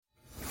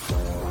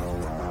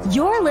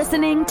You're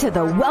listening to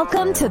the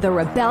Welcome to the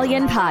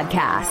Rebellion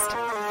podcast.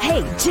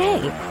 Hey,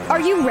 Jay,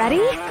 are you ready?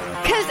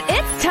 Because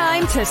it's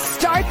time to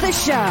start the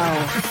show.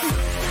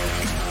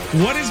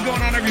 What is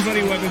going on,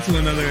 everybody? Welcome to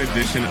another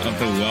edition of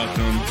the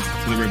Welcome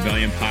to the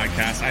Rebellion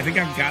podcast. I think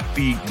I've got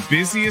the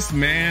busiest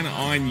man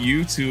on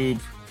YouTube.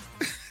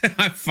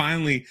 I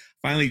finally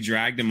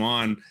dragged him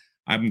on.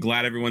 I'm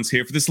glad everyone's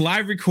here for this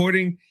live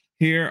recording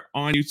here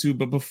on YouTube.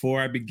 But before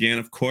I begin,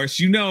 of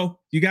course, you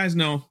guys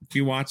know, if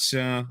you watch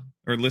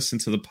or listen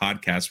to the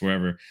podcast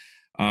wherever,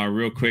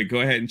 real quick,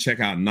 go ahead and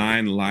check out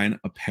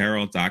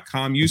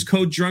 9lineapparel.com. Use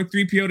code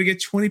DRUNK3PO to get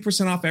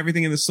 20% off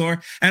everything in the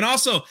store. And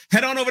also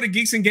head on over to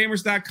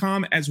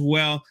geeksandgamers.com as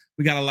well.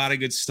 We got a lot of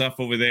good stuff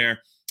over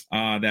there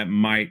that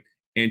might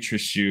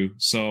interest you.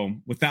 So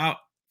without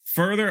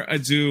further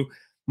ado,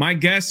 my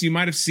guest, you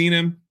might have seen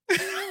him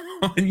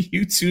on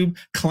YouTube,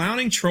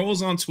 clowning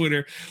trolls on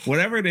Twitter,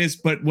 whatever it is.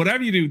 But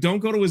whatever you do, don't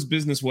go to his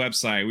business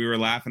website. We were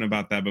laughing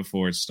about that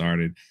before it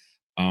started.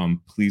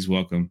 Please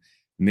welcome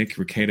Nick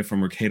Rekieta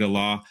from Rekieta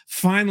Law.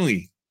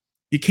 Finally,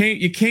 you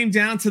came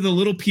down to the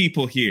little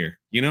people here.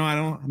 You know,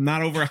 I'm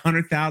not over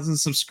 100,000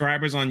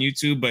 subscribers on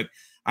YouTube, but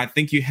I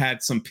think you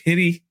had some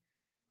pity,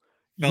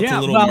 felt a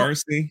little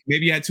mercy.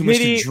 Maybe you had too much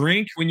to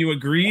drink when you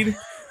agreed,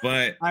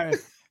 but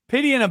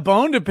pity and a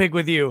bone to pick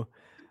with you.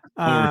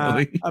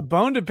 Really? A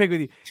bone to pick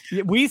with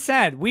you. We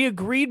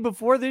agreed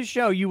before this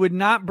show you would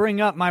not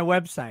bring up my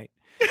website.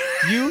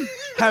 You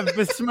have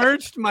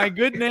besmirched my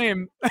good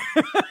name.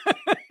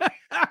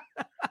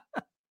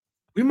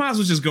 We might as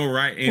well just go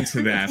right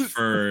into that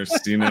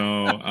first. You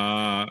know,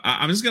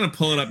 I'm just going to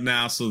pull it up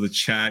now so the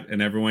chat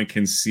and everyone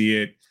can see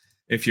it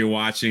if you're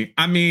watching.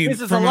 I mean, this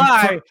is a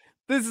lie.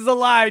 This is a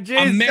lie.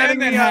 Jay's a man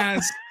that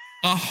has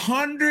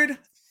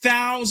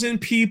 100,000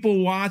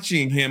 people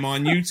watching him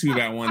on YouTube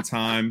at one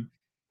time.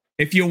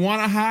 If you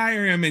want to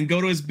hire him and go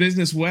to his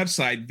business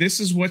website, this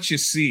is what you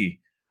see.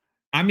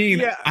 I mean,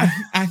 yeah.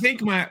 I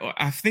think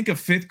a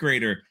fifth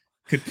grader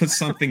could put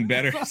something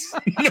better.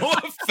 No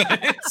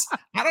offense.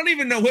 I don't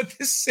even know what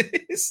this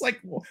is. Like,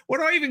 what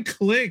do I even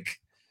click?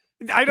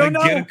 I don't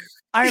know.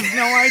 I have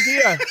no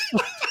idea.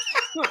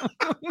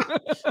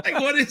 Like,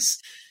 what is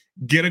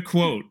get a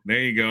quote? There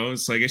you go.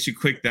 So I guess you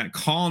click that.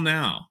 Call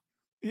now.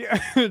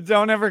 Yeah,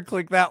 don't ever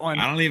click that one.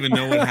 I don't even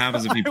know what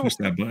happens if you push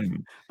that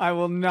button. I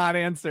will not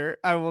answer.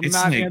 I will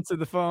not answer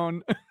the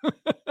phone.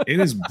 It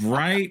is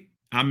bright.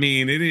 I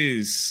mean, it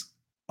is.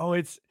 Oh,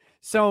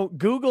 so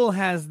Google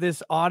has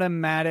this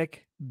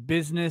automatic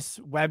business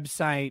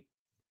website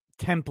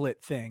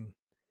template thing.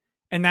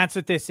 And that's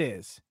what this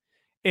is.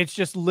 It's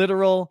just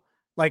literal.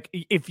 Like,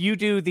 if you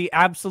do the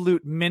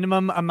absolute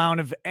minimum amount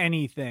of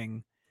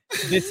anything,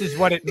 this is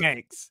what it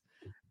makes.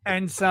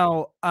 And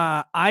so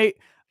I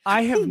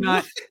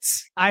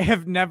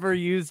have never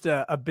used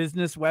a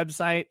business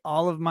website.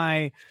 All of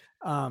my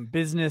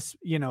business,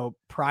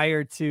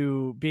 prior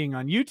to being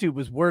on YouTube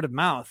was word of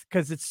mouth,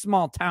 because it's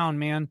small town,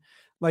 man.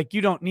 Like,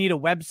 you don't need a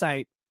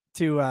website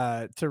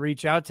to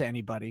reach out to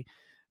anybody.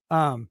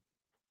 So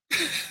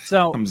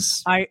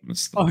I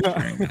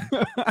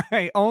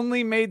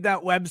only made that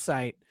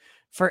website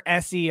for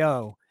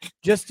SEO,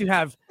 just to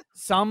have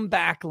some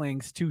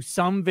backlinks to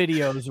some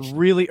videos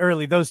really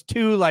early. Those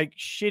two like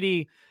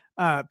shitty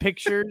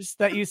pictures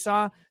that you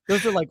saw,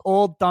 those are like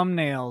old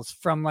thumbnails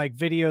from like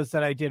videos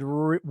that I did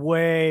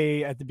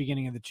way at the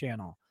beginning of the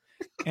channel.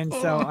 And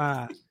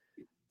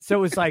so it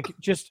was like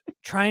just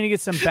trying to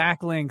get some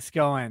backlinks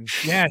going.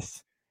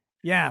 Yes.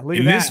 Yeah. Look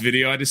in at this that.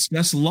 video, I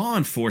discuss law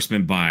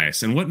enforcement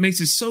bias and what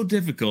makes it so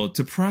difficult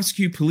to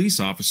prosecute police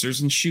officers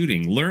in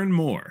shooting. Learn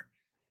more.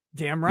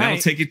 Damn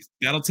right.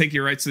 That'll take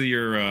you right to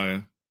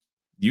your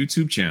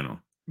YouTube channel.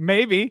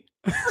 Maybe.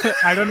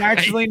 I don't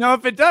actually know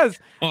if it does.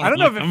 I don't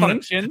know if it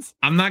functions.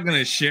 I'm not going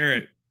to share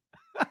it.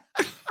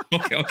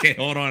 Okay.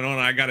 Hold on.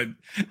 I gotta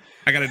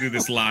do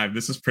this live.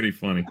 This is pretty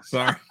funny.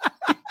 Sorry.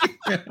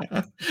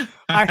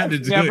 I have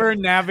never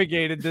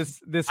navigated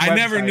this. I website.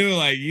 Never knew.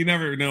 Like, you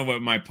never know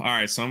what my. All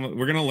right, so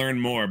we're gonna learn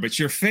more. But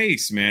your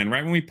face, man,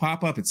 right when we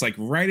pop up, it's like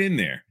right in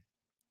there.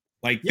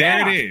 Like,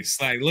 there it is.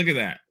 Like, look at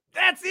that.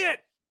 That's it.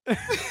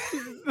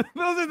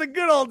 Those are the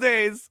good old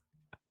days.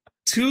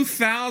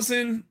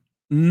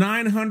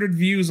 2,900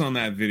 views on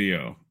that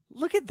video.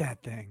 Look at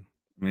that thing,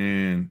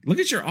 man. Look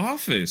at your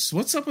office.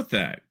 What's up with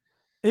that?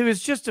 It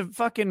was just a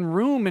fucking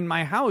room in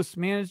my house,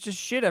 man. It's just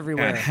shit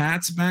everywhere. Got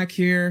hats back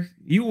here.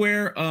 You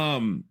wear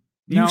you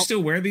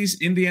still wear these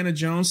Indiana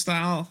Jones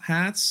style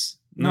hats?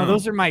 No,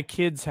 those are my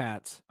kids'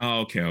 hats.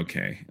 Oh,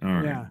 okay. All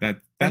right. Yeah.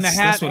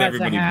 That's what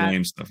everybody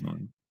blames stuff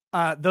on.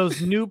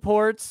 Those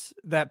Newports,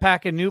 that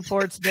pack of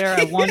Newports there,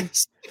 I won.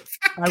 Yes.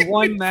 I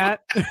won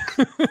that.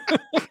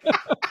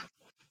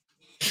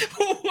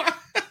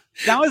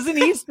 That was an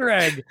Easter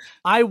egg.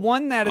 I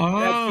won that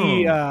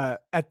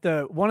at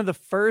the one of the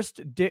first.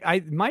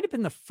 I might have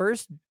been the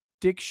first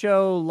Dick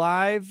Show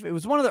live. It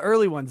was one of the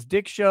early ones.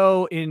 Dick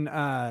Show in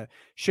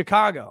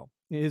Chicago,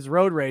 his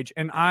Road Rage,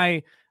 and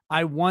I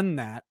won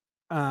that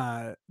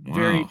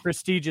very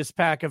prestigious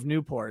pack of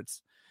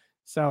Newports.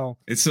 So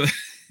it's a.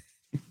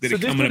 Did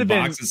it come in a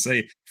box and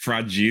say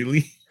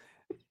fragile?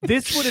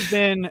 This would have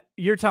been,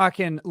 you're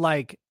talking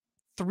like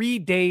 3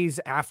 days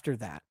after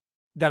that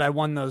I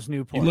won those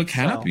Newports. You look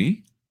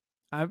happy.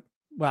 I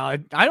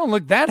don't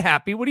look that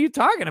happy. What are you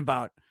talking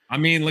about? I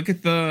mean, look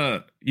at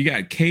you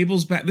got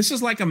cables back. This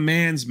is like a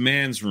man's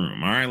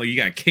room. All right. Like you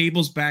got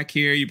cables back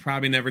here. You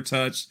probably never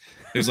touched.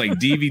 There's like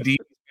DVDs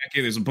back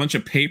here. There's a bunch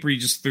of paper you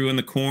just threw in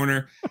the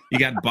corner. You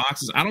got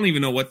boxes. I don't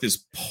even know what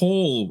this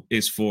pole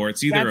is for.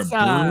 It's either a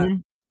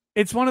broom.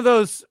 It's one of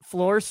those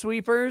floor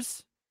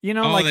sweepers,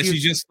 like that you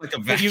just like a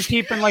vacuum. That you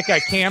keep in like a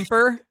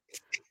camper.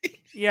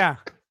 Yeah.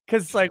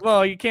 Cause it's like,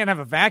 well, you can't have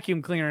a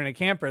vacuum cleaner in a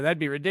camper. That'd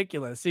be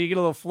ridiculous. So you get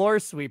a little floor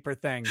sweeper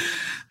thing.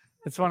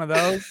 It's one of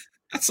those.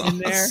 That's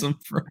awesome,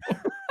 bro.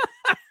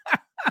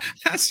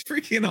 That's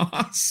freaking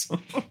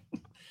awesome.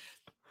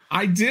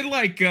 I did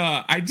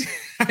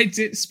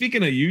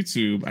speaking of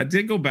YouTube, I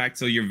did go back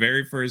to your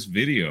very first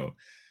video.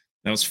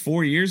 That was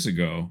 4 years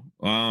ago.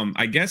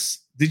 I guess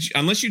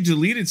unless you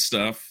deleted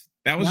stuff,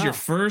 that was your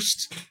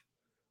first.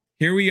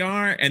 Here we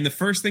are, and the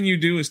first thing you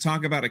do is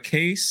talk about a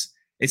case.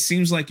 It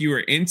seems like you were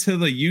into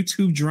the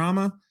YouTube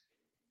drama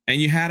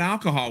and you had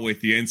alcohol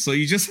with you. And so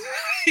you just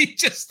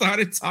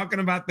started talking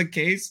about the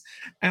case.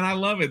 And I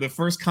love it. The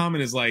first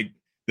comment is like,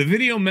 the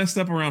video messed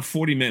up around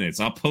 40 minutes.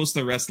 I'll post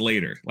the rest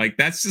later. Like,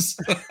 that's just.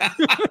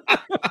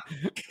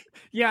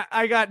 Yeah,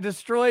 I got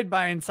destroyed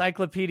by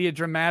Encyclopedia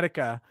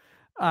Dramatica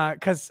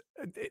because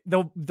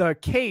the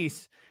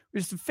case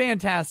was a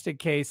fantastic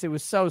case. It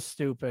was so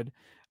stupid.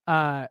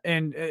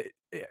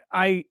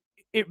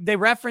 They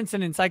reference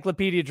an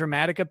Encyclopedia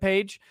Dramatica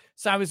page.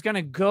 So I was going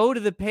to go to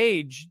the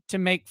page to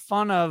make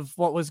fun of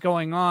what was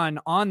going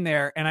on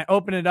there. And I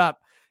open it up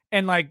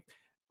and like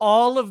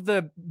all of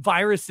the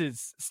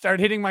viruses start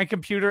hitting my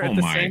computer at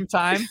the same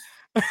time.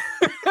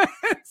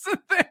 So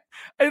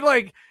it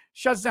like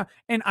shuts down.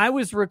 And I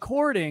was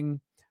recording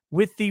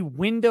with the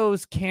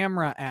Windows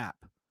camera app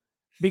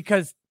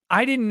because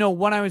I didn't know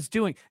what I was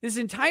doing. This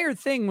entire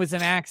thing was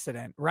an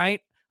accident,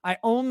 right? I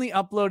only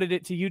uploaded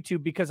it to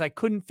YouTube because I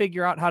couldn't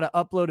figure out how to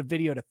upload a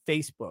video to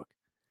Facebook.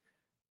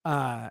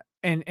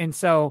 And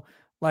so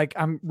like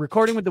I'm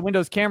recording with the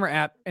Windows camera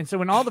app. And so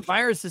when all the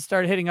viruses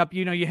start hitting up,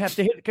 you have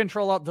to hit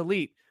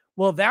Control-Alt-Delete.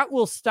 Well, that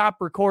will stop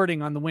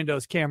recording on the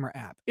Windows camera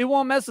app. It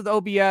won't mess with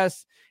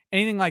OBS.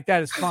 Anything like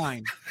that is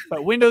fine.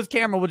 But Windows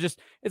camera will it's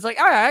like,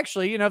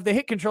 actually, if they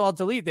hit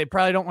Control-Alt-Delete, they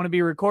probably don't want to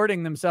be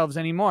recording themselves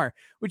anymore,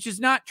 which is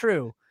not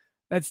true.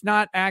 That's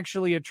not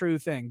actually a true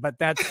thing, but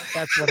that's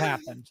what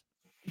happened.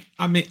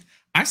 I mean,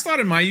 I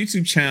started my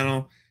YouTube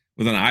channel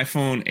with an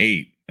iPhone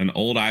 8, an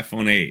old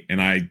iPhone 8,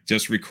 and I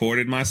just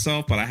recorded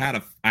myself, but I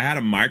had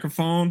a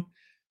microphone,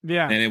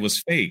 and it was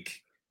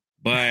fake.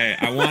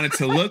 But I wanted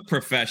to look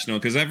professional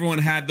because everyone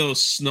had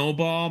those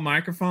snowball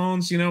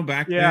microphones,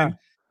 back then.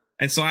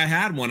 And so I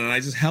had one, and I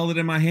just held it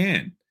in my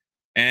hand.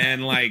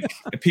 And like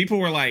people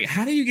were like,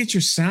 "How do you get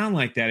your sound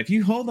like that? If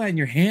you hold that in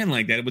your hand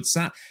like that, it would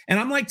sound." And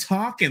I'm like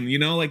talking,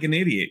 like an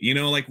idiot,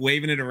 like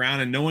waving it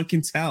around, and no one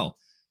can tell.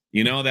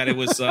 That it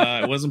was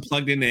it wasn't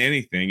plugged into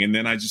anything. And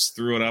then I just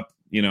threw it up.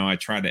 I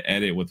tried to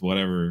edit with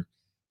whatever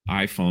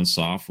iPhone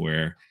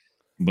software.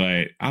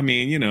 But I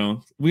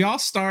mean, we all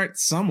start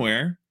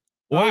somewhere.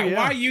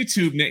 Why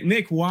YouTube, Nick?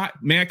 Nick, why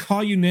may I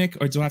call you Nick,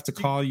 or do I have to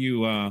call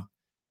you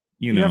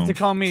you have to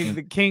call me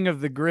the king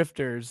of the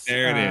grifters.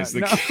 There it is.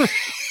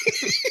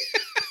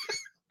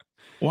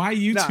 Why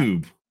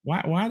YouTube?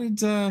 No. Why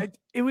did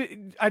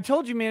I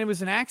told you, man, it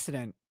was an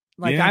accident.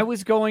 Like I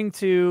was going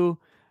to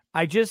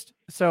I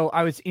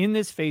was in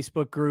this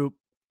Facebook group.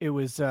 It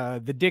was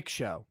the Dick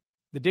Show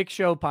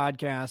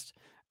podcast,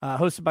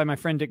 hosted by my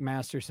friend Dick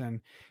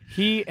Masterson.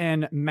 He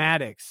and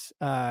Maddox.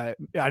 I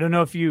don't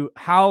know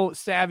how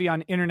savvy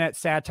on internet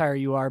satire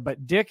you are,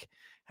 but Dick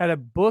had a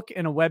book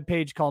and a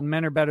webpage called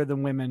Men Are Better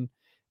Than Women.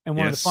 And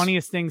one of the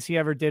funniest things he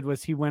ever did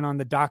was he went on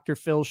the Dr.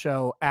 Phil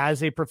show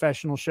as a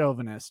professional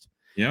chauvinist.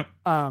 Yep.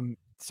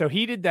 So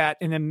he did that.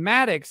 And then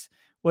Maddox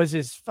was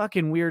his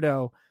fucking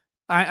weirdo.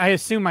 I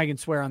assume I can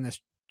swear on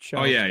this show.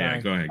 Oh yeah, yeah.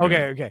 Go ahead.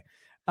 Okay.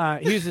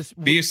 He was this.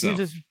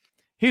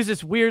 He was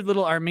this weird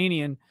little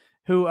Armenian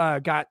who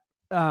got.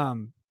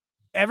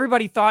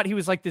 Everybody thought he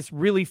was like this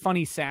really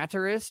funny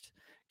satirist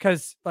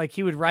because like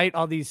he would write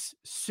all these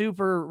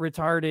super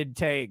retarded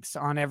takes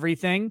on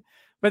everything,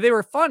 but they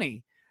were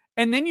funny.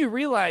 And then you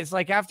realize,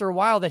 like after a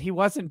while, that he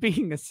wasn't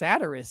being a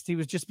satirist; he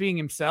was just being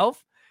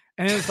himself.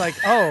 And it was like,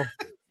 oh,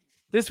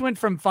 this went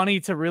from funny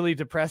to really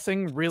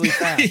depressing really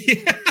fast.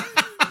 Yeah.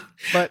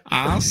 But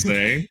I'll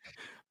say.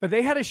 But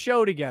they had a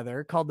show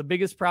together called The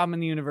Biggest Problem in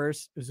the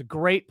Universe. It was a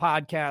great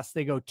podcast.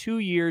 They go 2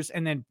 years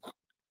and then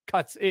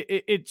cuts.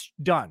 It's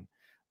done.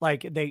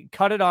 Like they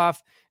cut it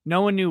off.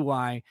 No one knew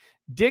why.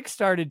 Dick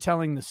started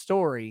telling the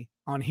story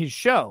on his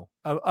show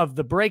of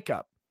the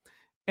breakup,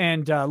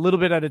 and a little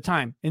bit at a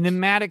time. And then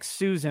Maddox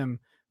sues him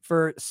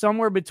for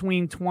somewhere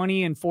between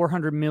 $20 and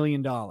 $400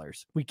 million.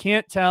 We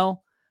can't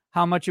tell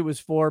how much it was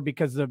for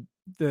because the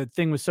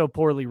thing was so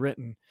poorly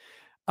written.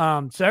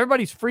 So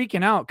everybody's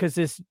freaking out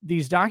because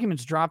these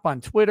documents drop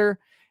on Twitter,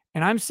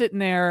 and I'm sitting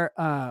there.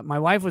 My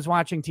wife was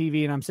watching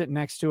TV, and I'm sitting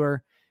next to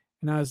her,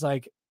 and I was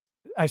like,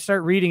 I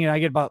start reading it. I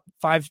get about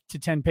 5 to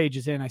 10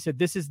 pages in. I said,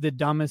 this is the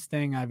dumbest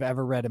thing I've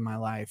ever read in my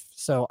life.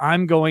 So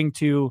I'm going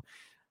to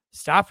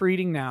stop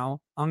reading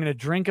now. I'm going to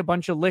drink a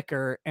bunch of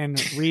liquor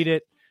and read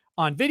it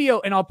on video.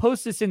 And I'll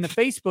post this in the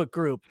Facebook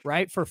group,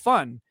 right, for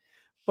fun.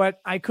 But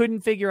I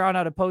couldn't figure out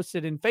how to post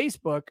it in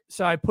Facebook.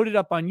 So I put it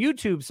up on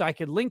YouTube so I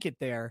could link it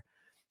there.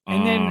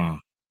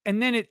 And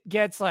then it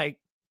gets like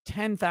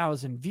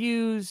 10,000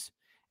 views.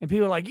 And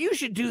people are like, you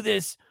should do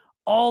this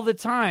all the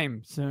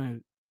time. So,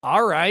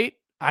 all right,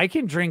 I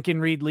can drink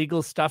and read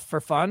legal stuff for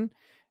fun.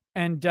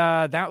 And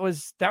that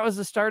was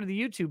the start of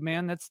the YouTube,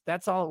 man.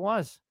 That's all it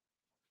was.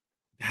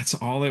 That's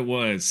all it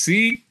was.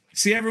 See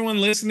everyone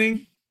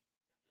listening,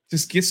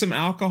 just get some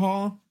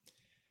alcohol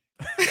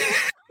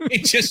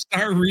and just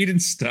start reading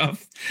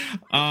stuff,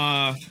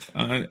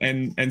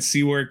 and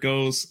see where it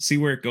goes. See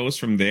where it goes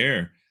from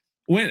there.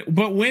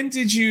 When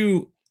did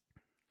you?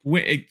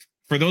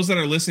 For those that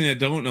are listening that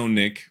don't know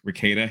Nick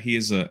Rekieta, he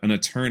is an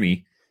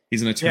attorney.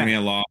 He's an attorney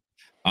at law.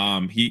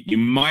 You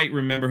might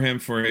remember him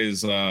for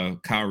his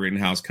Kyle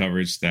Rittenhouse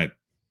coverage that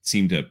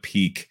seemed to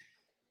peak.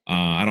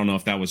 I don't know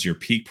if that was your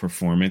peak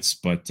performance,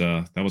 but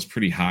that was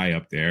pretty high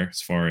up there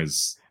as far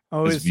as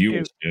his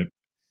viewership.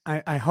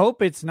 I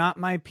hope it's not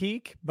my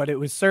peak, but it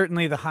was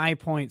certainly the high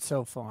point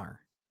so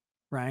far,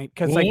 right?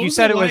 Because like you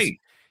said,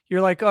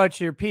 you're like, oh, it's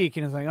your peak.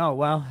 And it's like, oh,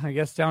 well, I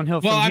guess downhill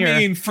from here. Well, I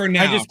mean, for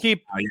now. I just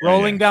keep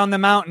rolling down the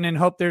mountain and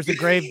hope there's a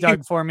grave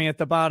dug for me at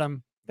the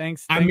bottom.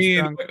 Thanks. I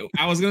mean,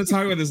 I was going to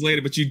talk about this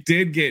later, but you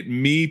did get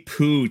me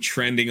poo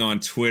trending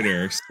on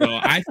Twitter. So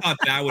I thought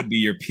that would be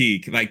your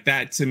peak. Like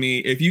that to me,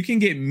 if you can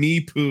get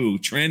me poo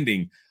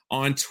trending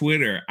on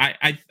Twitter,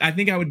 I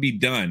think I would be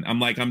done.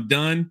 I'm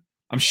done.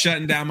 I'm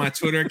shutting down my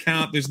Twitter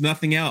account. There's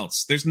nothing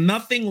else. There's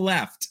nothing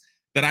left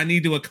that I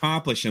need to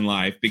accomplish in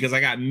life because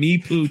I got me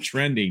poo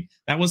trending.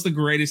 That was the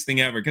greatest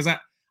thing ever. Because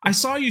I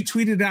saw you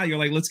tweet it out. You're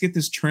like, let's get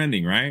this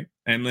trending, right?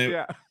 And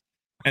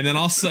and then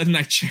all of a sudden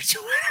I checked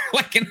Twitter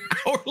like an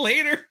hour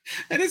later,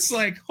 and it's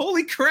like,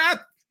 holy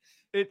crap,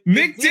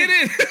 Nick did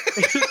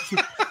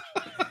it.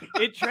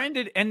 It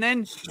trended, and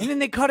then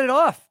they cut it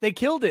off. They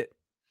killed it.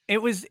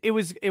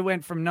 It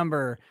went from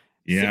number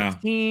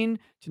 16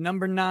 to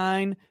number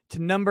 9 to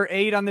number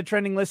 8 on the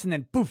trending list, and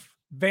then poof,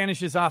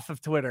 vanishes off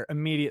of Twitter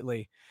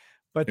immediately.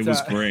 But it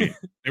was great.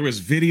 There was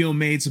video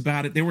made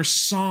about it. There were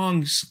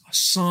songs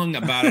sung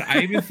about it. I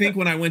even think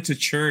when I went to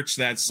church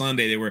that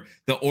Sunday,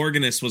 the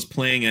organist was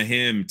playing a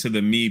hymn to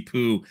the Me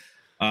Poo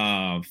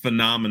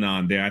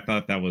phenomenon there. I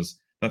thought that was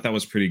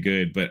pretty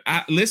good. But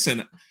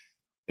listen,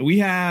 we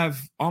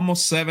have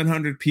almost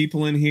 700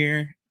 people in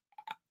here.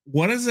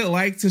 What is it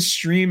like to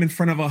stream in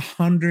front of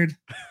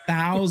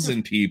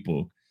 100,000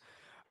 people?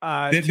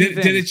 Did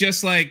it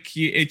just like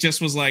it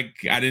just was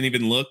like I didn't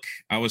even look?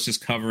 I was just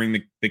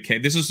covering the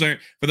case. This was for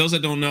those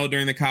that don't know,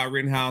 during the Kyle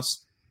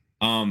Rittenhouse,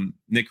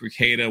 Nick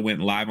Rekieta went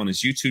live on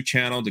his YouTube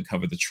channel to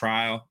cover the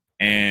trial,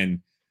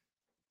 and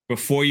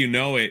before you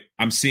know it,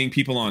 I'm seeing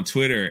people on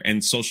Twitter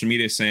and social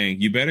media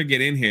saying, "You better get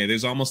in here."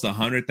 There's almost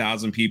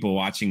 100,000 people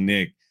watching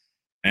Nick,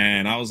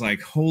 and I was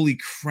like, "Holy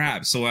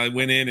crap!" So I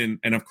went in,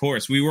 and of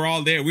course we were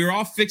all there. We were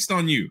all fixed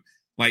on you.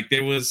 Like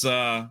there was,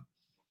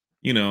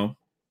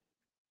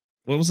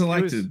 what was it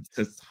like to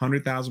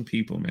 100,000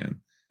 people, man?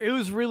 It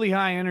was really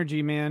high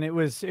energy, man. It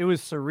was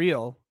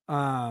surreal.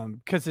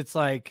 Because it's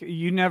like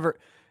you never,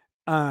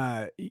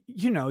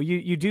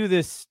 you do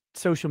this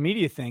social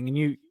media thing,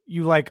 and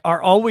you like are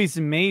always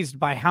amazed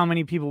by how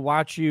many people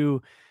watch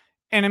you.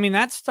 And I mean,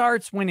 that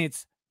starts when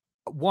it's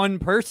one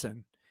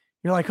person.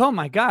 You're like, oh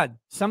my God,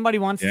 somebody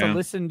wants to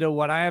listen to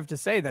what I have to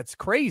say. That's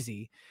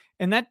crazy.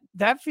 And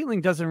that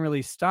feeling doesn't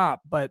really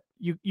stop, but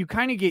you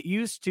kind of get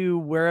used to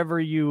wherever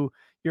your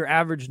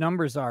average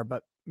numbers are.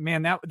 But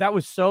man, that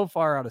was so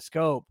far out of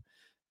scope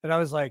that I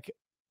was like,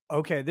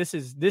 okay, this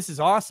is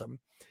awesome.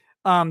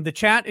 The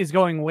chat is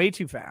going way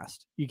too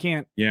fast. You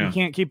can't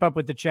keep up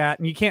with the chat,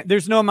 and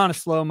there's no amount of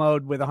slow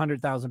mode with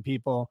 100,000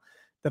 people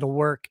that'll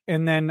work.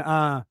 And then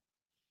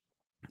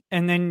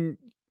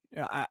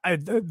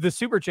the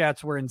super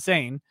chats were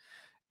insane.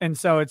 And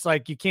so it's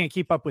like, you can't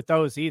keep up with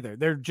those either.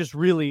 They're just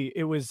really,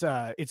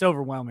 it's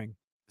overwhelming.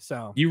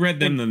 So you read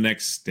them the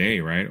next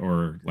day, right?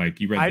 Or like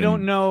you read them I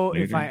don't know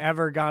later? If I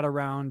ever got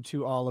around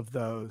to all of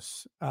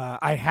those.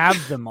 I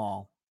have them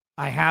all.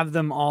 I have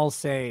them all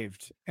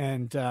saved.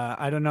 And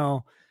I don't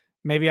know,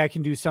 maybe I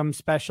can do some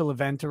special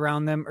event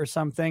around them or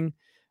something.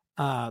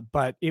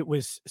 But it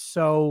was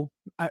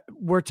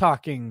we're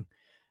talking,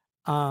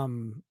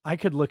 I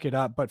could look it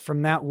up, but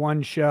from that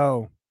one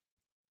show,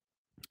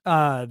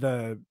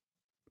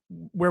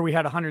 where we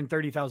had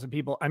 130,000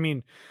 people, I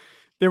mean,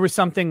 there was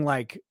something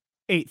like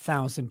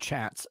 8,000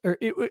 chats, or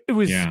it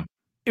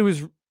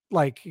was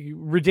like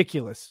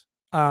ridiculous.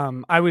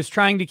 I was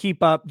trying to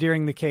keep up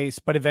during the case,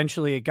 but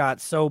eventually it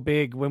got so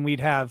big when we'd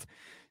have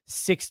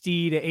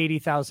 60 to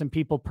 80,000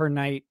 people per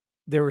night.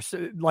 There were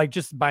like,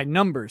 just by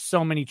numbers,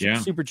 so many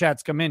super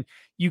chats come in.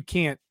 You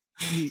can't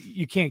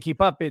keep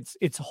up.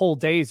 It's whole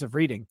days of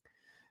reading.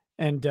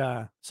 And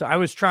so I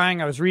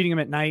was reading them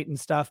at night and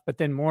stuff, but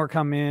then more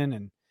come in,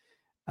 and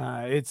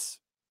it's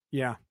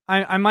Yeah.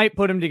 I might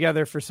put them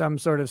together for some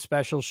sort of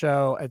special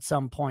show at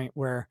some point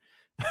where,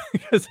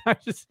 because I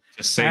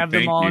say have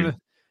them thank all. you.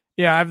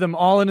 I have them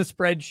all in a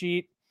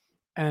spreadsheet,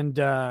 and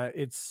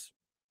it's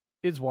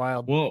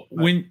wild. Well,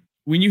 when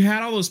you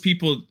had all those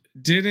people,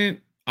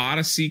 didn't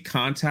Odyssey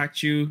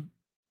contact you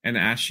and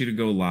ask you to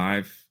go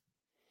live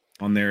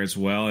on there as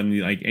well, and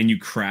you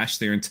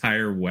crashed their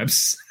entire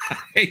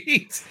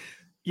website?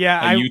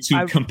 Yeah, a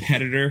YouTube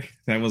competitor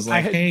that was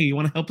like, "Hey, you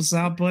want to help us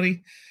out,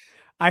 buddy?"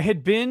 I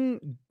had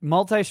been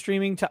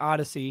multi-streaming to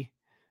Odyssey,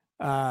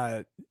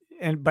 but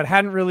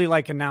hadn't really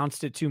like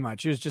announced it too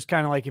much. It was just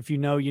kind of like, if you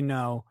know, you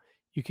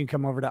can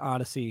come over to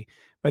Odyssey.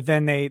 But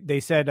then they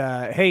said,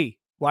 "Hey,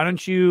 why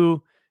don't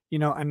you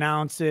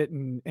announce it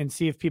and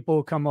see if people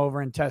will come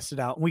over and test it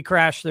out." And we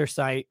crashed their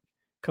site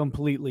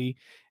completely.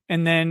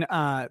 And then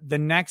the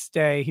next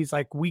day, he's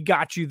like, "We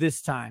got you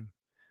this time.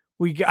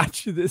 We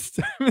got you this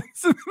time."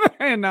 So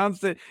I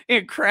announced it.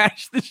 It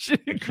crashed the shit.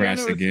 It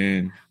crashed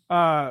again.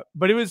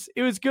 But it was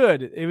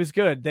good. It was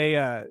good.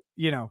 They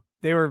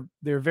they were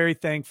very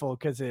thankful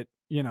because it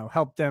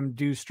helped them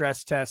do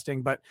stress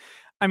testing. But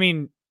I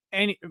mean,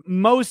 any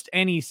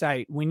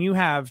site, when you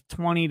have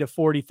 20 to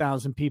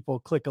 40,000 people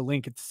click a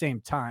link at the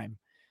same time,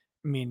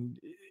 I mean,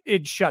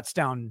 it shuts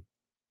down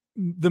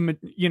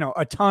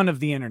a ton of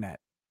the internet.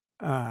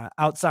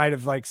 Outside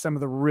of like some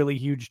of the really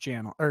huge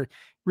channel or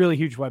really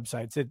huge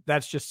websites,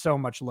 that's just so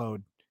much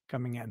load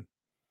coming in.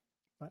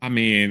 I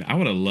mean, I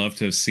would have loved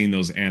to have seen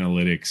those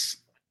analytics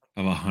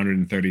of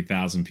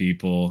 130,000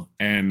 people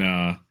and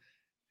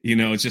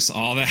just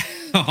all that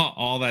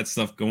all that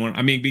stuff going.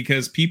 I mean,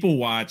 because people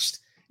watched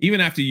even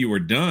after you were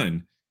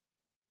done.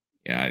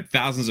 Yeah,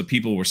 thousands of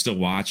people were still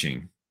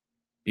watching.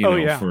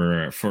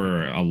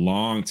 For a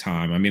long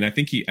time. I mean, I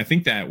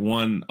think that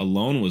one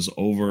alone was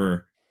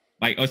over.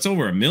 Like, it's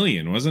over 1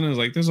 million, wasn't it? It was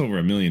like there's over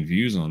 1 million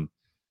views on.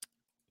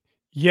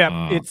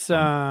 Yeah, it's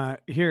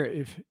here.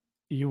 If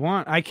you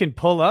want, I can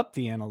pull up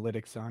the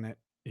analytics on it.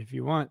 If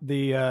you want,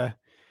 the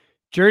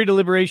jury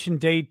deliberation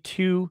day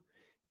 2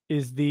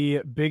 is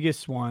the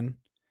biggest one.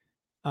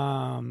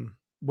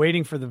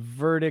 Waiting for the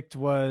verdict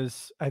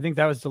was, I think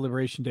that was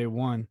deliberation day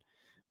 1.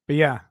 But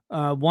yeah,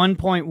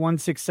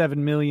 1.167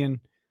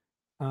 million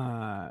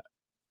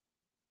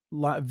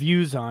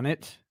views on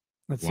it.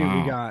 Let's see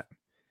what we got.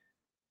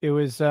 It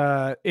was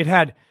it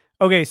had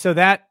so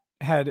that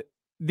had,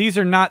 these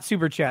are not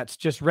super chats,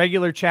 just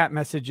regular chat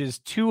messages,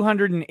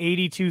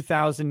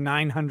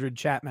 282,900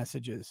 chat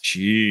messages.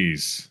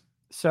 Jeez.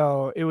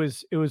 So it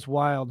was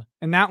wild.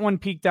 And that one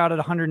peaked out at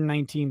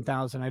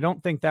 119,000. I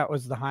don't think that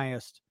was the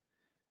highest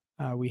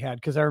we had,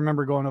 because I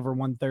remember going over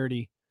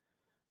 130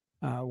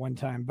 one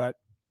time, but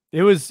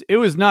it was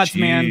nuts. Jeez.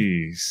 Man.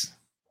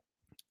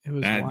 It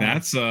was wild.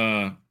 That's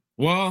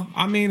well,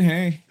 I mean,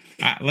 hey,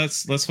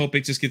 let's hope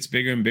it just gets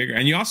bigger and bigger.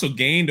 And you also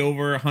gained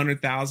over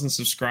 100,000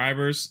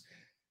 subscribers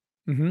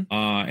in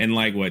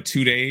like what,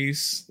 2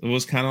 days? It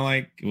was kind of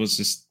like,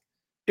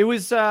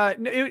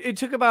 it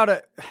took about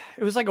it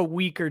was like a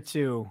week or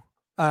two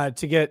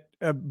to get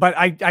but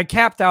I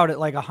capped out at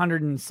like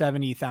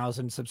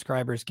 170,000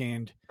 subscribers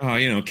gained.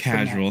 Oh,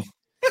 casual.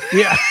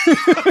 Yeah.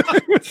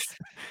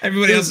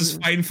 Everybody else is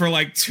fighting for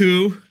like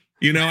 2.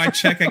 I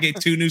check, I get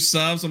 2 new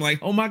subs. I'm like,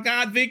 oh my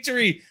God,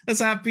 victory.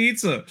 Let's have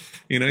pizza.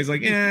 He's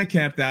like, yeah,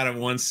 capped out at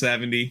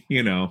 170,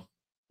 yeah,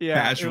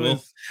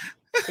 casual.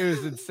 It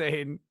was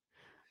insane.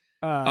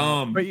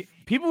 But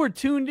people were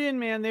tuned in,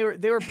 man. They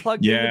were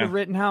plugged into the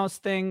Rittenhouse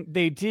thing.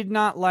 They did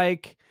not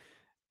like,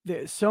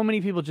 so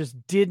many people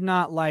just did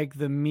not like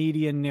the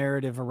media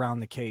narrative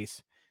around the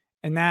case.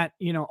 And that,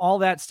 all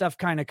that stuff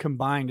kind of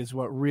combined is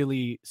what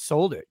really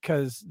sold it.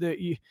 Cause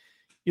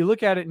you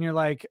look at it and you're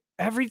like,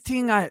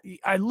 everything I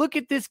look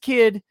at this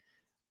kid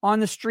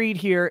on the street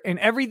here, and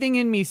everything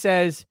in me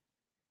says,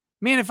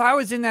 man, if I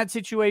was in that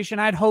situation,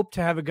 I'd hope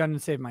to have a gun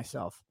and save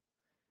myself.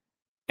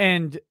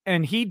 And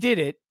he did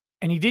it,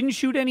 and he didn't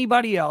shoot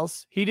anybody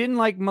else. He didn't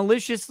like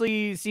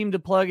maliciously seem to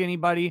plug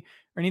anybody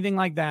or anything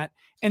like that.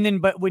 And then,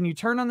 but when you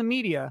turn on the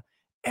media,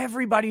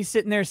 everybody's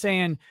sitting there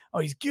saying, oh,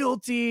 he's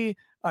guilty.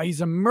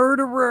 He's a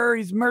murderer.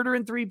 He's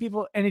murdering 3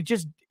 people. And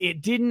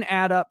it didn't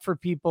add up for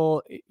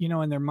people,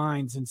 in their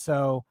minds. And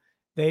so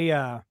they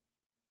had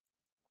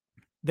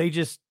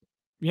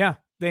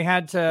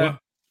to.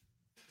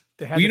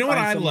 Well, you know what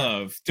I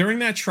love during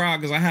that trial,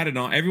 because I had it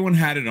on. Everyone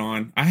had it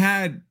on. I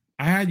had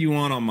you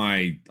on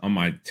my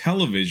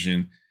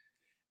television,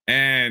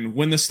 and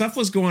when the stuff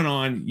was going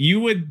on, you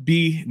would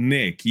be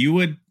Nick. You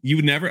would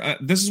never.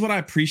 This is what I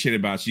appreciate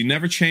about you. You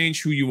never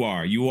change who you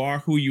are. You are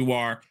who you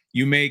are.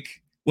 You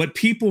make what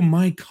people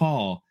might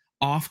call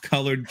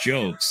off-colored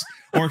jokes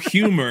or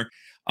humor.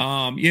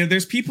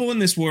 There's people in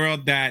this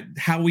world that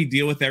how we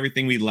deal with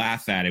everything, we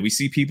laugh at it. We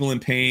see people in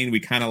pain, we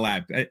kind of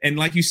laugh. And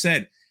like you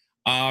said,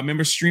 I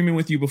remember streaming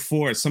with you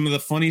before. Some of the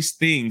funniest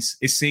things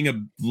is seeing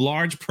a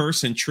large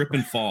person trip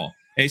and fall.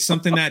 It's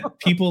something that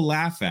people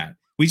laugh at.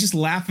 We just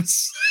laugh at.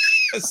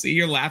 See,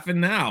 you're laughing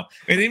now.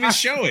 I didn't even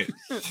show it.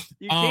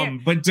 I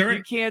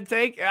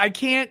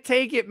can't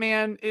take it,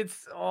 man.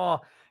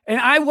 And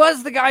I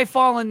was the guy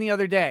falling the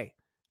other day.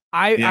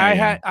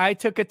 I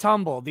took a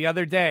tumble the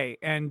other day,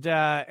 and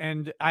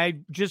I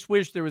just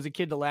wish there was a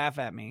kid to laugh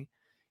at me,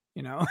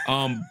 you know.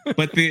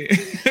 But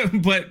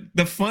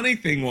the funny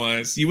thing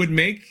was, you would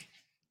make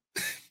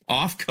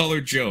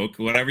off-color joke,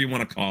 whatever you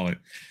want to call it,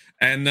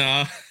 and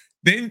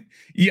then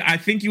I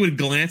think you would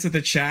glance at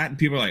the chat, and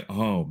people are like,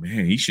 "Oh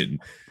man, he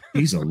shouldn't.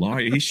 He's a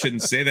lawyer. He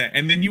shouldn't say that."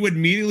 And then you would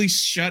immediately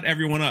shut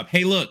everyone up.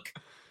 Hey, look.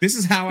 This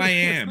is how I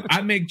am.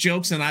 I make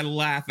jokes and I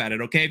laugh at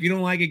it. Okay, if you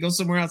don't like it, go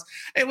somewhere else.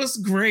 It was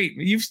great.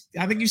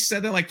 I think you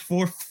said that like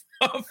four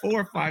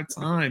or five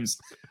times,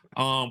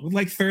 with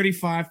like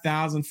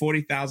 35,000,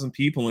 40,000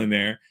 people in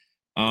there.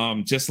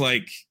 Just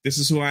like, this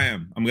is who I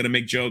am. I'm gonna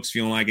make jokes. If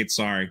you don't like it,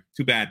 sorry.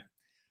 Too bad.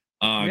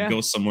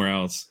 Go somewhere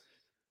else.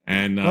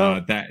 And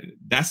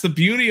that's the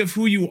beauty of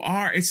who you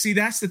are. And see,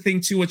 that's the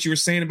thing too. What you were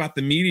saying about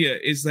the media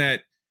is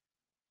that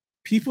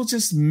people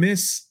just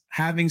miss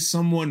having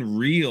someone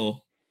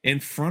real in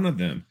front of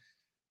them.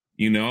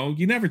 You know,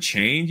 you never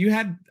change. You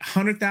had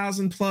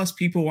 100,000 plus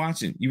people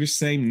watching. You were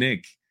same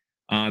Nick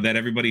that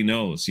everybody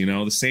knows, you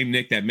know, the same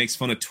Nick that makes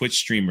fun of Twitch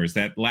streamers,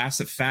 that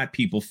laughs at fat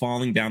people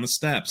falling down the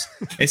steps.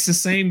 It's the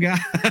same guy.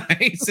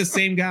 It's the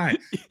same guy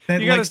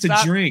that likes to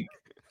drink.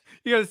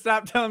 You got to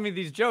stop telling me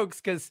these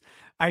jokes because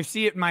I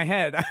see it in my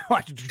head. I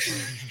watch.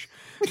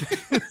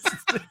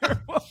 It's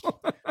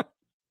terrible.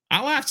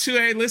 I laugh too.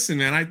 Hey, listen,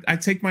 man, I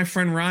take my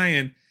friend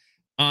Ryan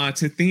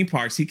to theme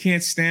parks. He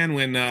can't stand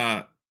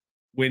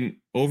when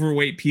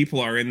overweight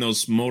people are in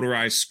those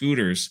motorized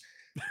scooters,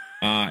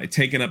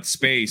 taking up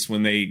space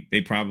when they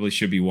probably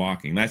should be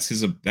walking. That's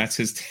his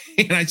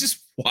thing. And I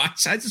just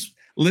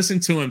listen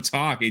to him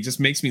talk. It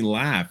just makes me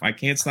laugh. I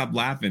can't stop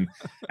laughing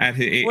at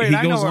him. He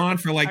goes on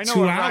for like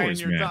 2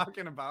 hours, Ryan, man. You're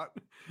talking about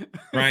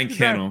Ryan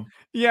Kennel.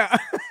 Yeah.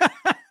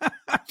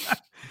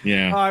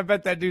 Yeah. Oh, I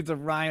bet that dude's a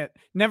riot.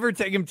 Never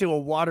take him to a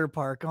water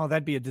park. Oh,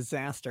 that'd be a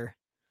disaster.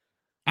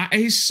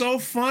 He's so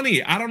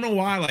funny. I don't know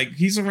why. Like,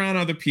 he's around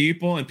other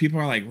people and people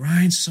are like,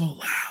 Ryan's so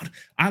loud.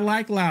 I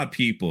like loud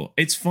people.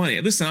 It's funny.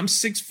 Listen, I'm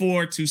 6'4",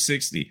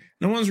 260.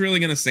 No one's really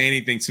going to say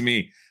anything to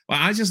me. Well,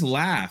 I just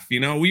laugh. You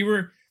know, we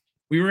were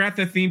at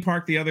the theme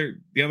park the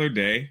other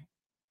day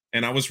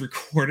and I was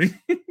recording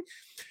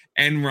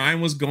and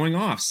Ryan was going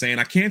off saying,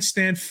 I can't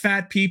stand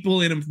fat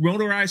people in a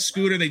motorized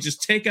scooter. They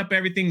just take up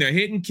everything. They're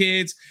hitting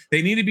kids.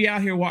 They need to be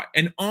out here.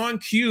 And on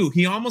cue,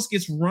 he almost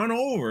gets run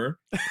over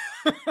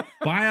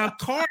by a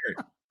cart,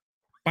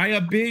 by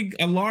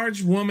a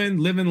large woman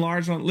living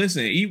large on,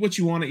 listen, eat what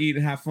you want to eat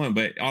and have fun.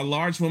 But a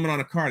large woman on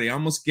a cart, he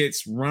almost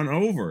gets run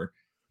over.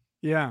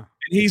 Yeah. And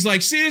he's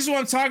like, see, this is what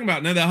I'm talking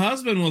about. Now the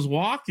husband was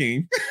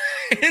walking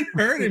and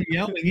heard him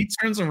yelling. He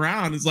turns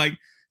around. It's like,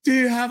 do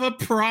you have a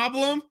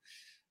problem?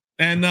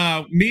 And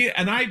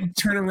I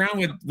turn around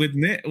with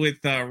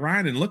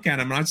Ryan and look at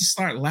him, and I just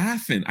start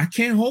laughing. I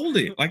can't hold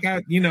it. Like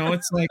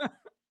it's like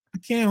I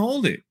can't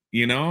hold it,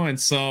 you know. And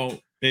so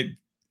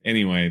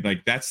anyway,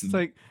 like that's it's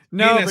like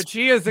no, but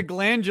she has a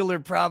glandular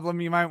problem.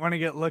 You might want to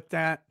get looked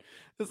at.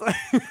 It's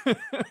like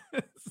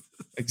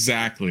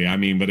exactly. I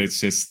mean, but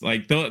it's just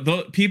like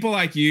the people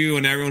like you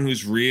and everyone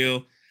who's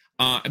real,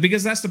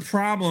 because that's the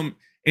problem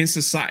in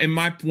society.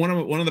 One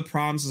of the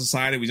problems in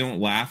society, we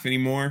don't laugh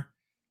anymore.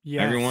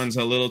 Yes. Everyone's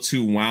a little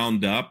too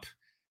wound up,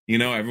 you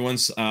know.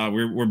 Everyone's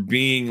we're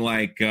being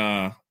like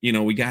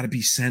we got to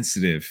be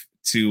sensitive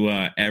to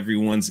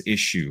everyone's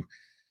issue,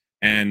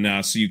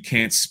 and so you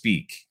can't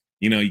speak,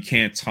 you know, you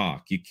can't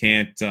talk, you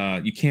can't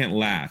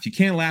laugh,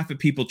 at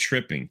people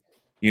tripping,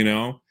 you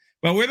know.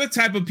 But we're the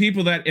type of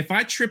people that if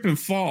I trip and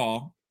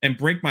fall and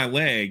break my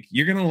leg,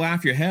 you're gonna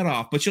laugh your head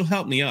off, but you'll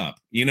help me up,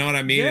 you know what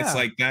I mean? Yeah. It's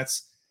like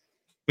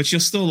but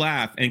you'll still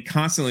laugh and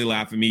constantly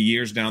laugh at me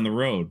years down the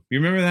road. You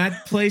remember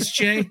that place,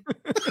 Jay?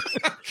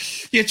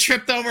 You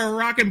tripped over a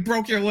rock and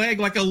broke your leg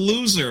like a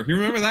loser. You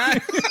remember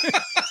that?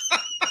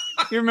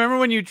 You remember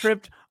when you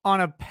tripped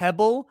on a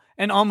pebble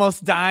and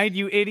almost died,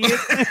 you idiot?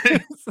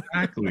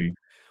 Exactly.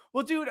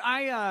 Well, dude,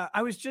 where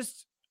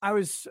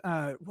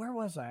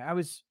was I? I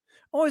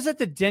was at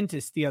the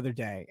dentist the other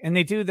day, and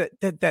they do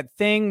that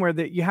thing where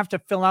you have to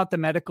fill out the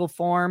medical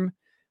form.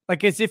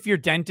 Like as if your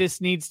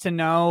dentist needs to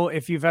know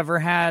if you've ever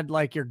had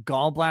like your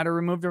gallbladder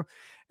removed.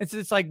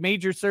 It's like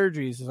major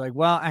surgeries. It's like,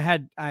 well,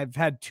 I've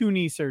had 2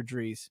 knee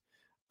surgeries.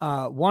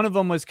 One of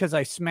them was because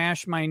I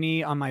smashed my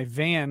knee on my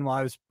van while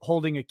I was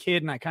holding a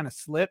kid and I kind of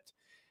slipped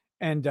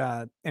and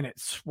it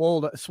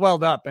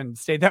swelled up and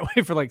stayed that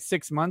way for like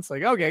 6 months.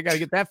 Like, okay, I got to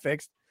get that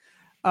fixed.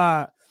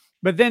 But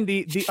then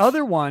the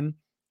other one,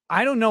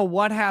 I don't know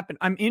what happened.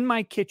 I'm in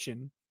my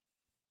kitchen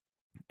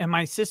and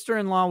my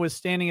sister-in-law was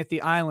standing at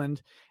the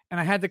island and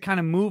I had to kind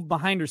of move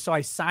behind her. So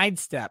I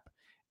sidestep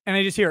and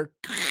I just hear,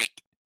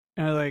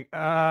 and I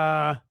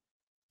was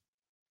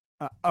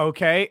like,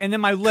 okay. And then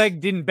my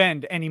leg didn't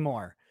bend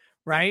anymore.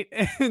 Right.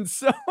 And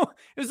so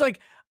it was like,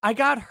 I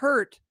got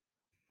hurt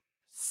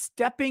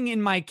stepping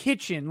in my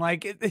kitchen.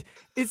 Like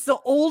it's the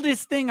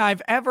oldest thing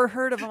I've ever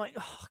heard of. I'm like,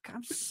 oh, God,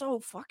 I'm so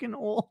fucking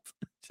old.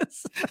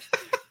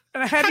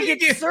 And I had to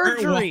get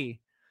surgery.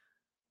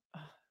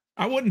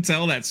 I wouldn't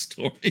tell that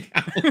story.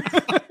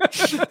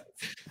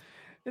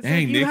 It's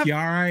Hey, like Nick, you all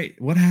right?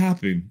 What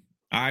happened?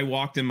 I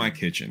walked in my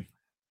kitchen.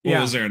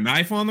 Well, was there a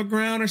knife on the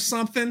ground or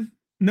something?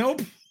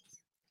 Nope.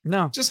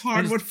 No. Just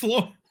hardwood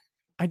floor.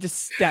 I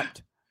just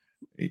stepped.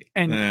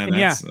 And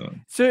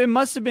so it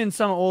must have been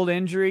some old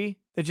injury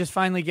that just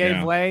finally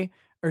gave way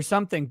or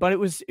something. But it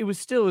was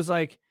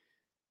like,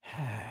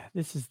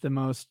 this is the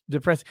most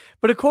depressing.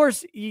 But of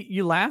course,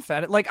 you laugh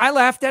at it. Like I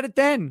laughed at it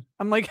then.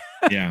 I'm like,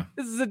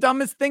 this is the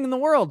dumbest thing in the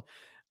world.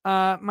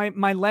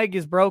 My leg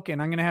is broken.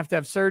 I'm gonna have to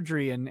have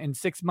surgery and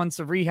 6 months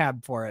of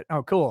rehab for it.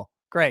 Oh, cool,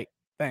 great,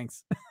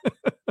 thanks.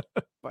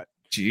 But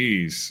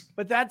jeez,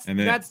 but that's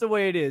the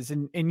way it is.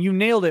 And you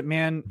nailed it,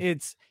 man.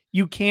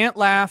 You can't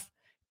laugh.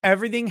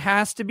 Everything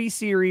has to be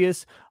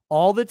serious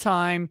all the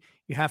time.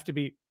 You have to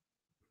be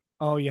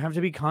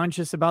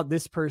conscious about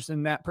this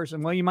person, that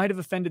person. Well, you might have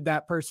offended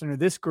that person or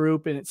this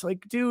group. And it's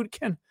like, dude,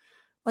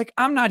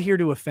 I'm not here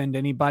to offend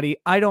anybody.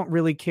 I don't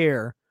really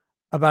care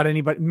about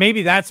anybody.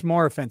 Maybe that's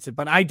more offensive,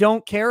 but I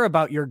don't care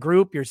about your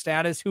group, your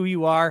status, who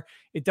you are.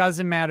 It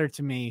doesn't matter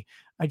to me.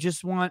 I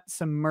just want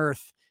some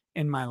mirth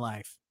in my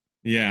life.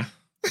 Yeah.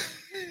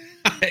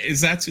 Is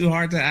that too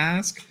hard to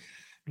ask?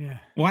 Yeah.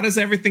 Why does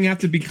everything have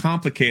to be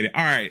complicated?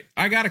 All right.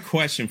 I got a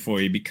question for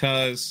you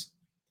because,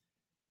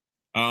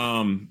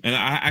 and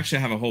I actually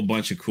have a whole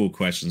bunch of cool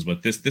questions,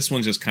 but this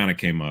one just kind of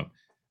came up.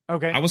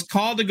 Okay. I was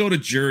called to go to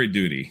jury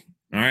duty.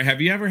 All right. Have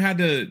you ever had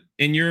to,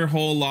 in your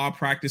whole law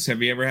practice,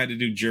 have you ever had to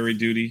do jury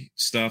duty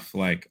stuff?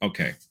 Like,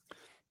 okay.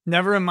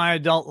 Never in my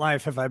adult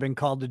life have I been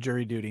called to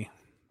jury duty.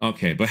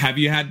 Okay. But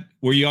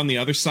were you on the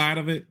other side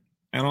of it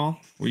at all?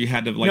 Where you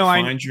had to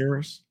find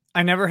jurors?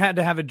 I never had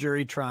to have a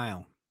jury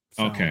trial.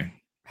 So. Okay.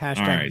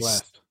 Hashtag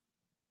blessed.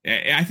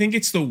 I think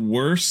it's the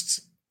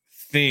worst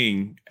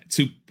thing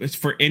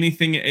for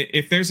anything.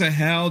 If there's a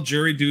hell,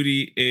 jury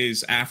duty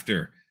is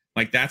after.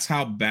 Like that's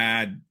how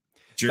bad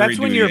jury duty is. That's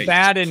when you're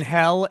bad in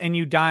hell and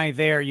you die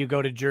there, you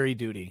go to jury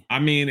duty. I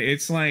mean,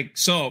 it's like,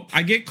 so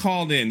I get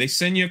called in. They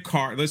send you a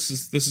card. This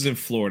is in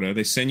Florida.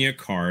 They send you a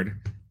card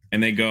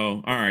and they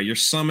go, all right, you're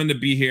summoned to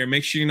be here.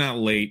 Make sure you're not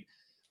late.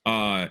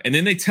 And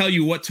then they tell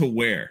you what to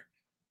wear.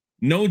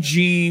 No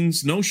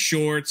jeans, no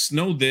shorts,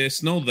 no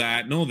this, no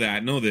that, no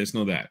that, no this,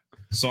 no that.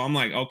 So I'm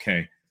like,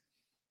 okay.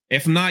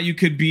 If not, you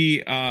could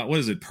be, what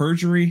is it,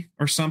 perjury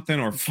or something,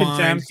 or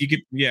fines. You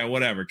could,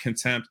 whatever,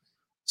 contempt.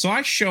 So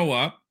I show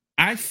up.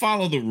 I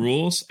follow the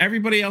rules.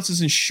 Everybody else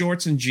is in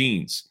shorts and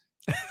jeans,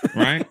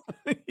 right?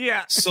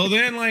 Yeah. So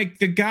then, like,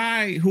 the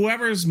guy,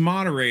 whoever's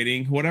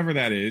moderating, whatever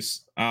that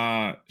is,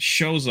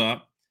 shows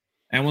up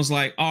and was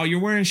like, oh,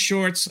 you're wearing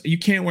shorts. You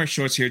can't wear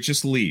shorts here.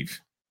 Just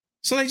leave.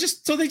 So they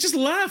just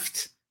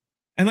left,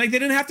 and like they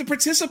didn't have to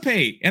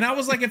participate. And I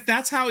was like, if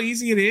that's how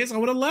easy it is, I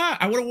would have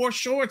left. I would have wore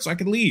shorts so I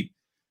could leave.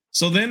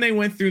 So then they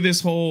went through this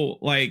whole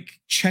like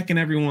checking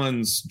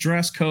everyone's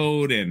dress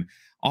code and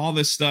all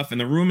this stuff.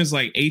 And the room is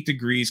like 8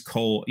 degrees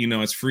cold.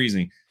 It's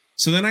freezing.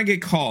 So then I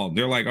get called.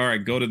 They're like, all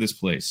right, go to this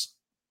place.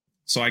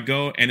 So I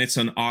go, and it's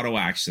an auto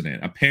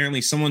accident.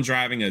 Apparently someone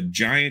driving a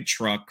giant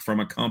truck from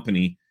a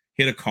company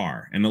hit a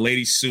car, and the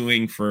lady's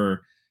suing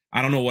for,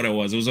 I don't know what it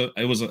was.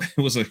 It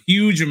was a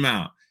huge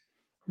amount.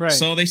 Right.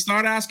 So they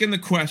start asking the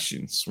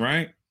questions,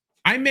 right?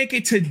 I make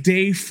it to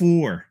day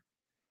 4.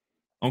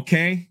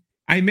 Okay.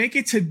 I make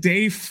it to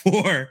day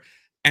 4,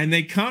 and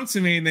they come to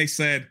me and they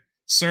said,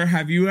 sir,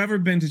 have you ever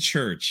been to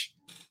church?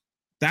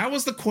 That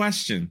was the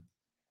question.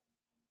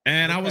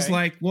 And I was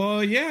like,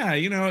 well, yeah,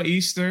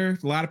 Easter,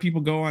 a lot of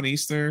people go on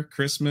Easter,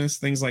 Christmas,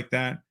 things like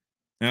that.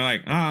 And they're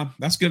like,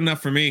 that's good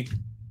enough for me.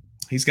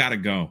 He's got to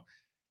go.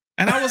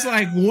 And I was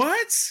like,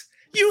 what?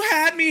 You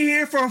had me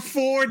here for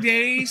 4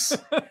 days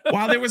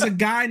while there was a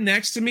guy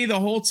next to me the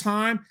whole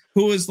time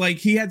who was like,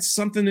 he had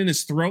something in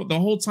his throat the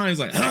whole time. He's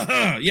like,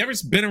 you ever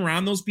been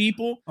around those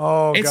people?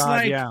 Oh, it's God,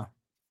 like yeah.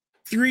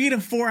 3 to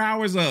 4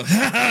 hours of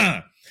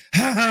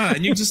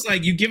and you just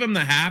like, you give him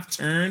the half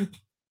turn,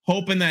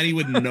 hoping that he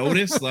would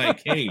notice,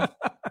 like, hey.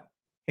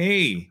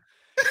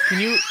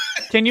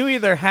 Can you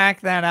either hack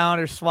that out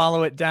or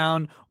swallow it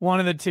down? One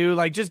of the two.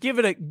 Like, just give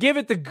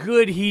it the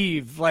good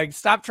heave. Like,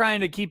 stop trying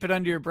to keep it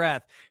under your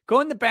breath. Go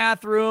in the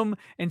bathroom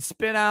and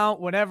spit out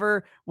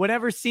whatever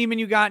semen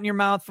you got in your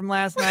mouth from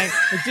last night.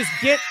 Like, just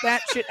get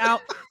that shit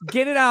out.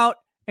 Get it out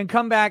and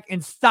come back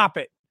and stop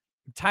it.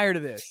 I'm tired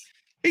of this.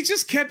 It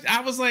just kept.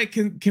 I was like,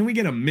 can we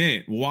get a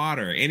mint,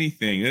 water,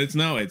 anything? It's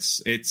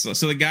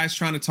so the guy's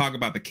trying to talk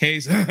about the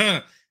case.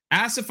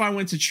 Asked if I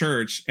went to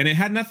church, and it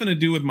had nothing to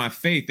do with my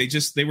faith.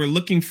 They were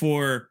looking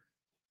for,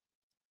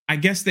 I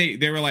guess they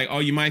were like, oh,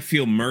 you might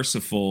feel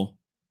merciful,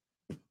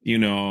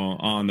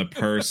 on the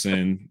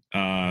person,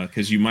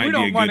 because you might be a good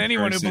person. We don't want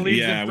anyone who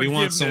believes in forgiveness. We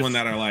want someone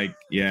that are like,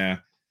 yeah.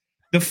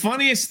 The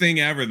funniest thing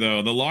ever,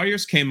 though, the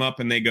lawyers came up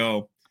and they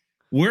go,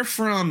 we're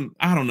from,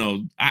 I don't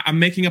know, I'm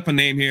making up a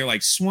name here,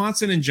 like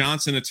Swanson and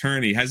Johnson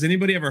Attorney. Has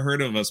anybody ever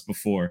heard of us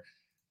before?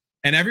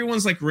 And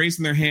everyone's like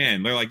raising their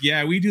hand. They're like,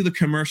 yeah, we do the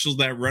commercials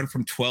that run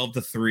from 12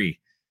 to 3.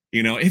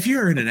 If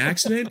you're in an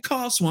accident,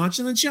 call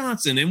Swanson and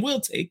Johnson and we'll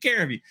take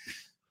care of you.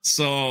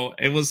 So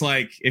it was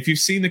like, if you've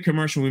seen the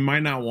commercial, we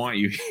might not want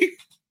you.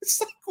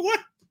 It's like, what?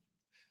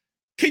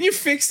 Can you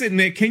fix it,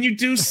 Nick? Can you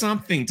do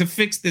something to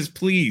fix this,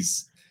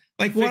 please?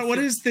 Like, what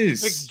is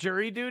this? Fix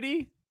jury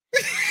duty?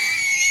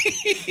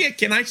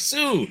 Can I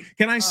sue?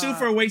 Can I sue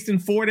for wasting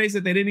 4 days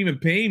that they didn't even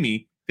pay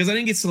me because I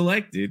didn't get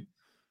selected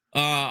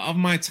of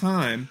my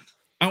time?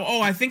 Oh,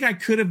 I think I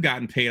could have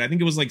gotten paid. I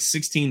think it was like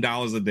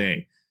 $16 a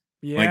day.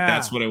 Yeah. Like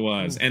that's what it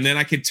was. And then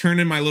I could turn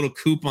in my little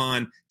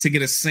coupon to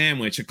get a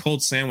sandwich, a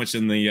cold sandwich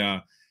in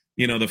the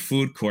the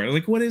food court.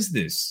 Like, what is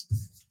this?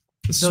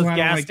 Those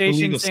gas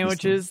station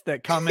sandwiches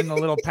that come in the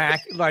little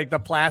pack, like the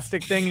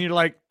plastic thing, and you're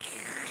like,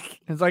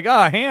 it's like,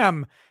 oh,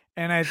 ham.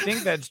 And I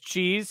think that's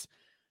cheese.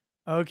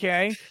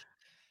 Okay.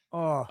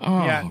 Oh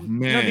yeah,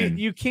 man.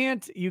 No, you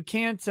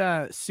can't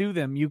sue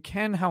them. You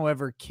can,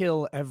 however,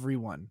 kill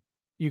everyone.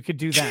 You could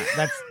do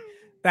that.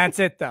 That's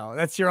it though.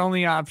 That's your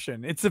only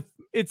option. It's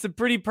a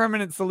pretty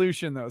permanent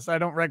solution though, so I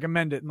don't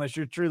recommend it unless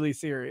you're truly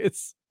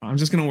serious. I'm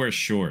just gonna wear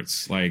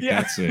shorts. Like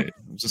that's it.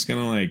 I'm just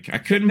gonna I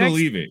couldn't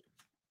believe it.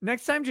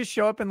 Next time, just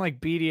show up in like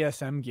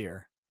BDSM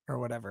gear or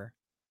whatever.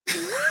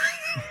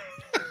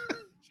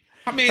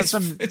 I mean,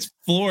 it's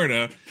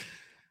Florida.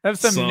 Have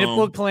some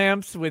nipple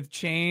clamps with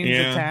chains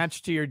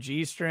attached to your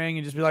G-string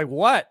and just be like,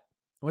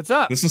 what's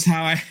up? This is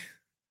how I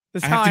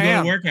have to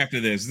go to work after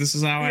this. This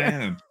is how I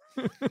am.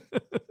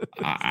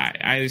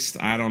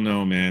 I don't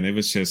know, man. It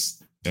was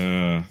just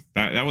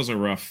that was a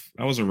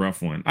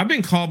rough one. I've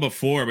been called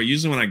before, but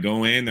usually when I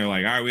go in, they're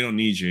like, all right, we don't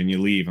need you, and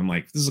you leave. I'm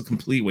like, this is a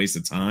complete waste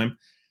of time.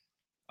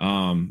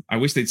 I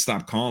wish they'd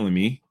stop calling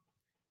me,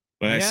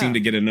 but I seem to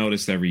get a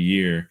notice every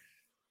year.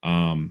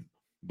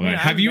 But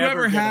have you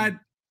ever had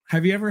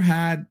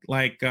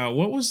like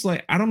what was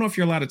like, I don't know if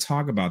you're allowed to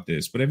talk about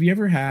this, but have you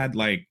ever had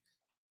like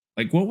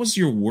what was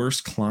your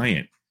worst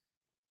client?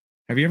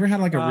 Have you ever had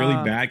like a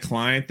really bad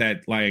client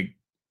that like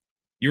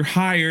you're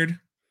hired?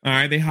 All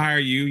right, they hire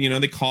you,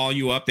 they call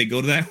you up, they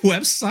go to that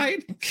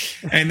website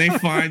and they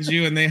find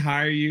you and they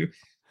hire you.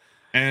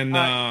 And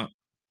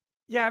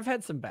yeah, I've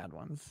had some bad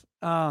ones.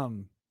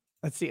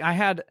 Let's see. I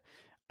had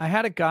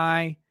a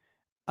guy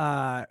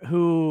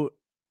who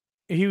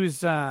he was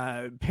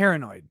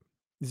paranoid.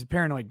 He's a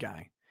paranoid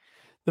guy.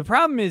 The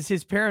problem is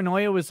his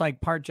paranoia was like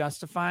part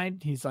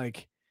justified. He's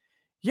like,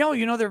 yo,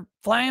 they're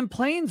flying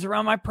planes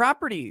around my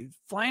property,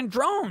 flying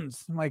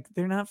drones. I'm like,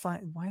 they're not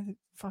flying. Why the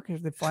fuck are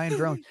they flying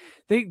drones?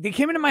 They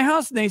came into my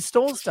house and they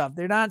stole stuff.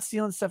 They're not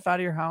stealing stuff out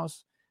of your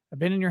house. I've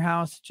been in your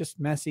house, just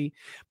messy.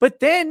 But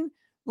then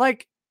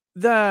like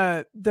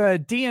the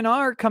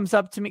DNR comes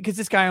up to me because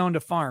this guy owned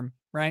a farm,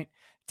 right?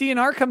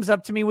 DNR comes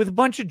up to me with a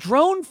bunch of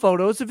drone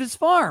photos of his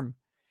farm.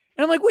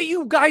 And I'm like, wait,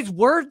 you guys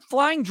were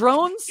flying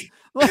drones?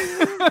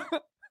 I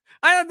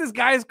thought this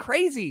guy is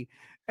crazy.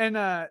 And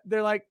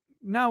they're like,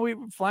 no, we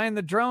were flying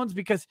the drones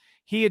because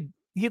he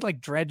had like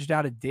dredged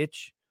out a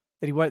ditch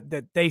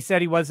that they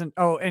said he wasn't.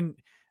 Oh, and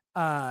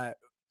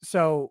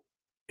so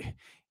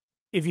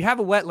if you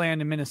have a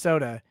wetland in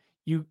Minnesota,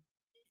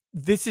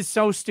 this is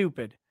so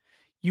stupid.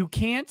 You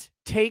can't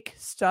take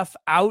stuff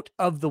out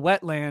of the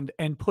wetland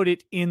and put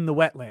it in the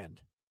wetland.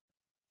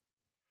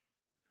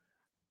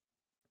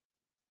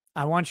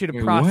 I want you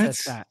to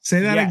process that.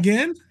 Say that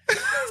again.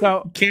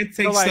 So you can't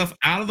take stuff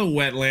out of the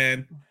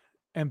wetland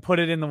and put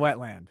it in the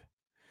wetland.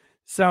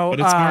 So, but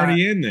it's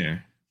already in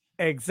there.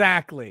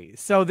 Exactly.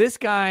 So this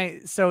guy,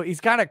 he's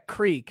got a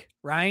creek,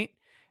 right?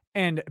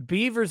 And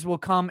beavers will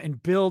come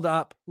and build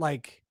up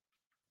like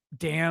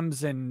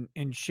dams and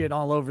shit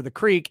all over the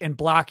creek and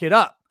block it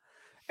up.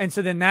 And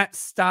so then that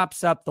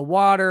stops up the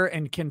water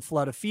and can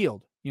flood a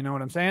field. You know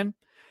what I'm saying?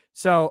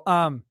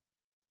 So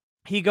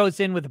he goes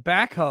in with a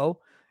backhoe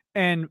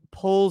and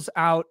pulls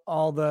out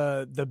all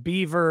the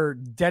beaver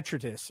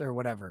detritus or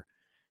whatever.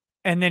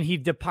 And then he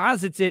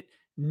deposits it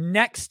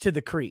next to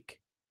the creek.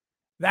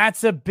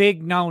 That's a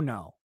big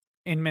no-no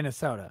in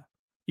Minnesota.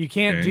 You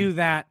can't do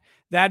that.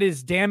 That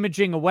is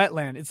damaging a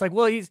wetland. It's like,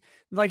 well,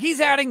 he's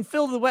adding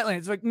fill to the wetland.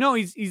 It's like, no,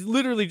 he's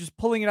literally just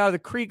pulling it out of the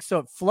creek so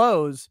it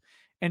flows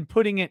and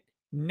putting it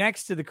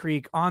next to the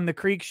creek on the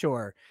creek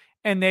shore.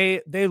 And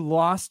they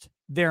lost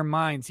their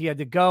minds. He had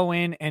to go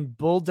in and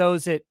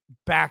bulldoze it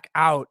back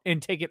out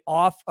and take it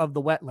off of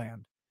the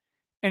wetland.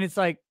 And it's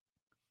like,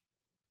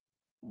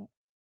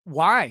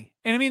 why?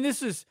 And I mean,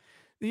 this is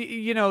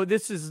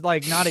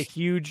like not a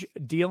huge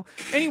deal.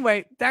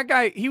 Anyway, that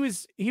guy, he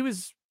was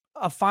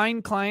a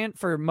fine client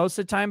for most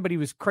of the time, but he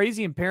was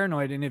crazy and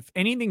paranoid. And if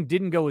anything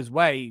didn't go his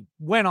way, he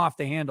went off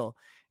the handle,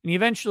 and he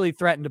eventually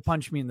threatened to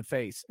punch me in the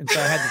face. And so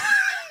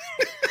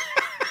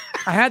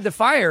I had to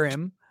fire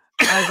him.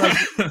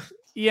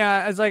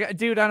 I was like,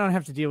 dude, I don't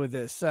have to deal with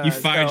this. You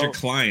fired your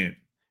client.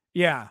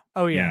 Yeah.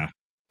 Oh yeah.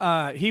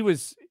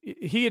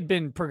 He had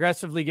been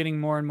progressively getting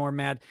more and more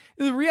mad.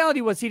 The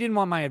reality was he didn't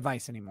want my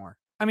advice anymore.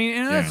 I mean,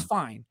 and that's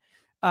fine.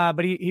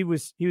 But he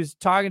was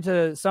talking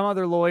to some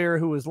other lawyer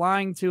who was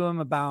lying to him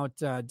about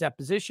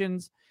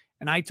depositions.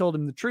 And I told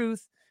him the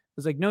truth. I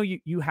was like, no,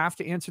 you have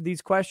to answer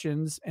these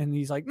questions. And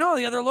he's like, no,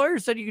 the other lawyer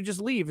said you could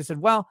just leave. I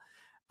said, well,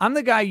 I'm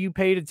the guy you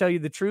pay to tell you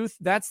the truth.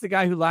 That's the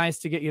guy who lies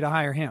to get you to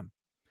hire him.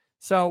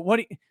 So what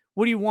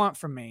do you want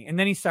from me? And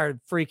then he started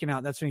freaking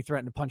out. That's when he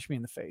threatened to punch me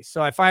in the face.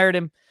 So I fired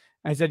him.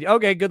 I said,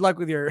 okay, good luck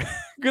with your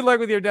good luck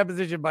with your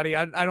deposition, buddy.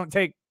 I don't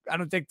take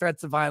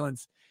threats of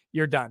violence.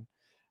 You're done.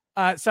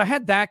 So I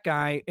had that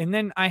guy, and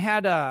then I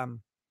had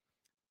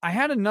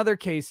another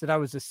case that I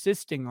was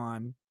assisting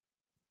on,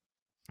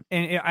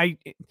 and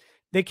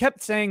they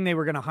kept saying they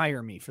were going to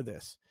hire me for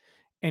this,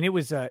 and it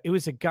was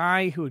a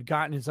guy who had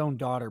gotten his own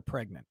daughter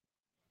pregnant,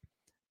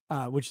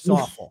 which is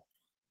awful,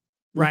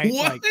 right?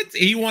 What? Like,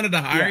 he wanted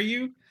to hire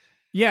you?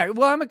 Yeah,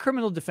 well, I'm a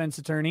criminal defense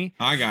attorney.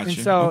 I got and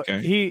you. So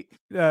okay.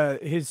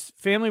 his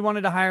family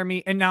wanted to hire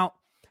me, and now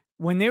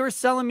when they were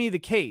selling me the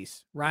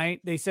case,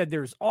 right? They said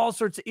there's all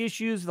sorts of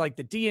issues like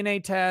the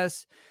DNA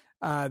tests.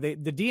 The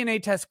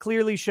DNA tests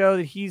clearly show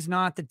that he's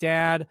not the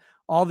dad.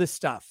 All this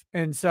stuff,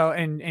 and so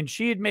and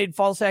she had made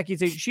false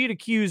accusations. She had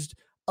accused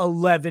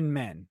 11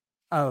 men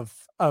of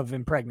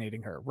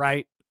impregnating her,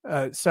 right?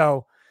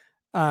 So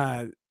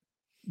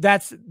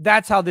that's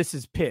how this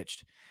is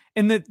pitched.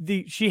 And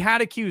she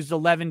had accused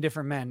 11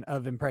 different men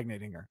of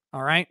impregnating her.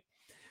 All right.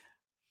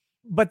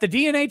 But the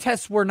DNA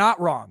tests were not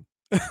wrong.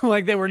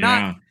 Like they were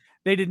not,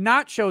 they did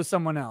not show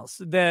someone else.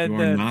 You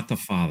are not the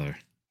father.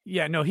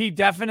 Yeah, no, he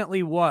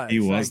definitely was. He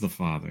was the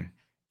father.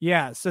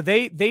 Yeah. So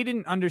they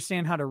didn't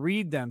understand how to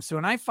read them. So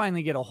when I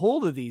finally get a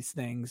hold of these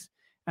things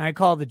and I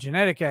call the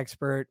genetic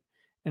expert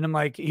and I'm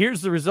like,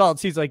 here's the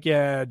results. He's like,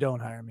 yeah, don't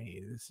hire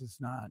me. This is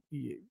not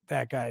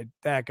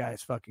that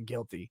guy's fucking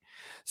guilty.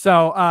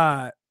 So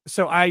I,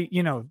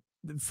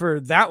 for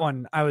that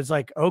one, I was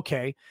like,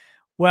 okay,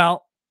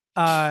 well,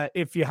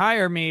 if you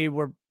hire me,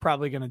 we're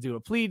probably going to do a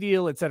plea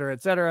deal, et cetera,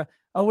 et cetera.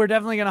 Oh, we're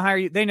definitely going to hire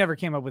you. They never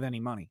came up with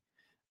any money.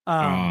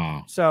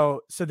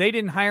 So they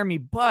didn't hire me,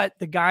 but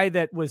the guy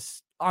that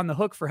was on the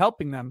hook for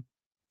helping them,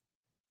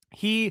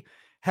 he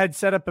had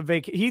set up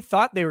he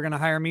thought they were going to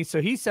hire me.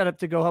 So he set up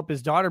to go help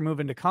his daughter move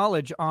into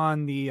college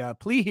on the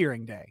plea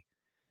hearing day.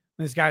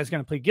 This guy was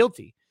going to plead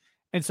guilty.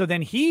 And so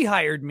then he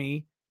hired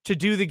me to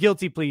do the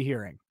guilty plea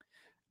hearing.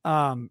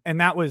 And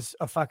that was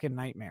a fucking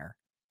nightmare.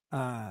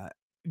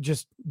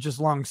 Just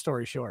long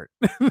story short,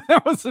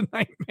 that was a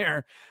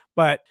nightmare,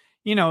 but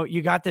you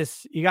got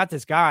this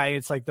guy.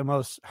 It's like the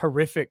most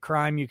horrific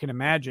crime you can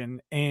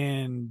imagine.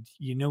 And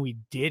he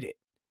did it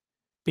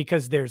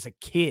because there's a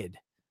kid.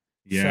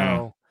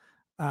 Yeah.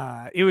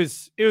 So, it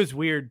was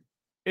weird.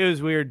 It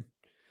was weird,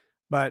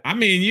 but I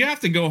mean, you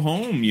have to go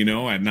home,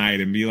 at night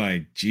and be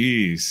like,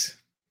 geez,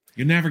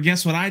 you never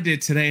guess what I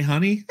did today,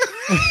 honey.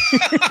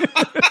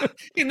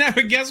 You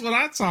never guess what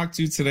I talked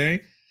to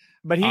today.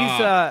 But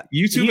YouTube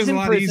he's is a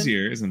lot prison.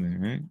 Easier, isn't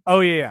it? Right?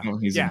 Oh yeah. Oh,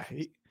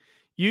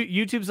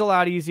 YouTube's a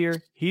lot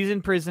easier. He's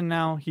in prison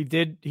now. He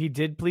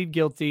did plead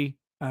guilty.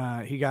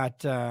 He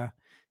got I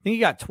think he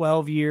got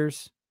 12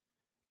 years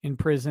in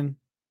prison.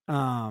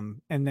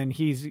 And then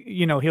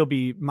he'll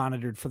be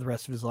monitored for the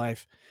rest of his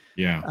life.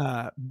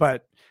 Yeah.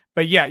 But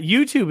yeah,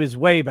 YouTube is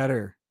way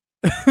better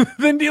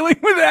than dealing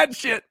with that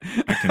shit.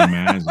 I can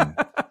imagine.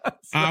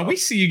 We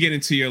see you get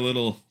into your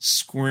little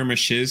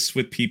skirmishes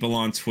with people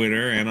on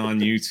Twitter and on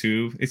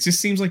YouTube. It just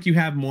seems like you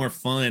have more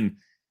fun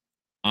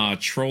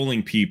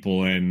trolling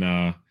people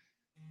and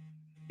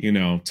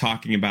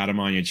talking about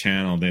them on your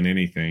channel than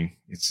anything.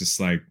 It's just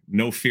like,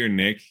 no fear,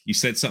 Nick. You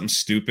said something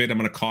stupid. I'm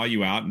going to call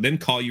you out and then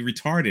call you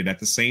retarded at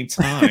the same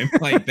time.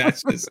 Like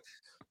that's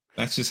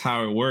just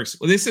how it works.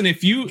 Well, listen,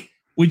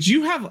 would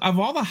you have, of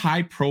all the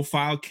high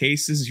profile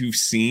cases you've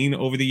seen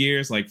over the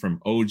years, like from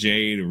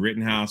OJ to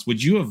Rittenhouse,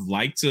 would you have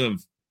liked to have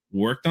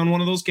worked on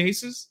one of those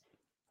cases?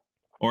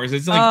 Or is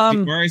it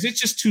or is it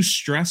just too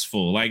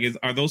stressful? Like,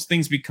 are those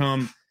things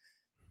become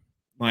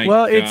like,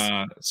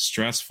 it's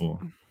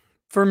stressful?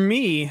 For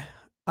me,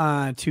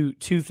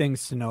 two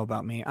things to know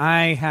about me.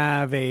 I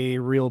have a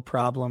real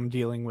problem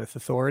dealing with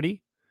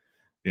authority.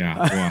 Yeah,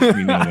 well,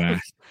 we know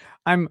that.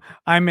 I'm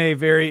a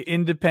very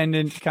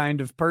independent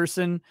kind of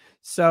person.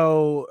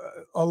 So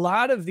a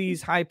lot of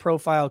these high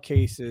profile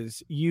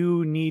cases,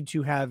 you need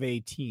to have a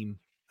team,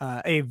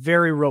 a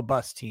very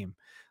robust team.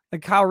 The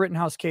Kyle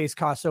Rittenhouse case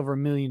costs over $1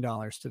 million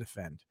to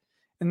defend.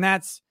 And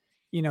that's,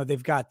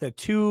 they've got the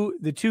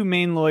two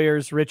main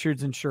lawyers,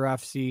 Richards and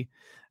Sharafsi.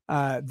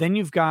 Then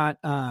you've got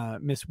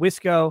Miss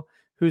Wisco,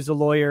 who's a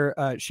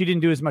lawyer. She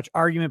didn't do as much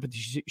argument, but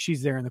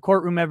she's there in the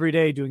courtroom every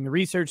day doing the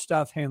research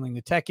stuff, handling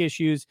the tech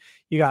issues.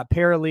 You got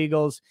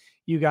paralegals,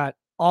 you got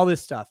all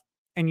this stuff.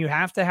 And you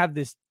have to have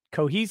this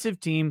cohesive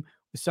team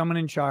with someone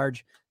in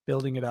charge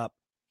building it up.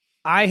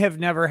 I have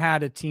never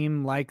had a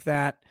team like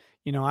that.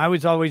 I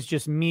was always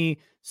just me,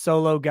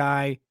 solo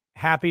guy,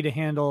 happy to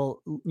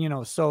handle,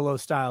 solo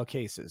style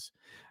cases.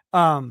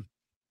 So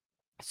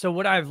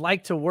would I've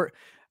liked to work?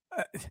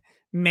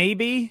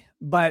 Maybe,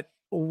 but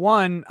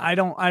one, I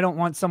don't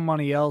want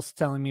somebody else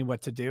telling me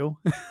what to do.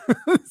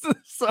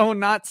 So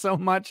not so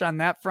much on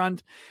that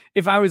front.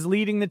 If I was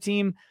leading the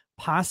team,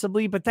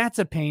 possibly, but that's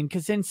a pain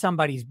because then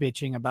somebody's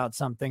bitching about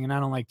something and I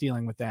don't like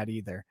dealing with that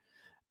either.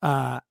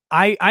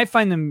 I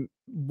find them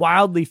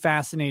wildly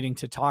fascinating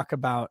to talk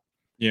about.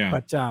 Yeah.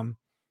 But,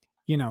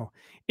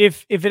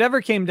 if it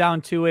ever came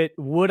down to it,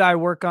 would I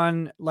work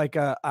on like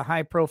a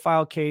high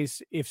profile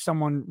case if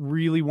someone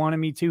really wanted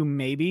me to?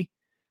 Maybe.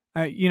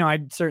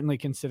 I'd certainly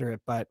consider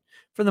it, but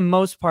for the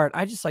most part,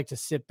 I just like to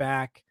sit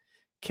back,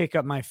 kick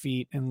up my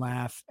feet and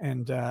laugh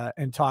and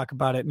talk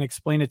about it and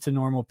explain it to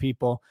normal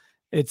people.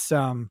 It's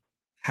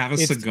have a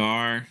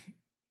cigar.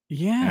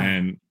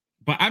 Yeah.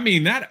 But I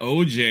mean, that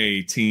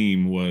OJ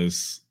team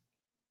was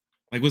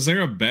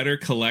there a better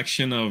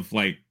collection of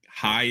like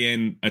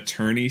high-end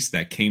attorneys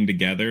that came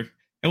together?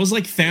 It was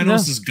like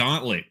Thanos's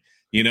gauntlet,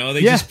 they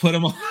just put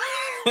them all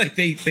like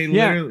he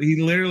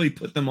literally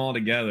put them all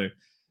together.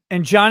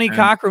 And Johnny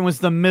Cochran was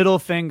the middle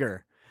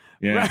finger.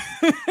 Yeah.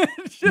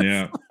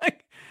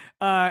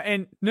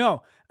 And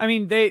no, I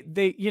mean, they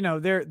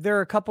there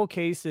are a couple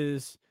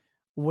cases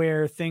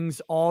where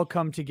things all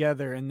come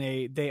together and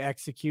they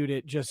execute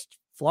it just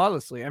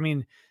flawlessly. I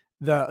mean,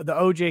 the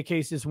OJ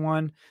case is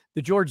one,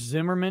 the George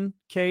Zimmerman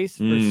case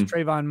versus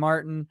Trayvon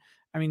Martin.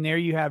 I mean, there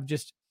you have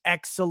just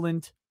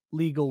excellent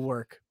legal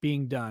work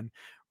being done.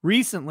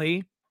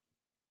 Recently,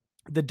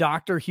 the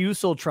Dr.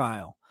 Husel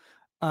trial,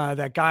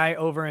 that guy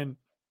over in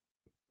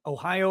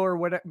Ohio or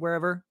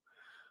wherever,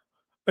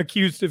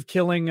 accused of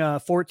killing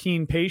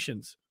 14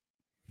 patients.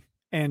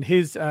 And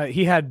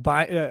he had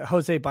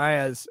Jose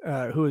Baez,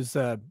 who is,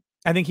 I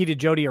think he did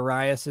Jodi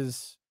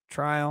Arias's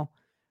trial.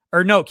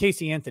 Or no,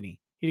 Casey Anthony.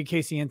 He did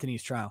Casey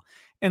Anthony's trial.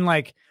 And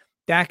like,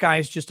 that guy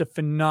is just a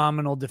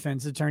phenomenal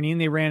defense attorney, and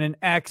they ran an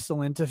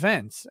excellent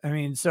defense. I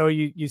mean, so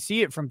you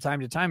see it from time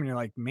to time and you're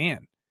like,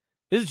 man,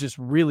 this is just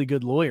really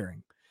good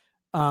lawyering.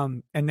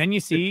 And then you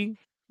see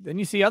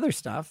other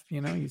stuff,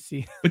 you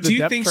see. But do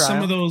you think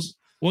some of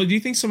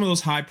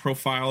those high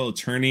profile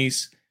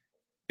attorneys,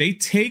 they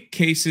take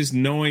cases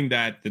knowing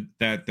that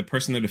the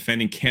person they're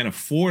defending can't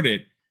afford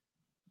it,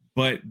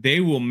 but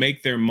they will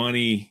make their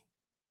money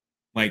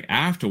like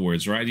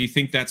afterwards, right? Do you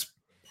think that's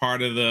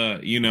part of the,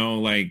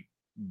 like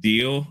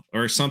deal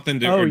or something?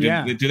 Do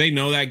they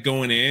know that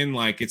going in?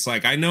 Like, it's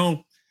like, I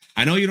know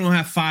you don't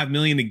have $5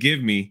 million to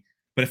give me,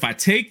 but if I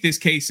take this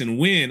case and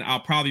win, I'll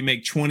probably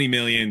make $20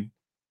 million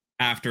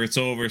after it's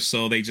over.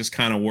 So they just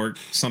kind of work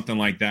something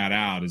like that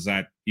out.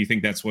 You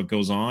think that's what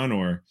goes on?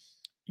 Or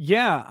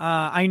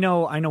I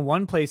know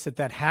one place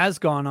that has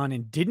gone on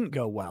and didn't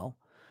go well.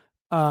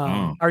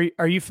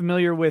 Are you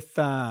familiar with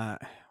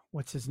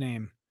what's his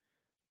name?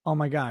 Oh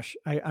my gosh,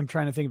 I'm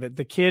trying to think of it.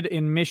 The kid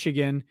in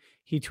Michigan,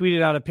 he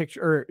tweeted out a picture,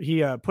 or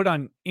he put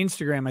on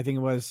Instagram, I think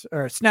it was,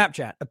 or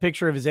Snapchat, a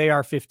picture of his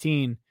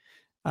AR-15,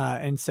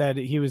 and said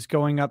he was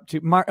going up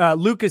to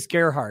Lucas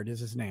Gerhard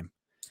is his name.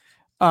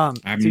 I'm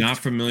not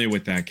familiar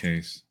with that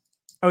case.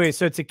 Okay,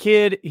 so it's a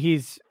kid.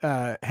 He's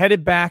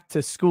headed back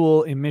to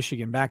school in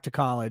Michigan, back to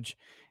college,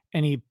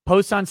 and he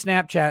posts on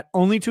Snapchat,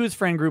 only to his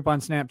friend group on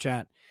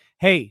Snapchat,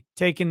 hey,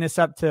 taking this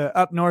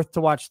up north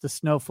to watch the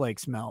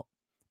snowflakes melt.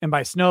 And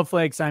by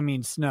snowflakes, I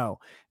mean snow.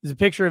 There's a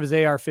picture of his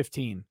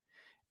AR-15.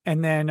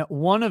 And then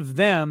one of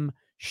them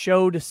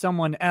showed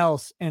someone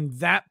else, and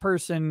that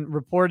person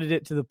reported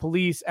it to the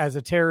police as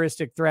a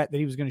terroristic threat that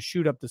he was going to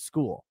shoot up the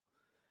school.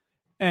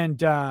 And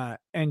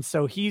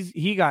so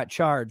he got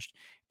charged.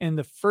 And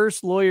the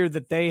first lawyer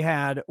that they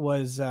had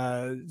was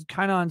kind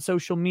of on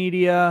social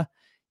media,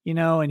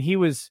 and he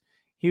was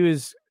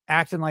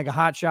acting like a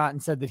hotshot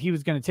and said that he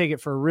was going to take it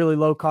for a really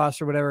low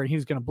cost or whatever, and he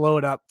was going to blow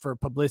it up for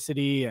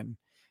publicity, and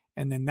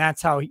then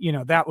that's how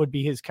that would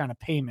be his kind of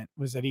payment,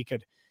 was that he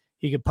could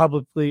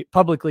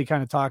publicly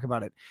kind of talk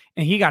about it.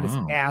 And he got his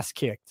ass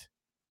kicked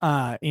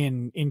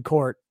in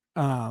court.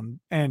 And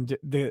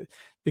the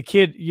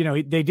kid,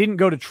 they didn't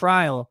go to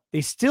trial.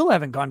 They still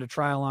haven't gone to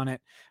trial on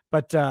it.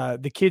 But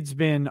the kid's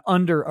been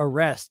under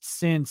arrest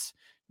since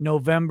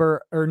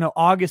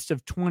August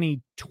of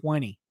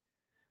 2020.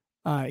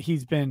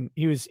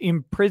 He was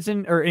in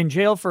prison or in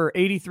jail for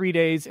 83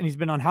 days, and he's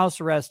been on house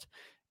arrest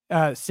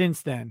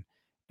since then.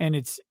 And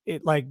this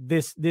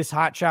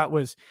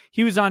hotshot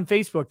he was on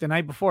Facebook the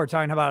night before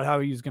talking about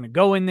how he was going to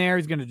go in there,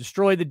 he's going to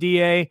destroy the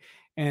DA,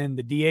 and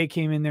the DA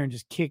came in there and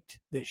just kicked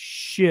the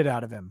shit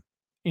out of him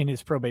in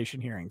his probation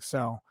hearing.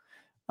 So,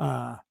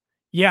 I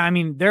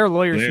mean, there are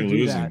lawyers who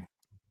do that.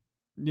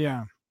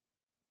 Yeah.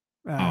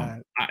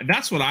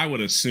 That's what I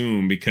would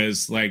assume,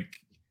 because like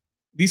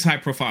these high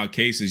profile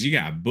cases, you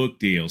got book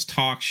deals,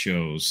 talk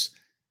shows.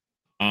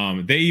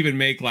 They even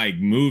make like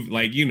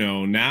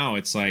now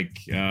it's like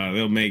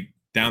they'll make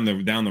down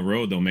the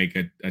road, they'll make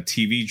a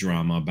TV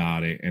drama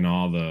about it and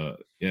all the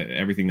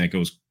everything that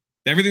goes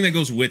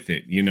with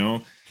it,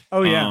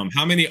 Oh yeah.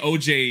 How many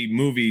OJ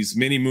movies,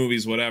 mini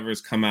movies, whatever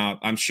has come out?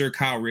 I'm sure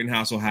Kyle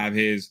Rittenhouse will have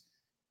his,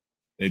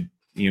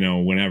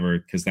 whenever,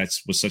 because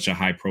was such a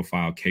high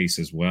profile case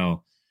as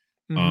well.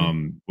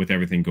 With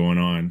everything going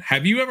on.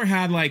 Have you ever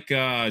had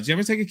did you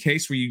ever take a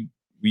case where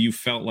you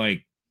felt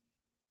like,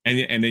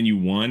 and then you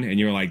won and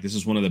you're like, this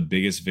is one of the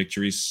biggest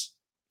victories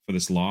for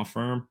this law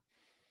firm?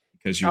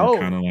 Because you were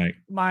kind of like,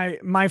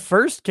 my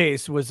first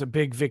case was a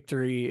big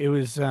victory. It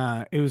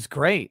was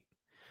great.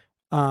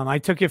 I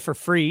took it for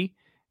free,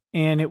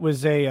 and it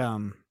was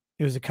a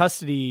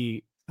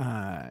custody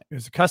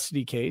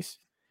case.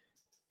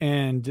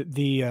 And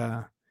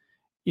the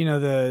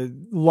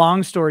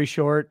long story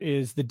short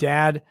is the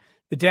dad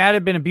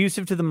had been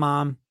abusive to the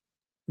mom,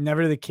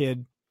 never to the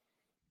kid.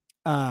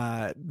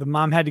 The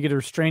mom had to get a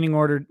restraining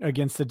order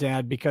against the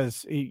dad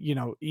because, you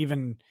know,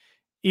 even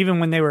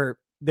when they were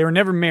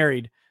never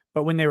married,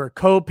 but when they were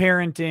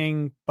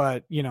co-parenting,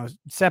 but, you know,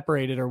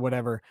 separated or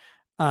whatever,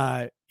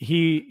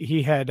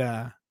 he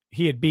had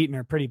beaten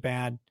her pretty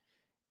bad.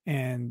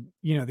 And,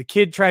 you know, the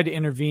kid tried to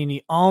intervene.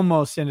 He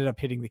almost ended up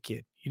hitting the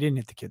kid. He didn't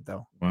hit the kid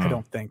though. Wow. I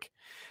don't think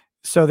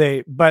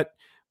so. But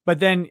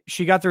then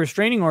she got the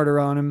restraining order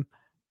on him.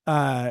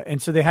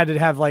 And so they had to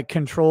have like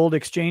controlled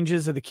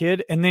exchanges of the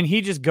kid. And then he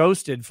just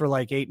ghosted for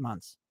like 8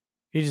 months.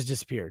 He just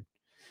disappeared.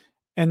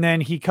 And then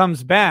he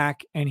comes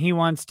back and he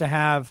wants to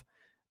have,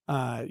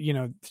 you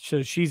know,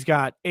 so she's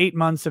got 8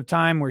 months of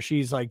time where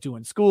she's like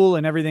doing school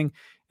and everything.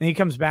 And he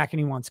comes back and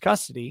he wants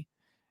custody,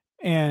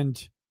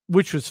 and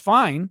which was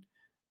fine.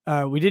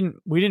 We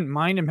didn't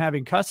mind him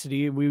having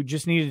custody. We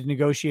just needed to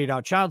negotiate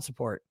out child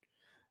support.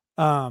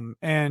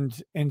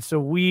 And so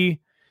we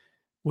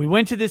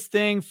went to this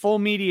thing, full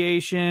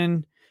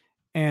mediation,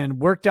 and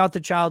worked out the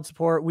child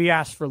support. We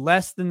asked for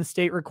less than the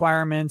state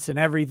requirements and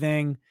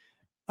everything.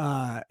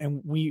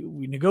 And we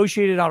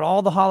negotiated out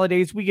all the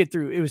holidays. We get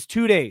through, it was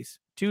 2 days,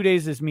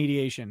 this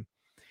mediation.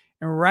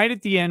 And right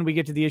at the end, we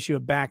get to the issue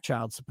of back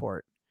child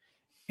support.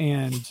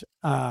 And,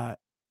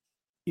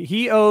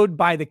 he owed,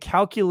 by the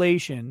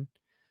calculation,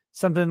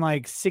 something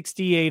like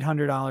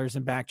 $6,800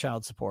 in back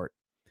child support.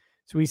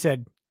 So we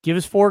said, give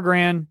us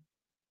 $4,000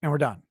 and we're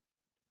done.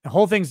 The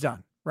whole thing's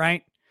done.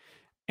 Right.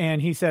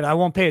 And he said, I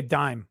won't pay a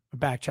dime of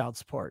back child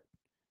support.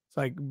 It's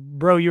like,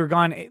 bro, you're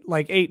gone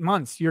like 8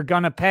 months. You're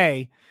going to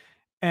pay.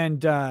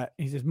 And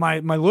he says, my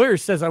lawyer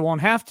says I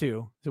won't have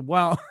to. I said,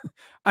 well,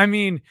 I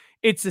mean,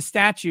 it's a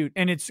statute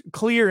and it's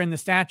clear in the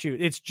statute.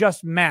 It's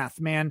just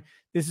math, man.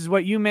 This is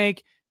what you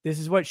make. This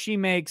is what she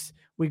makes.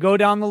 We go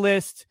down the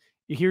list.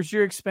 Here's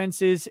your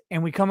expenses.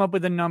 And we come up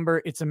with a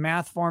number. It's a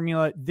math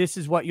formula. This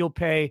is what you'll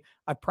pay.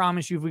 I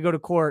promise you, if we go to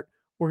court,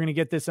 we're going to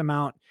get this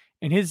amount.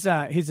 And his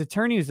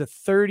attorney is a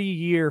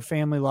 30-year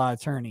family law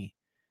attorney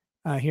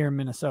here in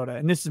Minnesota.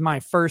 And this is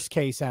my first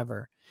case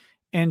ever.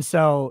 And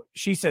so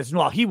she says,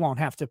 well, he won't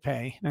have to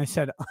pay. And I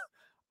said,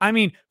 I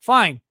mean,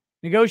 fine.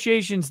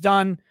 Negotiations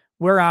done.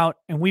 We're out.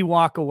 And we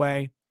walk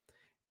away.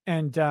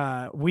 And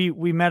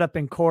we met up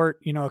in court,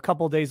 you know, a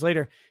couple of days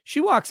later.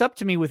 She walks up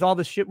to me with all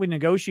the shit we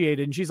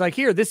negotiated. And she's like,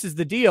 here, this is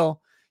the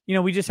deal. You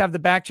know, we just have the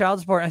back child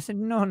support. I said,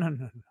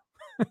 no.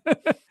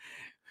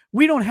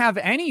 We don't have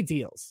any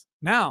deals.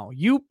 Now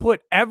you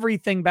put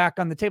everything back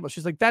on the table.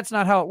 She's like, that's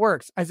not how it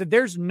works. I said,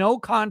 there's no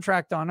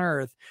contract on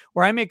earth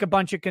where I make a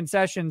bunch of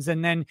concessions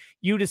and then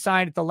you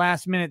decide at the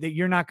last minute that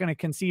you're not going to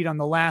concede on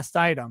the last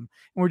item.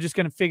 And we're just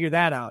going to figure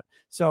that out.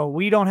 So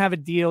we don't have a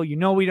deal. You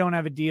know, we don't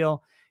have a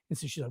deal. And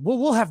so she's like, well,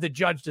 we'll have the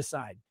judge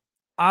decide.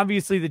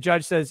 Obviously the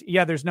judge says,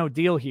 yeah, there's no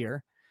deal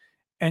here.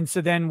 And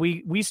so then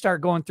we start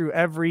going through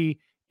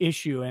every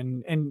issue.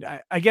 And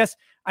I guess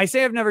I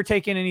say I've never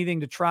taken anything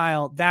to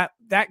trial. That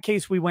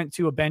case, we went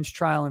to a bench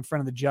trial in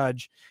front of the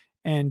judge.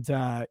 And,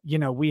 you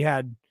know, we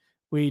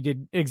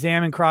did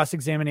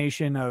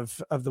cross-examination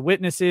of the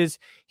witnesses.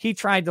 They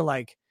tried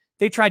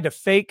to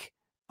fake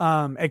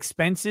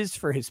expenses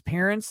for his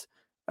parents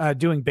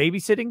doing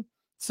babysitting.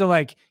 So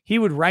like he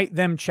would write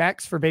them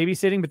checks for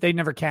babysitting, but they'd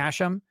never cash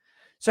them.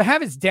 So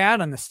have his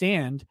dad on the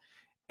stand,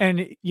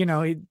 and, you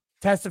know, he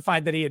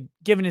testified that he had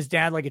given his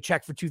dad like a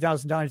check for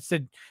 $2,000.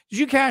 Said, did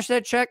you cash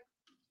that check?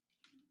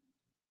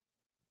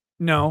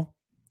 No.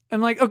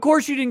 I'm like, of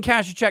course you didn't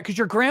cash a check because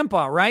you're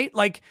grandpa, right?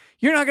 Like,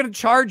 you're not going to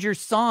charge your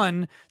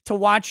son to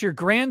watch your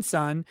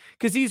grandson,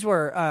 because these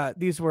were,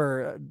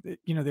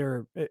 you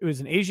know, it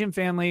was an Asian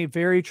family,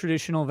 very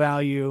traditional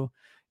value.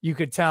 You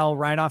could tell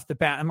right off the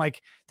bat. I'm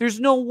like, there's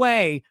no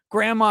way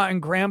grandma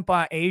and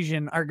grandpa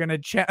Asian are going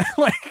to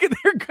like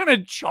they're going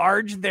to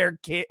charge their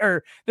kid,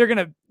 or they're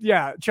going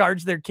to,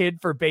 charge their kid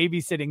for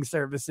babysitting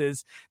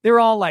services. They're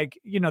all like,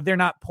 you know, they're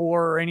not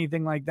poor or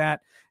anything like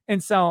that.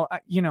 And so,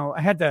 you know,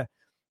 I had to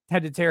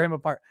tear him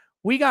apart.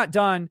 We got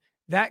done.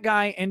 That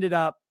guy ended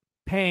up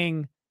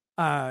paying,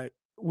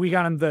 we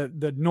got him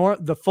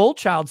the full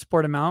child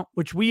support amount,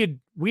 which we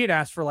had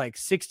asked for like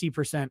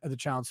 60% of the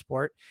child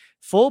support,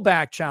 full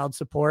back child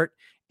support.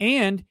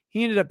 And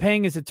he ended up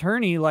paying his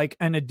attorney like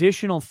an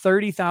additional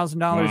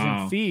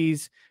 $30,000 in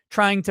fees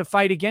trying to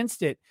fight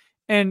against it.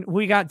 And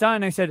we got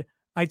done. I said,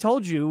 I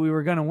told you we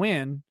were going to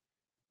win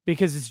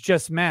because it's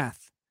just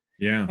math.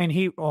 Yeah. And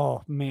he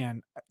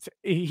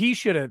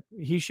should,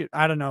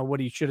 I don't know what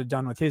he should have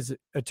done with his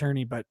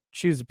attorney, but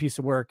she was a piece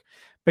of work.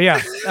 But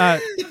yeah.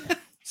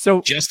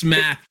 So just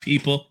math,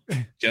 people.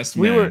 Just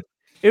math.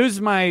 It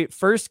was my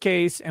first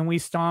case, and we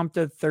stomped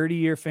a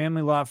 30-year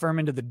family law firm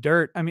into the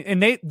dirt. I mean,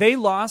 and they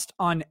lost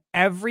on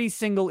every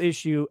single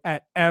issue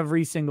at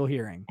every single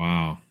hearing.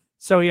 Wow.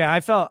 So yeah,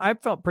 I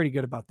felt pretty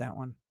good about that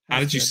one. How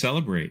did you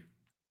celebrate?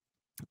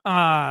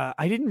 I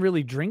didn't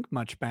really drink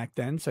much back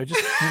then, so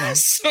just, you know.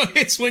 So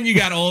it's when you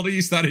got older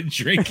you started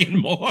drinking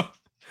more.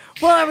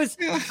 Well, I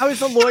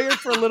was a lawyer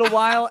for a little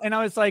while, and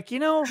I was like, you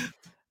know,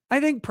 I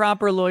think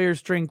proper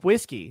lawyers drink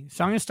whiskey,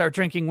 so I'm gonna start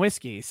drinking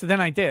whiskey. So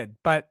then I did,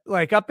 but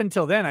like up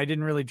until then, I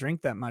didn't really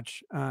drink that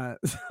much.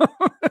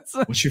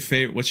 What's your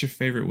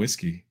favorite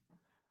whiskey?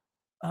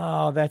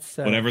 Oh, that's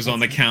whatever's on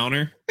the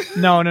counter.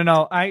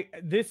 No.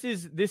 This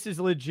is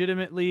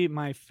legitimately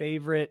my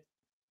favorite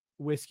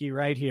whiskey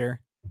right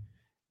here.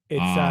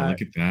 It's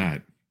look at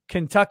that.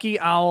 Kentucky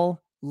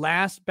Owl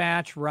last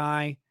batch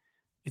rye.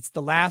 It's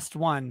the last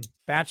one,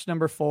 batch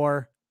number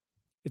 4.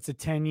 It's a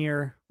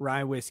 10-year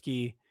rye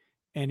whiskey,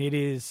 and it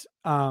is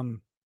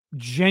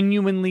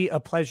genuinely a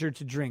pleasure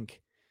to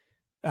drink.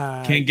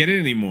 Can't get it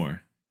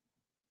anymore.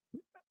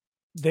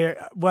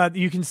 Well,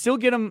 you can still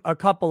get them, a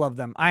couple of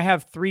them. I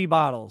have 3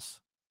 bottles.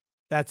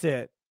 That's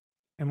it.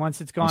 And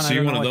once it's gone, so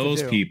you're one of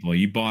those people.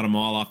 You bought them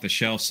all off the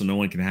shelf so no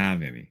one can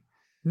have any.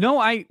 No,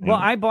 I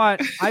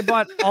bought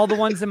all the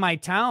ones in my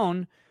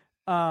town.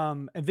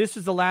 This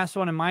is the last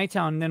one in my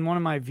town. And then one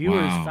of my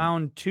viewers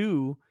found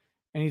 2,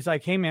 and he's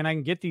like, "Hey man, I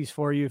can get these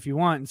for you if you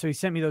want." And so he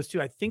sent me those 2.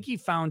 I think he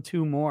found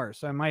 2 more,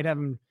 so I might have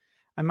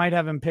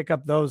him pick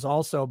up those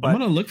also. But I'm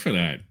gonna look for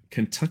that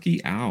Kentucky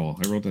Owl.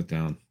 I wrote that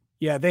down.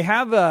 Yeah, they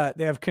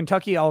have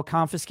Kentucky Owl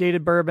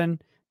confiscated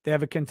bourbon. They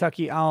have a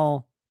Kentucky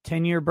Owl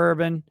 10-year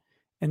bourbon,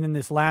 and then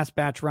this last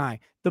batch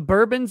rye. The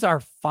bourbons are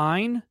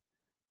fine.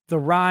 The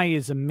rye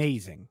is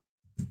amazing.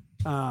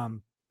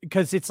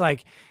 Because it's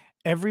like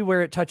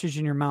everywhere it touches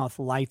in your mouth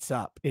lights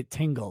up. It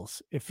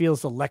tingles. It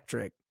feels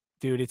electric.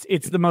 Dude,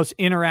 it's the most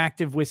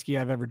interactive whiskey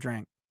I've ever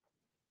drank.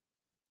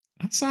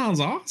 That sounds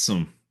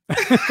awesome.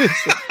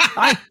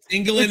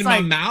 Tingling in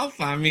my mouth.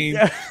 I mean,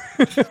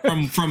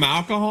 from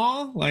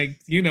alcohol,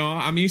 like,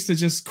 I'm used to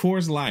just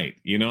Coors Light,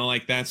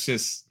 like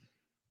that's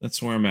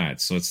where I'm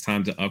at. So it's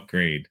time to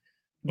upgrade.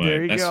 But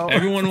there you go.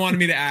 Everyone wanted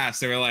me to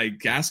ask. They were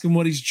like, ask him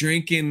what he's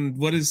drinking.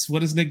 What is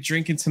Nick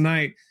drinking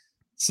tonight?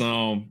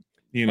 So,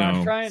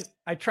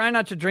 I try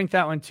not to drink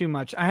that one too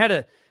much.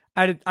 I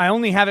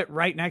only have it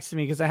right next to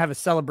me because I have a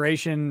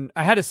celebration.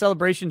 I had a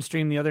celebration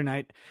stream the other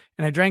night,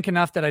 and I drank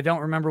enough that I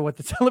don't remember what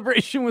the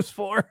celebration was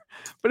for,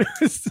 but it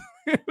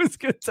was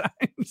good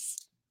times.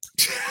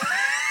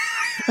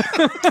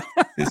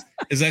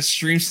 Is that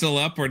stream still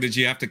up, or did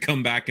you have to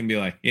come back and be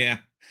like, yeah,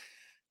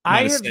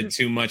 I have said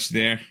too much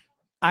there?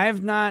 I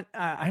have not.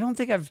 I don't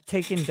think I've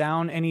taken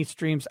down any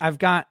streams. I've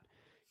got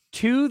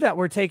 2 that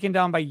were taken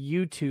down by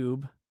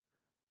YouTube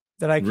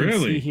that I can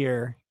see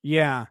here.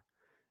 Yeah.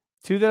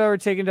 2 that were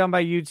taken down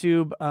by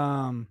YouTube.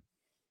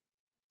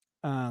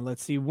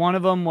 Let's see. One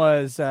of them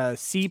was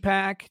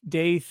CPAC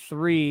Day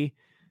 3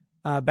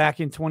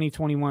 back in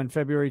 2021,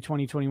 February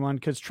 2021,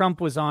 because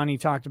Trump was on. He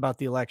talked about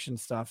the election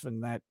stuff,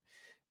 and that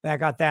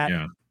got that.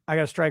 Yeah. I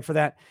got a strike for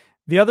that.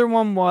 The other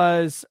one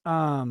was,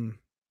 I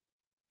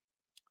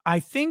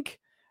think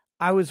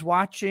I was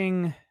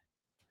watching.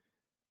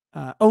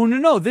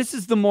 No. This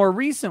is the more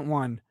recent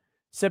one.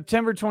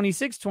 September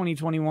 26,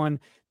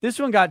 2021. This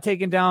one got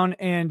taken down,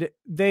 and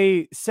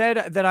they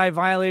said that I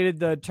violated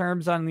the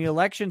terms on the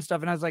election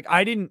stuff. And I was like,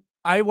 I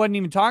wasn't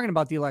even talking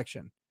about the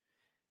election.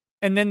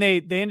 And then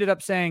they ended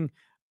up saying,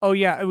 oh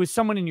yeah, it was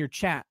someone in your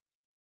chat.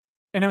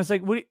 And I was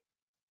like, what?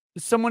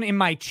 Someone in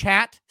my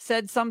chat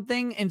said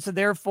something. And so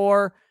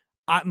therefore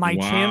my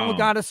channel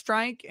got a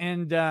strike,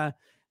 and that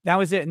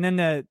was it. And then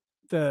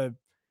the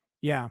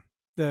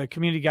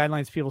community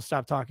guidelines people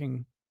stopped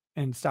talking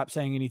and stopped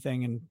saying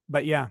anything.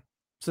 But yeah,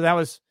 so that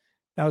was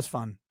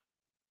fun.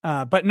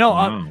 But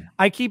no,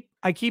 I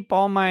keep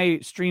all my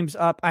streams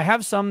up. I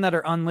have some that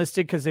are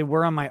unlisted because they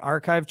were on my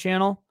archive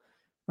channel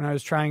when I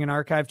was trying an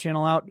archive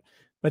channel out,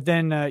 but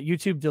then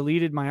YouTube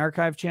deleted my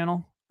archive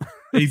channel.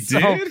 They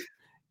did?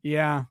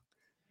 Yeah,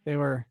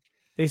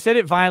 they said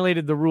it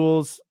violated the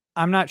rules.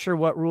 I'm not sure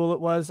what rule it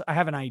was. I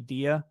have an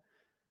idea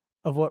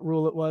of what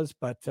rule it was,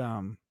 but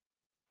I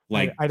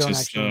don't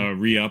just actually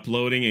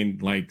re-uploading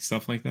and like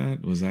stuff like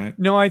that. Was that?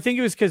 No, I think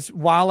it was because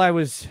while I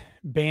was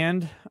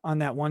banned on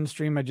that one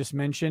stream I just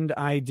mentioned,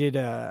 I did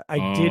a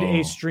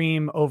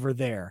stream over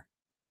there,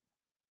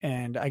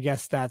 and I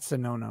guess that's a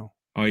no.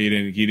 Oh, you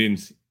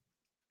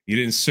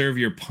didn't serve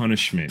your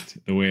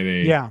punishment the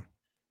way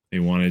they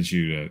wanted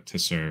you to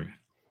serve.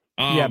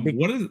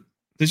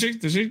 Does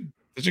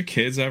your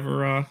kids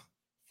ever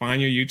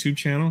find your YouTube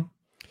channel?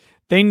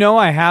 They know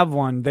I have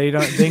one. They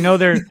know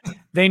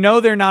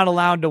they're not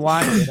allowed to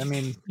watch it. I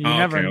mean, you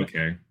never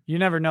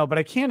know, but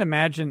I can't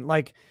imagine,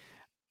 like,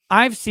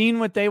 I've seen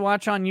what they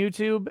watch on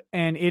YouTube,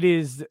 and it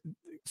is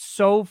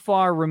so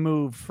far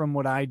removed from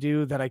what I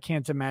do that I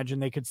can't imagine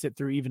they could sit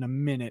through even a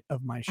minute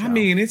of my show. I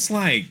mean, it's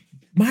like,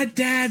 my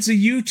dad's a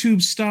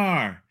YouTube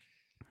star.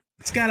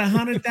 It's got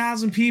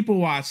 100,000 people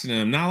watching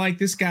him. Not like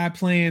this guy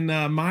playing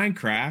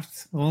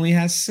Minecraft only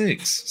has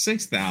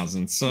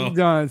 6,000.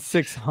 So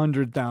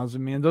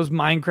 600,000, man. Those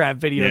Minecraft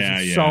videos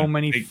are so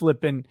many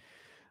flipping.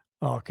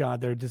 Oh God,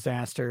 they're a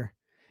disaster.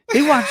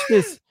 They watch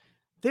this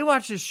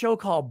show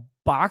called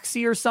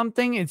Boxy or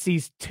something. It's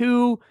these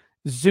 2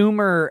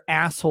 Zoomer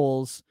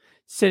assholes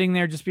sitting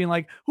there just being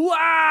like,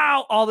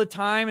 wow, all the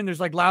time. And there's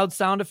like loud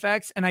sound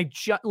effects. And I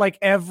just like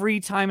every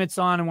time it's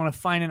on, I want to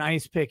find an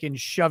ice pick and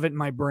shove it in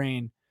my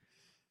brain.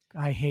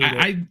 I hate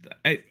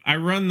it. I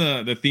run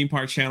the theme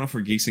park channel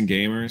for Geeks and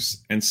Gamers,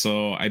 and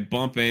so I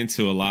bump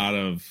into a lot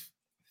of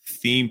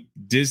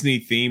Disney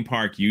theme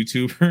park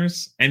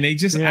YouTubers, and they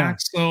just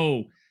act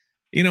so,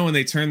 when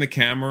they turn the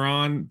camera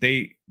on,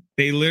 they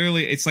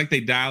literally, it's like they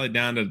dial it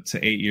down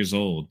to 8 years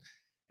old.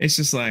 It's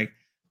just like,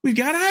 we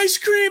got ice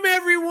cream,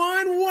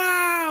 everyone.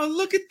 Wow,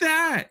 look at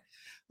that.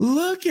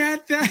 Look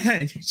at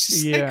that. It's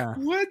just like,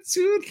 what,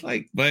 dude?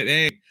 Like, but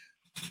hey,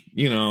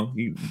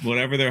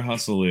 whatever their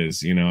hustle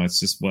is, it's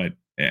just what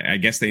I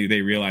guess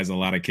they realize a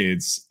lot of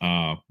kids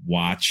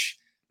watch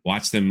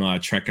them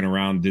trekking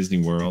around Disney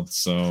World,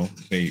 so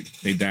they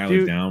dial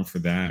it down for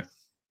that.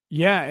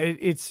 Yeah,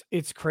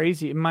 it's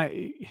crazy.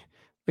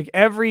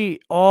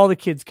 All the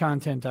kids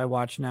content I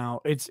watch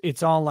now,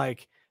 it's all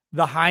like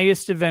the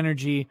highest of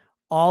energy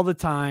all the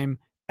time.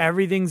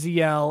 Everything's a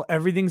yell,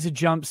 everything's a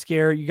jump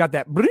scare. You got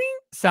that bring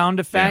sound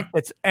effect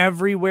that's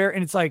everywhere,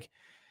 and it's like,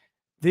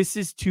 this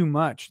is too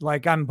much.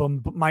 Like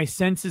my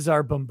senses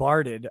are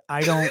bombarded.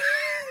 I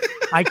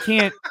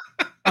can't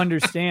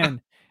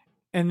understand.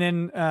 And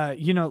then,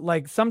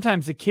 like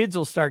sometimes the kids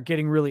will start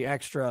getting really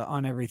extra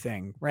on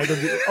everything, right?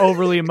 They'll be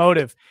overly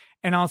emotive.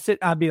 And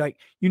I'll be like,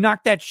 you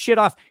knock that shit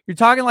off. You're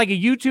talking like a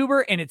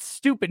YouTuber and it's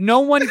stupid. No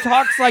one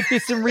talks like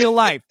this in real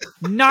life.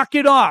 Knock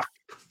it off.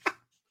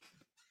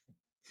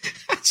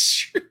 That's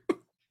true.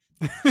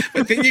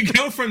 But then you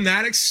go from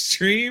that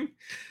extreme.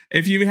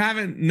 If you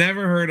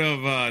never heard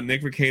of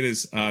Nick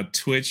Rekieta's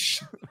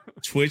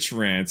Twitch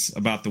rants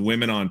about the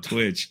women on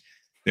Twitch,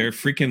 they're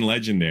freaking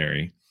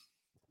legendary.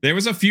 There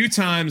was a few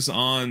times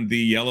on the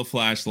Yellow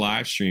Flash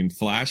live stream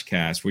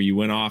Flashcast where you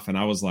went off, and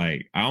I was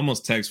like, I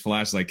almost text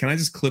Flash like, can I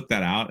just clip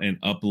that out and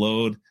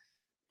upload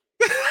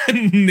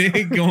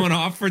Nick going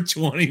off for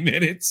 20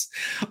 minutes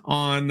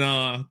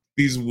on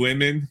these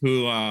women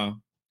who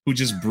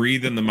just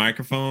breathe in the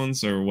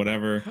microphones or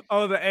whatever.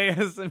 Oh, the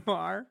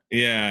ASMR.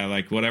 Yeah,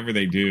 like whatever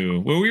they do.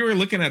 Well, we were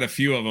looking at a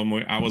few of them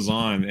I was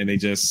on, and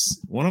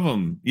one of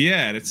them,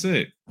 yeah, that's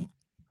it.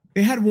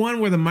 They had one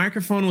where the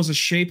microphone was the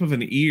shape of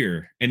an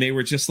ear, and they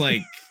were just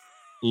like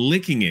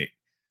licking it.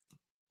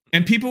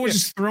 And people were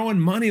just throwing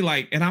money,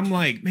 and I'm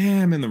like,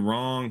 man, I'm in the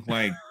wrong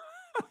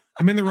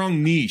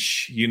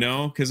niche,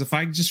 because if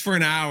I just for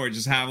an hour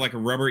just have like a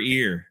rubber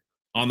ear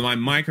on my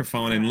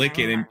microphone and lick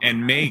it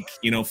and make,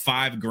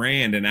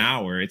 $5,000 an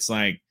hour, it's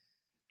like,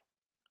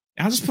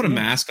 I'll just put a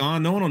mask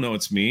on. No one will know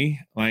it's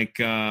me. Like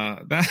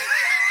that.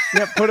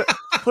 Yeah,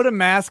 put a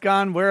mask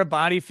on, wear a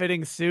body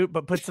fitting suit,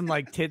 but put some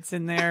like tits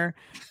in there.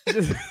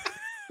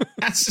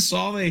 That's just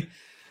all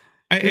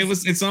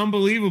it's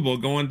unbelievable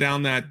going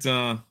down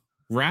that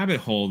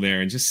rabbit hole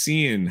there and just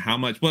seeing how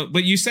much.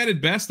 But you said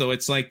it best though.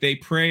 It's like they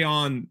prey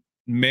on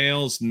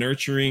males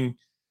nurturing.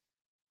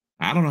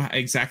 I don't know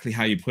exactly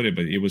how you put it,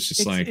 but it was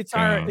just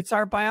it's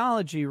our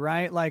biology,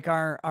 right? Like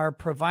our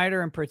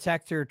provider and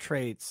protector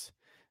traits,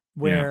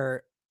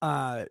 where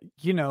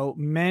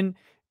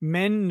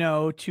men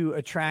know to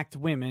attract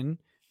women,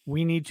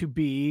 we need to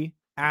be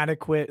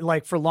adequate.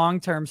 Like for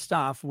long-term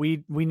stuff,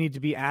 we need to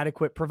be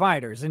adequate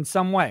providers in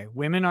some way.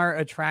 Women are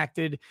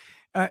attracted.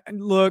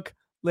 Look,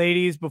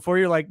 ladies, before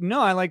you're like,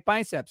 no, I like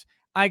biceps.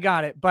 I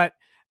got it. But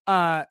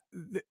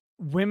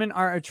women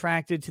are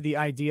attracted to the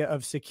idea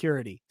of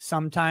security.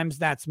 Sometimes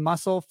that's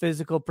muscle,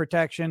 physical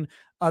protection.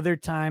 Other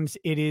times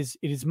it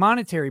is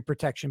monetary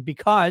protection,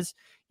 because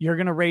you're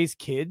going to raise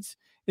kids.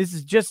 This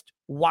is just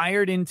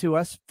wired into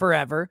us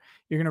forever.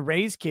 You're going to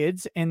raise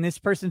kids, and this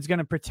person's going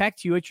to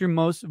protect you at your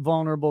most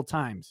vulnerable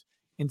times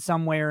in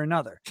some way or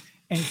another.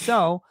 And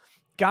so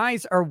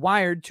guys are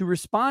wired to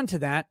respond to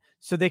that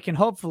so they can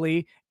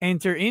hopefully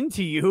enter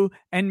into you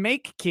and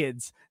make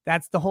kids.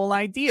 That's the whole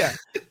idea.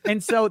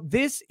 And so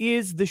this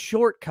is the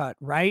shortcut,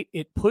 right?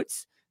 It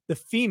puts the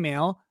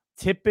female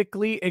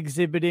typically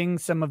exhibiting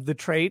some of the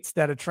traits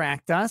that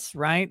attract us,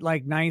 right?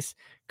 Like nice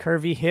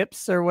curvy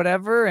hips or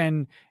whatever,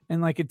 and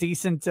like a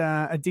decent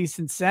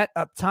set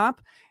up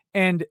top.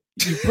 And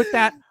you put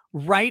that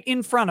right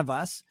in front of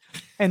us.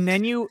 And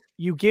then you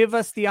give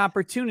us the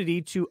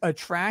opportunity to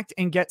attract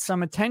and get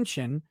some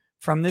attention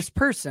from this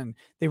person.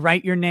 They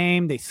write your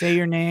name, they say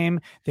your name,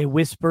 they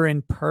whisper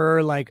and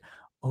purr like,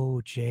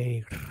 oh,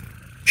 Jay,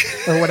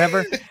 or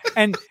whatever.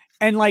 And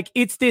like,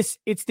 it's this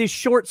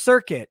short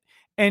circuit.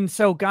 And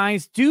so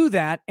guys do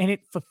that, and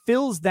it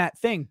fulfills that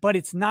thing, but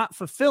it's not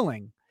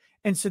fulfilling.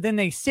 And so then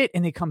they sit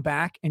and they come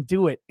back and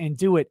do it and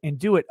do it and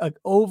do it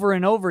over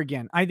and over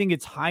again. I think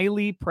it's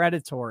highly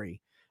predatory.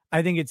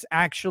 I think it's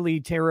actually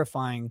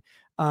terrifying,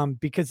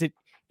 because it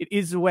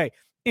is a way.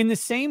 In the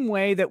same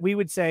way that we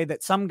would say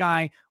that some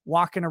guy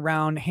walking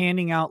around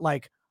handing out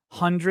like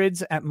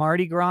hundreds at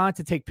Mardi Gras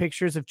to take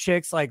pictures of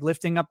chicks like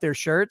lifting up their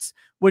shirts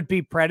would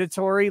be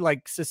predatory.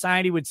 Like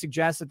society would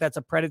suggest that that's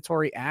a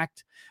predatory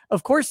act.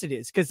 Of course it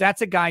is, because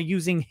that's a guy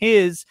using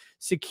his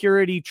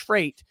security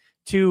trait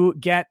to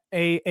get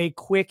a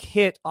quick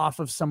hit off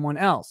of someone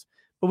else.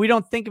 But we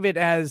don't think of it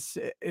as,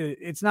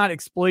 it's not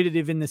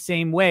exploitative in the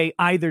same way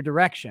either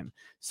direction.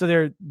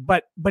 So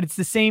but it's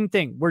the same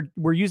thing.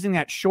 We're using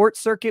that short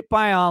circuit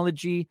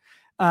biology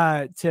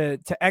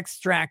to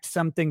extract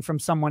something from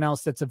someone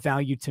else that's of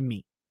value to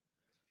me.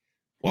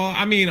 Well,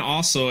 I mean,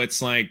 also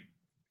it's like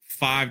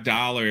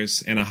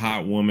 $5 and a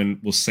hot woman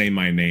will say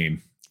my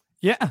name.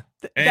 Yeah,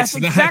 that's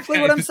exactly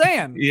what I'm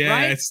saying. Yeah,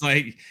 right?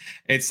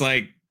 it's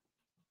like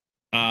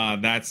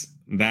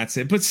that's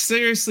it. But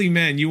seriously,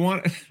 man, you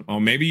want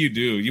maybe you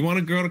do. You want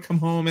a girl to come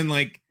home and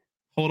like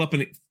hold up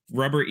a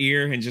rubber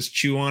ear and just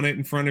chew on it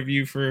in front of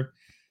you for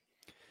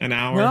an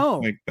hour? No,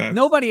 like that.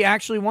 Nobody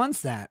actually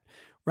wants that,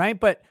 right?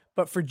 But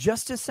for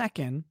just a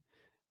second,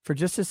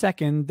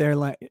 they're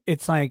like,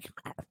 it's like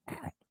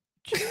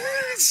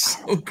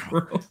so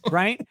gross,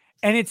 right?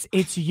 And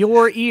it's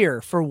your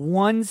ear for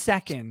 1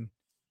 second.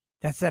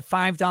 That's that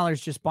 $5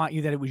 just bought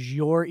you that it was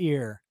your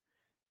ear.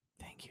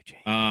 Thank you,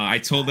 Jay. I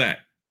told that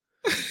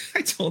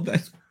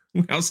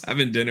when I was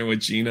having dinner with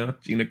Gina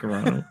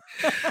Carano.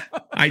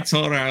 I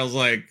told her, I was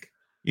like,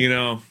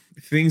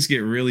 things get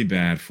really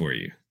bad for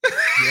you.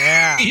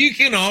 Yeah. You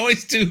can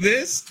always do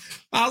this.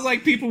 I was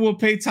like, people will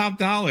pay top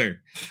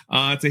dollar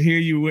to hear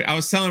you. I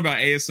was telling her about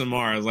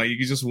ASMR. I was like, you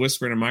can just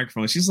whisper in a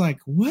microphone. She's like,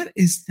 what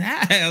is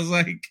that? I was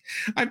like,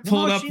 I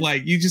pulled up,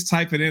 like, you just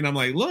type it in. I'm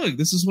like, look,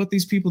 this is what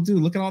these people do.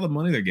 Look at all the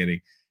money they're getting.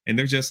 And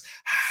they're just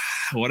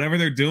whatever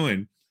they're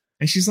doing.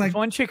 And she's like, there's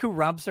one chick who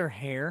rubs her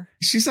hair.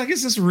 She's like,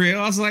 is this real?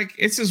 I was like,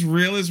 it's as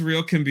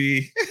real can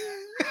be.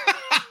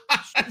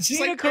 She's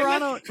Gina like,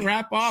 Carano,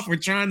 wrap off. We're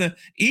trying to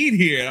eat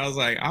here. And I was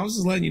like, I was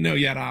just letting you know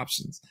you had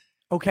options.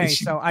 Okay,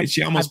 she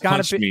almost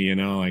punched me,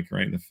 like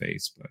right in the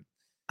face. But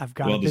I've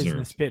got a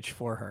business pitch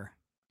for her.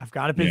 I've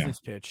got a business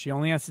pitch. She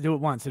only has to do it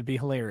once. It'd be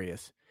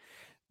hilarious.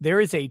 There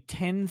is a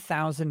 $10,000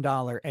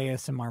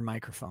 ASMR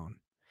microphone.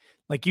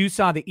 Like you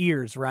saw the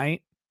ears,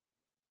 right?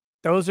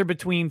 Those are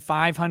between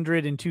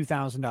 $500 and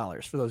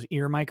 $2,000 for those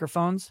ear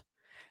microphones.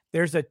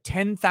 There's a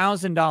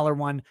 $10,000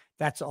 one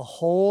that's a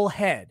whole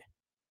head.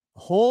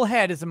 The whole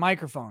head is a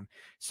microphone.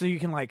 So you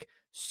can like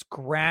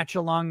scratch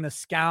along the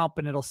scalp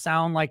and it'll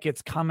sound like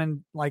it's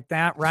coming like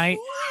that, right?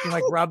 You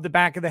like rub the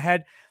back of the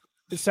head.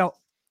 So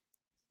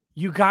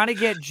you got to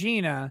get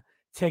Gina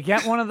to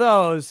get one of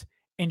those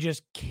and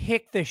just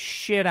kick the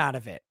shit out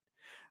of it.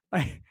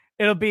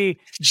 It'll be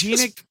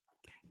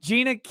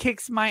Gina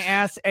kicks my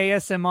ass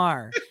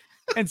ASMR.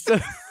 And so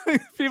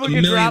people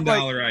can drop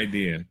like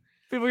idea.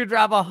 People could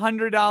drop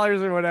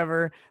 $100 or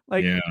whatever,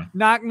 like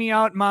knock me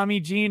out, mommy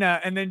Gina,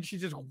 and then she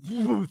just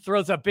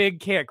throws a big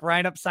kick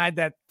right upside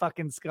that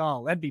fucking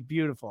skull. That'd be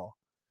beautiful.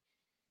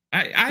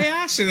 I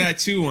asked her that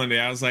too one day.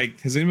 I was like,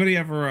 has anybody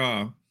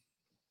ever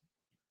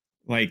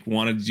like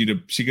wanted you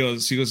to? She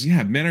goes,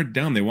 yeah, men are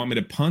dumb. They want me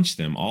to punch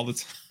them all the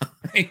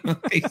time.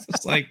 It's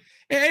just like,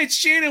 hey,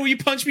 it's Gina. Will you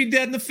punch me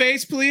dead in the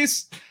face,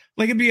 please?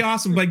 Like, it'd be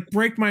awesome. Like,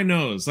 break my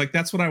nose. Like,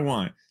 that's what I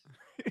want.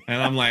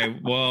 And I'm like,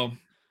 well,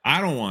 I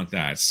don't want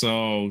that.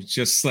 So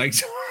just like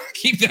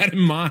keep that in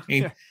mind.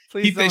 Yeah,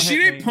 she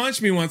didn't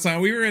punch me one time.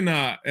 We were in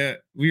when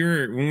we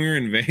were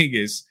in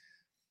Vegas.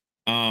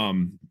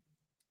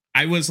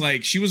 I was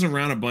like, she was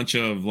around a bunch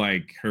of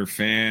like her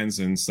fans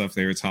and stuff.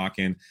 They were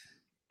talking,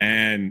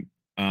 and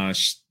I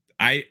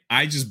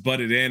just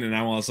butted in, and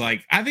I was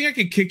like, I think I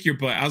could kick your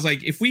butt. I was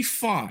like, if we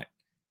fought,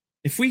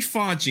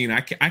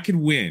 Gina, I could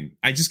win.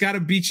 I just got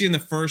to beat you in the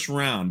first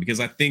round because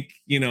I think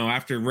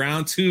after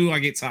round 2 I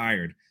get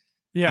tired.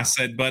 Yeah, I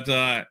said, but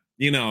I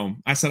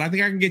said, I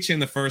think I can get you in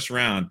the first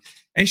round.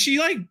 And she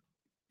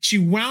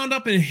wound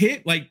up and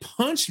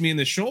punched me in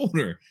the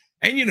shoulder.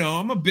 And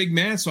I'm a big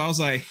man, so I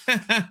was like,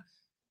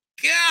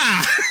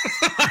 God,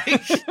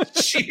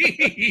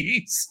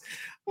 jeez.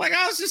 Like,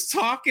 I was just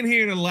talking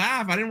here to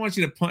laugh. I didn't want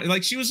you to punch.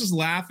 Like, she was just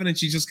laughing, and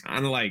she just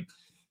kind of like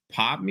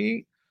popped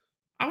me.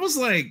 I was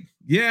like,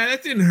 yeah,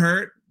 that didn't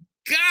hurt.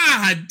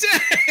 God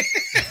dang,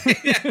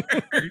 it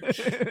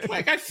hurt.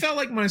 Like, I felt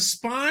like my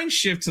spine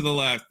shift to the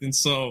left. And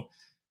so,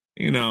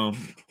 well,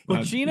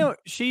 Gina,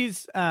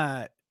 she's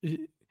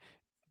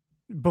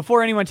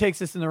before anyone takes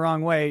this in the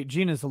wrong way,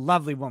 Gina's a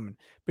lovely woman,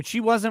 but she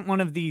wasn't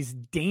one of these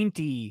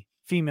dainty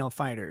female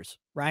fighters,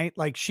 right?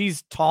 Like,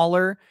 she's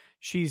taller,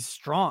 she's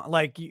strong.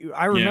 Like,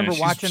 I remember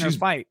watching her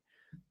fight.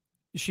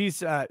 She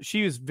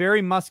was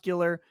very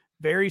muscular,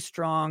 very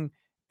strong.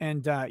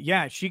 And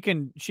she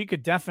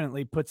could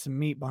definitely put some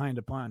meat behind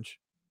a punch.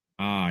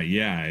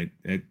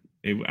 I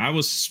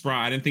was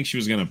surprised. I didn't think she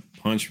was gonna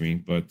punch me,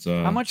 but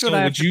how much would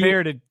I have to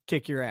bear to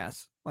kick your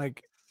ass?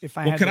 Like, if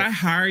I could I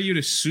hire you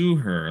to sue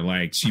her?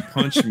 Like, she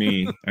punched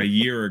me a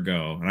year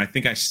ago, and I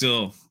think I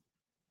still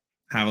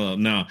have a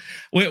no.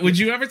 Wait, would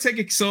you ever take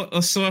it? So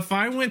if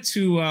I went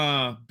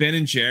to Ben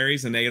and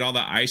Jerry's and ate all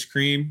the ice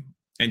cream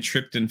and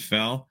tripped and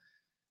fell,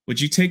 would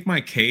you take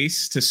my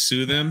case to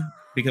sue them?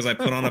 Because I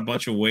put on a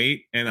bunch of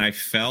weight and I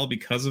fell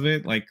because of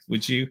it. Like,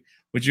 would you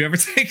ever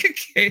take a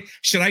case?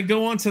 Should I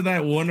go onto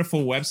that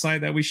wonderful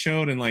website that we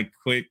showed and like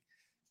click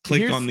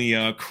on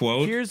the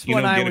quote? Here's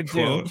what I would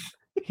do.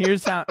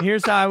 Here's how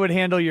I would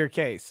handle your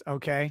case.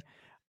 Okay.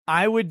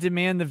 I would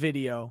demand the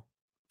video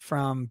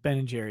from Ben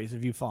and Jerry's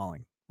of you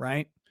falling,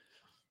 right?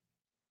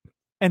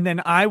 And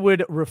then I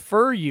would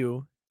refer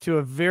you to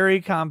a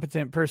very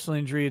competent personal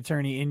injury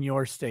attorney in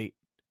your state.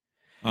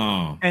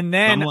 Oh, And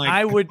then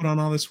I would put on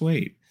all this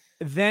weight.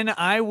 Then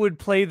I would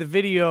play the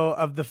video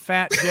of the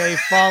fat Jay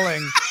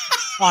falling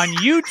on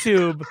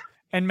YouTube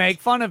and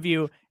make fun of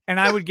you. And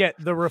I would get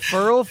the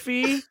referral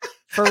fee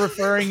for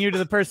referring you to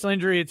the personal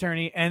injury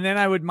attorney. And then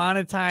I would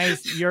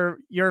monetize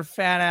your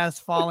fat ass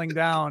falling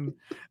down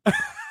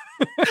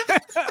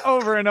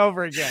over and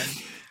over again.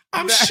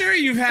 I'm sure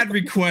you've had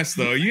requests,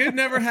 though. You had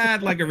never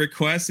had like a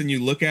request and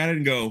you look at it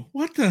and go,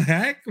 what the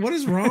heck? What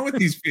is wrong with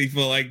these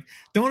people? Like,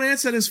 don't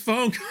answer this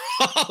phone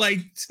call.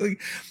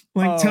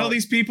 Tell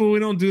these people we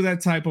don't do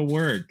that type of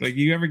work. Like,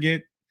 you ever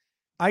get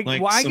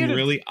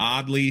really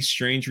oddly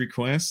strange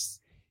requests?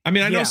 I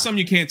mean, I know some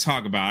you can't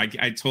talk about.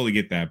 I totally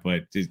get that.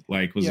 But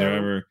was there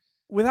ever...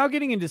 Without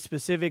getting into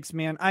specifics,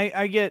 man,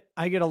 I get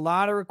a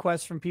lot of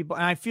requests from people,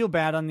 and I feel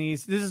bad on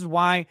these. This is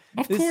why...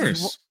 Of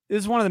course.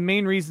 This is one of the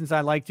main reasons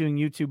I like doing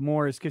YouTube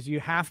more, is because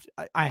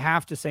I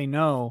have to say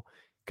no,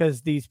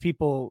 because these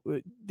people,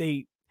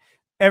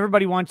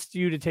 everybody wants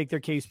you to take their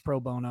case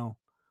pro bono,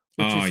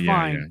 which is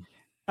fine.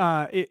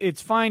 Yeah.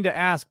 It's fine to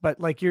ask,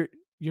 but like you're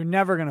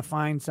never going to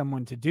find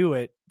someone to do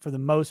it for the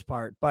most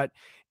part.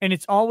 And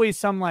it's always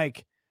some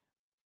like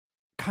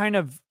kind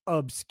of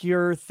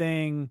obscure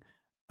thing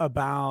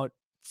about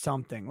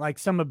something, like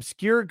some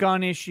obscure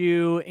gun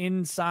issue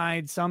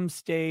inside some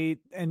state,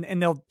 and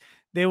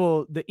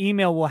the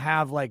email will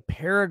have like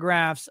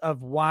paragraphs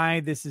of why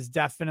this is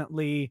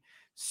definitely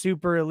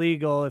super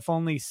illegal if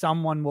only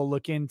someone will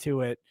look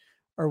into it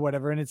or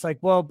whatever. And it's like,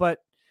 well, but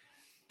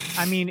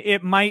I mean,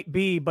 it might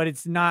be, but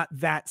it's not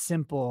that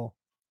simple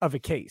of a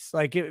case.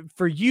 Like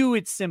for you,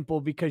 it's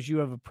simple because you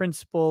have a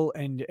principle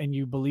and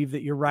you believe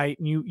that you're right.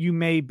 And you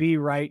may be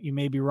right. You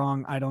may be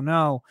wrong. I don't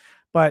know.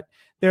 But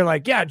they're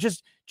like, yeah,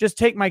 just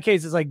take my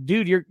case. It's like,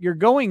 dude, you're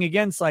going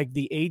against like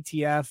the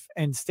ATF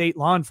and state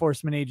law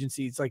enforcement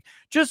agencies. Like,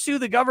 just sue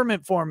the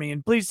government for me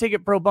and please take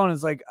it pro bono.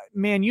 It's like,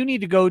 man, you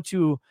need to go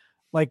to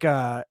like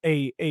a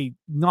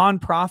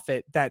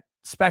nonprofit that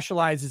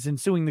specializes in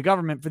suing the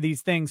government for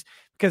these things,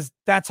 because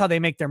that's how they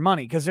make their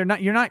money. Because you're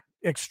not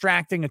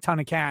extracting a ton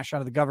of cash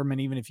out of the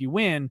government, even if you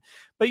win.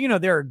 But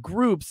there are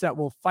groups that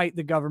will fight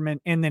the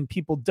government, and then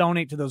people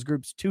donate to those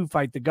groups to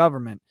fight the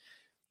government.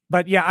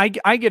 But yeah,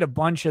 I get a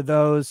bunch of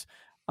those.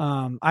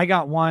 I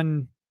got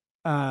one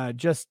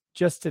just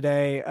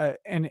today,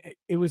 and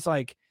it was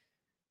like,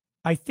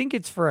 I think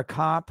it's for a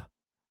cop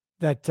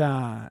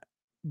that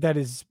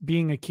is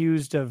being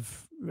accused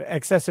of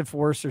excessive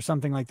force or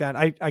something like that.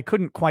 I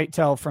couldn't quite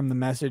tell from the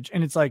message,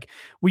 and it's like,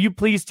 will you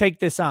please take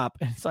this up?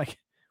 And it's like,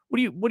 what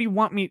do you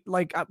want me,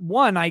 like,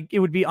 one, it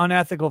would be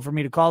unethical for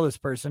me to call this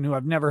person who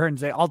I've never heard and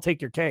say, I'll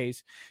take your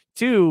case.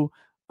 Two,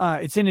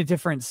 it's in a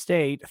different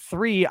state.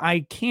 Three,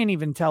 I can't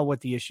even tell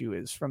what the issue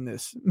is from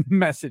this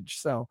message.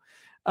 So,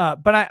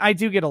 but I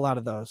do get a lot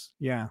of those.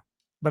 Yeah.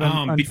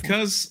 But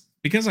because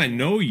I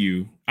know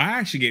you, I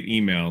actually get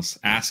emails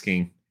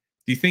asking,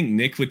 do you think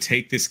Nick would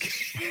take this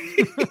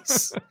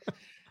case?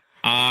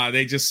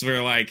 They just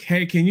were like,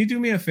 hey, can you do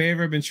me a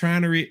favor? I've been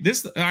trying to read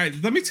this. All right,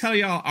 let me tell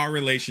y'all our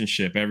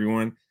relationship,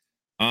 everyone.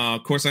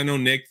 Of course, I know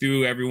Nick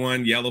through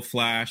everyone, Yellow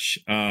Flash,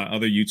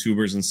 other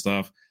YouTubers and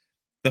stuff.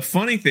 The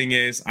funny thing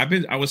is,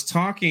 I was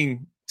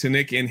talking to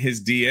Nick in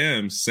his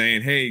DMs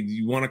saying, hey, do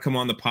you want to come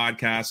on the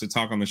podcast or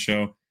talk on the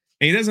show?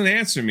 And he doesn't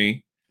answer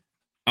me.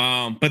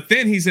 But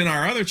then he's in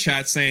our other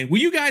chat saying, will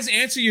you guys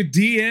answer your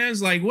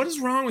DMs? Like, what is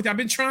wrong with you? I've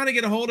been trying to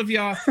get a hold of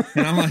y'all.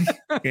 And I'm like,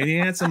 can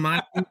you answer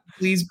mine,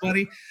 please,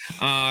 buddy?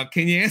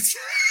 Can you answer?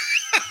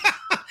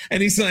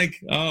 And he's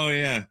like, oh,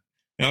 yeah.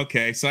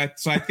 Okay. So I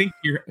think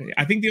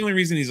the only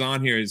reason he's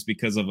on here is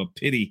because of a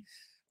pity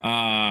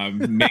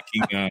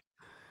making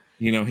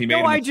he made.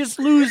 No, I just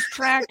lose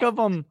track of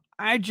them.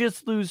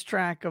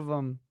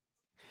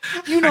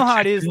 You know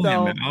how it is,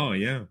 though. Oh,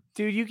 yeah.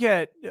 Dude, you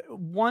get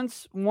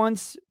once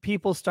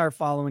people start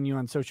following you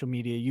on social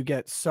media, you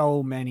get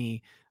so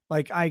many.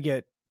 Like, I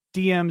get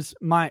DMs.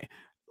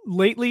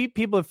 Lately,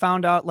 people have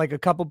found out, like a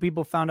couple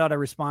people found out I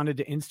responded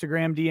to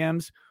Instagram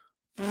DMs.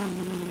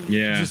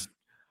 Yeah. Just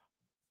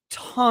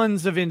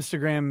tons of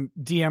Instagram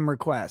DM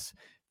requests.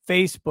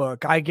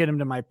 Facebook, I get them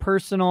to my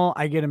personal,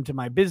 I get them to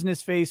my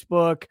business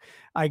Facebook,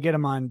 I get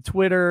them on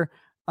Twitter,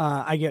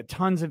 I get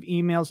tons of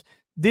emails.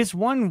 This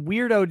one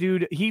weirdo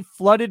dude, he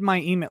flooded my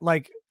email,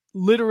 like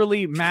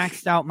literally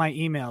maxed out my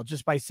email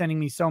just by sending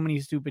me so many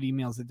stupid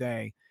emails a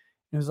day.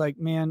 And it was like,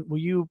 man, will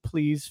you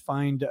please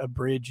find a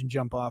bridge and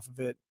jump off of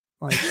it?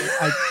 Like,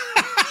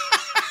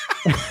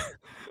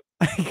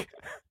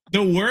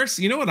 the worst,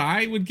 you know what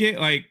I would get?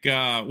 Like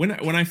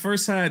when I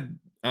first had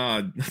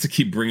not to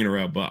keep bringing her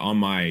up, but on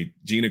my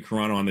Gina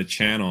Carano on the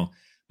channel,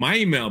 my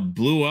email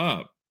blew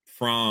up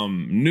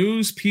from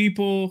news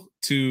people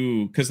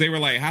to, because they were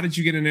like, how did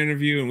you get an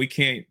interview? And we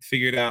can't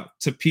figure it out,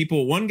 to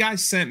people. One guy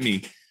sent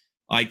me,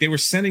 like, they were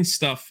sending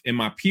stuff in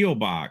my P.O.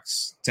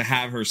 box to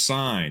have her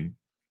sign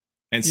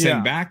and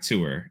send back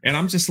to her. And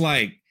I'm just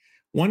like,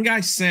 one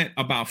guy sent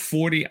about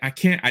 40. I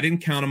didn't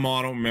count them all.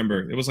 I don't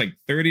remember. It was like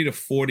 30 to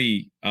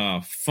 40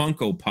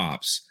 Funko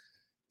Pops,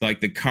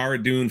 like the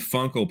Cara Dune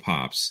Funko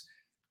Pops.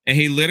 And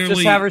he literally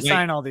just have her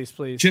sign all these,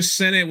 please. Just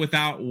send it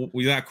without.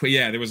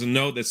 Yeah, there was a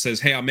note that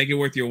says, "Hey, I'll make it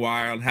worth your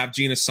while. Have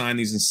Gina sign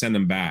these and send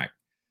them back."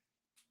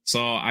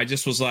 So I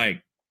just was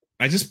like,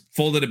 I just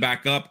folded it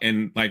back up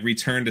and like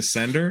returned to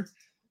sender.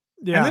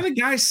 Yeah. And then the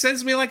guy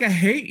sends me like a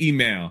hate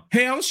email.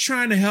 Hey, I was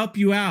trying to help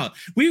you out.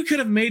 We could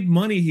have made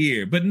money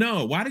here, but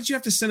no. Why did you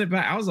have to send it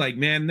back? I was like,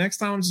 man, next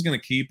time I'm just gonna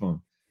keep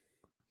them.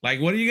 Like,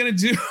 what are you gonna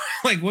do?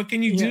 Like, what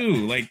can you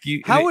do? Like,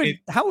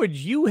 how would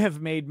you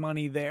have made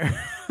money there?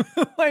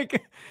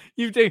 Like,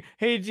 you take,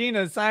 hey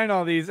Gina, sign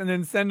all these and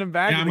then send them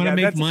back. Yeah, I'm gonna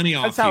make money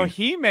off. That's how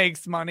he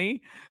makes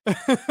money.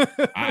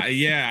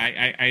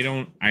 I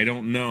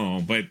don't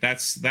know, but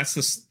that's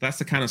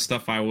the kind of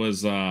stuff I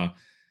was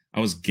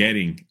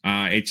getting.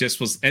 It just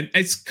was, and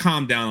it's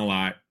calmed down a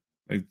lot.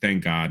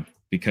 Thank God,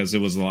 because it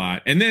was a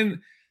lot. And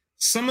then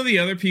some of the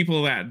other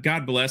people that,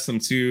 God bless them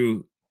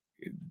too,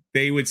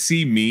 they would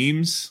see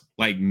memes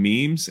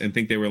and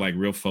think they were like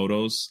real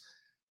photos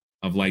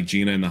of like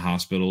Gina in the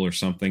hospital or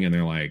something. And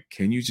they're like,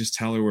 can you just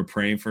tell her we're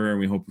praying for her and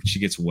we hope she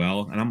gets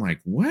well? And I'm like,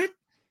 what?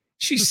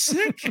 She's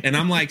sick. And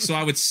I'm like, so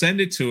I would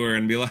send it to her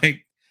and be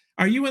like,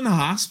 are you in the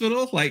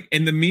hospital? Like,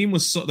 and the meme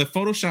was the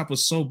Photoshop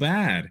was so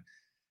bad.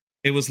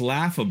 It was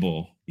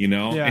laughable, you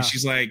know? Yeah. And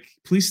she's like,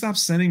 please stop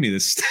sending me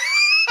this stuff.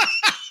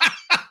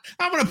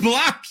 I'm going to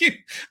block you.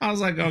 I was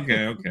like,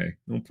 okay,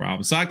 no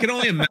problem. So I can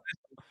only imagine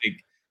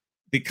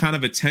the kind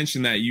of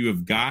attention that you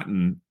have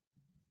gotten,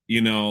 you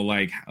know,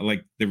 like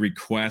the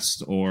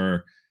request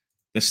or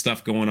the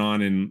stuff going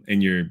on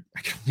in your,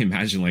 I can only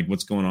imagine like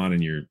what's going on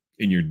in your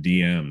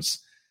DMs,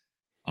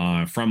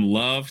 from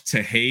love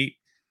to hate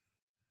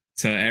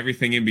to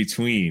everything in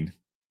between.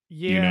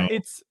 Yeah, you know?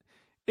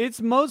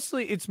 it's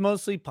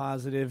mostly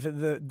positive.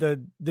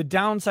 The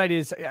downside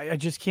is I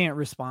just can't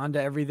respond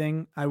to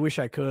everything. I wish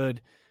I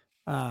could,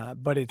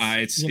 but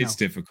it's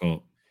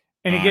difficult.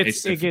 And it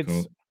gets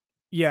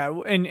yeah,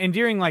 and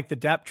during like the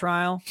Depp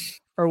trial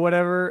or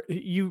whatever,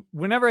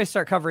 whenever I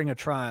start covering a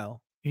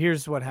trial,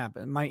 here's what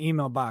happened. My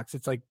email box,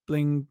 it's like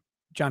bling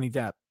Johnny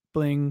Depp,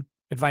 bling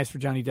advice for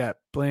Johnny Depp,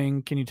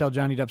 bling can you tell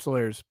Johnny Depp's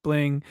lawyers,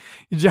 bling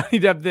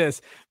Johnny Depp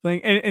this,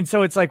 bling, and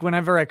so it's like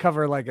whenever I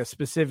cover like a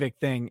specific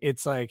thing,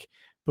 it's like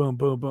boom,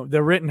 boom, boom.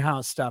 The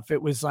Rittenhouse stuff,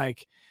 it was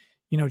like,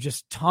 you know,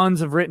 just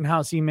tons of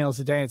Rittenhouse emails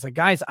a day. It's like,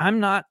 guys, I'm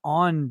not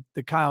on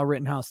the Kyle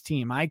Rittenhouse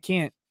team. I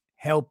can't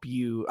help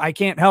you. I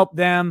can't help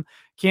them.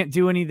 Can't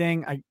do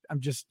anything. I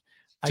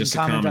can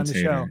comment on the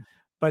show.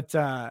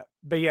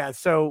 But yeah,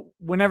 so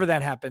whenever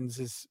that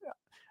happens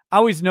I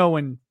always know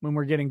when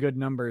we're getting good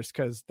numbers,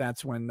 because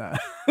that's when the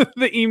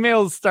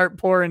emails start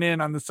pouring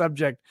in on the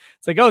subject.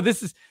 It's like, oh,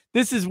 this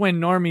is when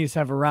normies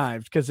have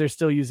arrived because they're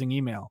still using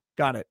email.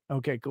 Got it.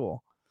 Okay,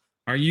 cool.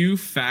 Are you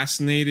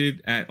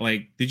fascinated at,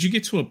 like, did you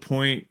get to a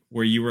point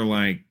where you were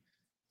like,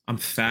 I'm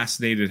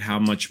fascinated how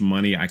much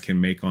money I can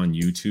make on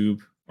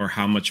YouTube or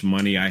how much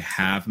money I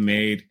have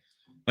made?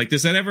 Like,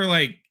 does that ever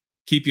like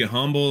keep you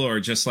humble or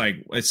just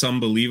like, it's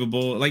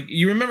unbelievable? Like,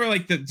 you remember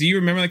do you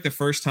remember like the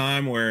first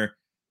time where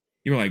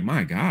you were like,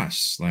 my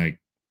gosh, like,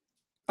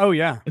 oh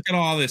yeah, look at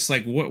all this.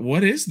 Like,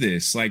 what is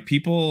this? Like,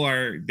 people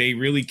they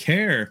really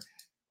care,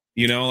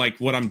 you know, like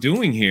what I'm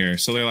doing here.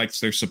 So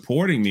they're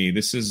supporting me.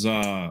 This is,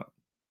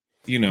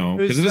 you know,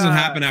 because it doesn't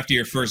happen after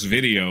your first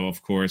video,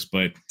 of course,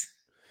 but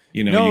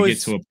you know, you get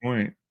to a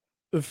point.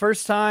 The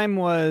first time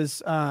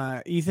was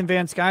Ethan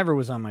Van Sciver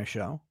was on my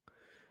show.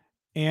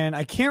 And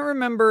I can't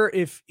remember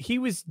if he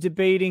was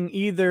debating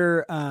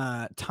either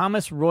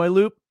Thomas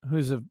Royloop,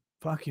 who's a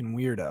fucking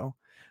weirdo,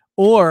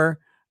 or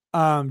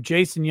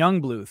Jason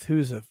Youngbluth,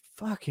 who's a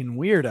fucking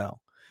weirdo.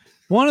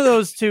 One of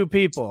those two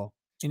people.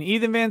 And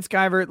Ethan Van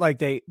Sciver, like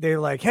they're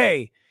like,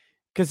 hey,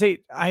 because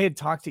I had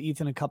talked to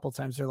Ethan a couple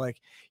times. They're like,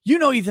 you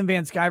know, Ethan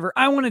Van Sciver,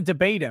 I want to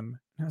debate him.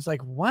 And I was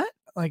like, what?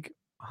 Like,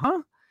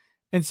 huh?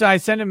 And so I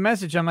sent him a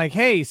message. I'm like,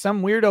 hey,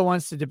 some weirdo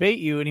wants to debate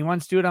you and he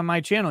wants to do it on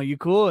my channel. You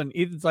cool? And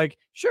Ethan's like,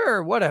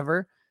 sure,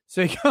 whatever.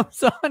 So he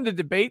comes on to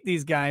debate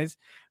these guys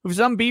with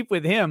some beef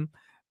with him.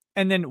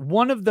 And then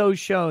one of those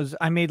shows,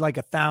 I made like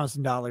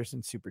 $1,000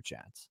 in super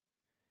chats.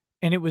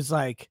 And it was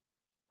like,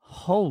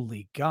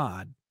 holy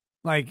God,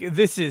 like,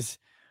 this is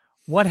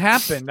what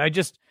happened. I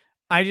just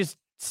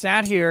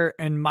sat here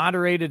and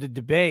moderated a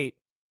debate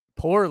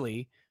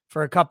poorly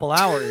for a couple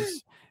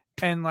hours.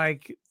 And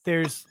like,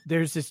 there's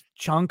this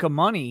chunk of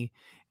money.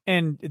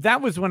 And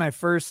that was when I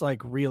first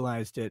like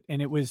realized it.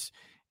 And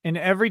and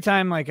every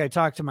time like I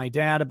talk to my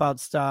dad about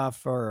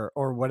stuff or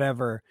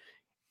whatever,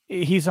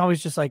 he's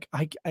always just like,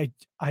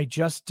 I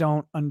just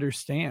don't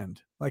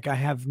understand. Like, I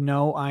have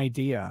no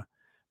idea,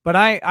 but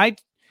I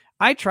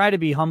try to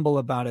be humble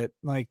about it.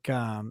 Like,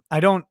 I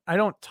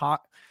don't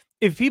talk.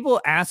 If people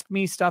ask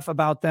me stuff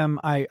about them,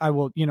 I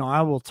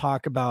will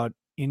talk about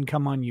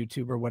income on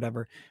YouTube or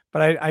whatever,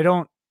 but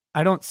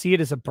I don't see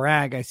it as a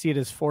brag. I see it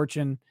as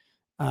fortune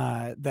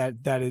that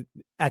it,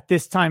 at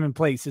this time and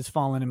place, has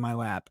fallen in my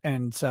lap.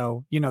 And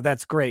so, you know,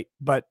 that's great.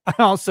 But I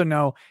also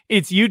know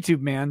it's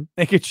YouTube, man.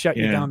 They could shut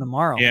you down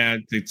tomorrow. Yeah,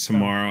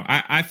 tomorrow.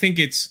 I think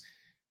it's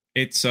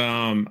it's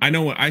I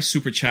know I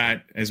super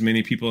chat as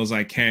many people as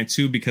I can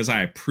too, because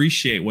I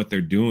appreciate what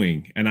they're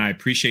doing and I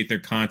appreciate their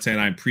content.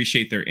 I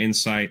appreciate their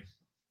insight.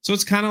 So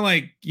it's kind of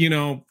like,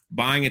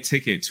 buying a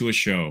ticket to a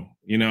show,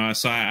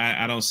 so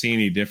I don't see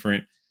any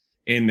different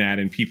in that.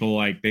 And people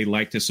they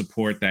like to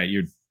support that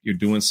you're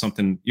doing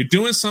something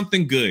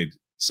good.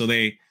 So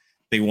they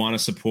want to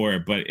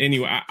support. But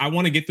anyway, I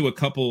want to get through a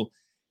couple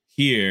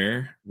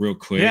here real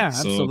quick. Yeah,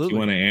 so absolutely. if you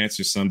want to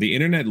answer some, the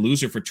internet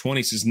loser for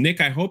 20 says, Nick,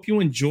 I hope you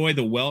enjoy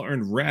the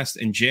well-earned rest.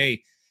 And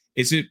Jay,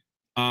 is it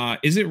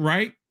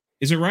right?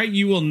 Is it right?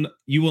 You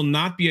will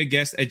not be a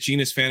guest at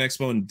Gina's Fan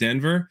Expo in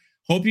Denver.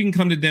 Hope you can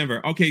come to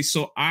Denver. Okay.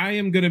 So I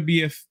am going to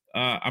be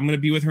I'm going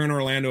to be with her in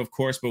Orlando, of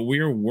course, but we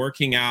are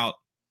working out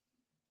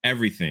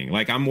everything.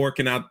 Like I'm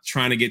working out,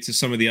 trying to get to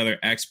some of the other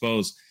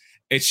expos.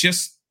 It's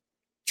just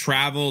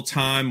travel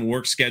time,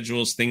 work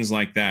schedules, things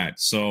like that.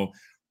 So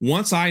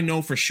once I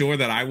know for sure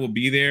that I will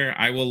be there,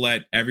 I will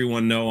let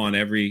everyone know on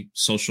every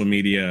social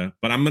media,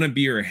 but I'm going to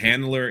be your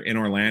handler in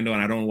Orlando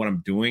and I don't know what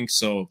I'm doing.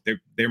 So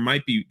they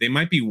might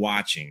be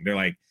watching. They're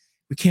like,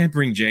 we can't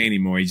bring Jay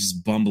anymore. He's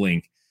just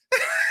bumbling.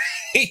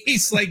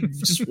 He's like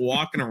just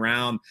walking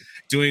around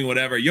doing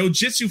whatever. Yo,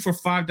 Jitsu for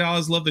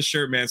 $5. Love the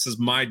shirt, man. Says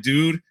my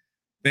dude.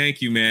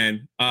 Thank you,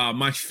 man.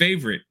 My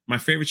favorite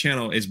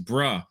channel is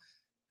Bruh.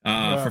 For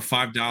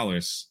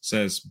 $5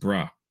 says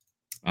Bruh.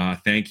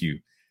 Thank you.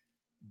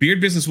 Beard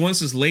Business One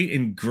says late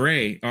and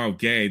gray. Oh,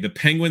 gay. The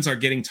penguins are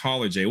getting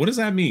taller, Jay. What does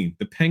that mean?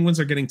 The penguins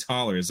are getting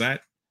taller. Is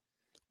that?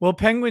 Well,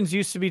 penguins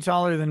used to be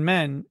taller than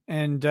men,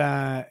 and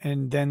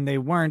then they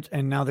weren't,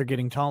 and now they're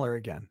getting taller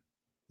again.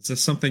 Is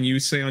this something you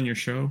say on your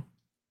show?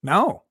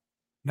 No,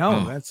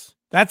 Oh.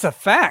 that's a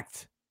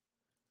fact.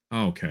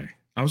 Oh, okay.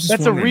 I was just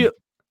That's wondering. a real.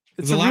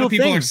 There's It's a lot of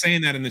people thing. are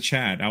saying that in the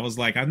chat. I was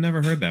like, I've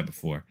never heard that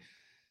before.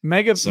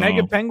 Mega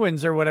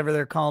penguins or whatever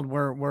they're called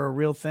were a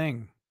real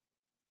thing.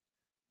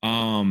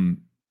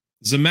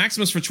 The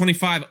Maximus for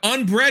 25,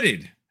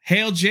 unbreaded.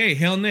 Hail Jay,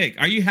 hail Nick.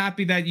 Are you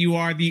happy that you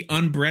are the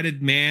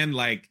unbreaded man?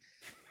 Like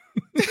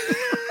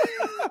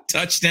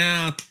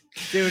touchdown,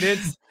 dude.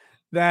 It's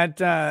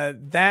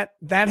that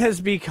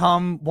has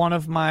become one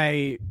of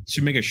my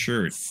should make a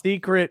shirt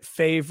secret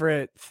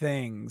favorite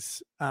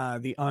things.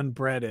 The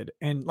unbreaded,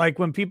 and like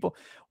when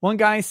one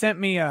guy sent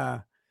me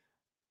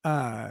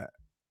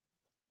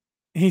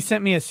he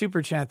sent me a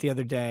super chat the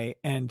other day,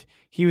 and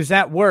he was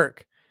at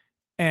work,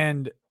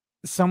 and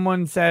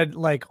someone said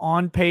like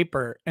on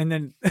paper, and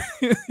then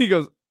he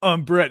goes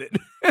unbreaded.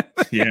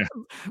 Yeah.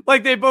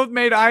 Like they both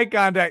made eye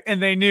contact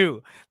and they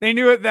knew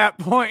at that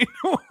point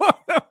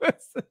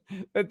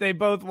that they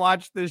both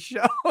watched this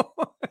show.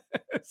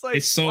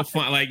 It's so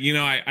fun. Like,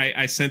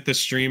 I sent the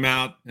stream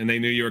out and they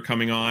knew you were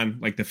coming on.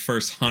 Like the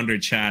first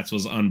 100 chats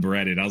was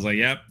unbreaded. I was like,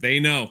 yep,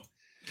 they know.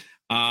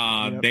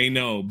 Yep. They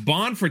know.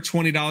 Bond for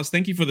 $20.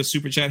 Thank you for the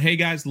super chat. Hey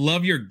guys,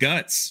 love your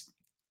guts.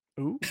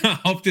 Ooh.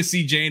 Hope to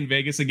see Jay in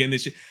Vegas again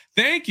this year.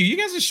 Thank you. You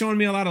guys are showing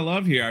me a lot of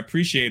love here. I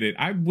appreciate it.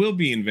 I will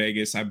be in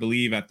Vegas, I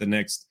believe, at the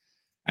next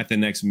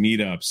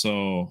meetup.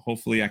 So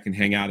hopefully I can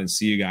hang out and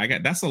see you guys.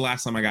 That's the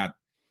last time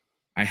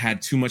I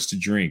had too much to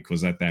drink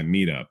was at that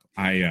meetup.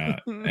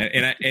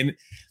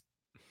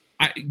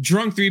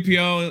 Drunk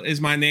 3PO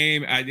is my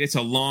name. It's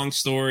a long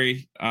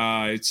story.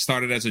 It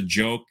started as a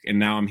joke and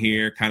now I'm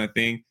here kind of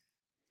thing.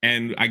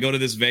 And I go to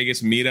this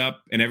Vegas meetup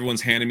and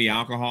everyone's handing me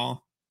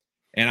alcohol.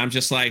 And I'm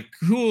just like,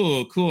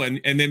 cool.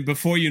 And then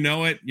before you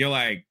know it, you're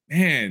like,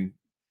 man,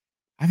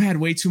 I've had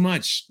way too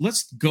much.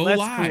 Let's go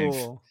live.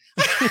 Cool.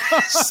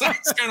 So I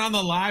turn on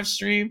the live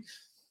stream.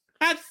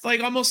 I had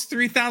like almost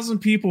 3,000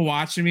 people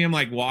watching me. I'm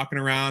like walking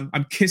around.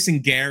 I'm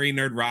kissing Gary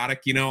Nerdrotic,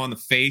 on the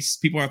face.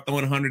 People are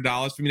throwing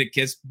 $100 for me to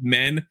kiss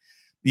men,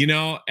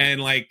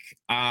 and like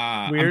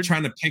I'm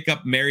trying to pick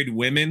up married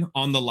women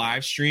on the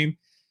live stream.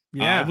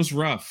 Yeah, it was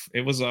rough.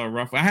 It was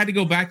rough. I had to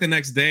go back the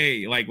next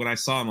day. Like when I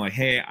saw him, like,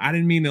 hey, I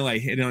didn't mean to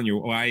like hit on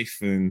your wife,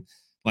 and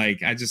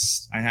like I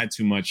had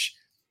too much.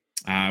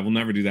 We'll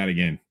never do that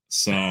again.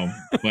 So,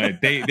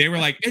 but they were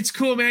like, it's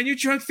cool, man. You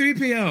drunk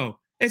 3PO.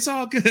 It's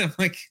all good. I'm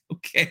like,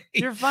 okay,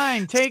 you're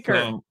fine. Take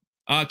her.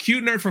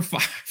 Cute nerd for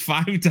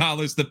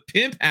 $5. The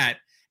pimp hat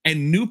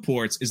and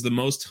Newports is the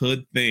most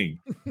hood thing.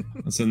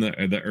 That's in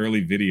the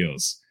early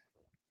videos.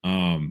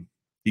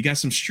 You got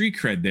some street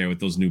cred there with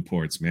those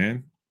Newports,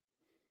 man.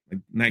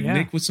 Like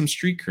Nick with some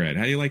street cred.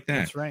 How do you like that?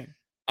 That's right.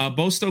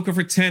 Bo Stoker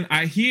for 10.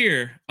 I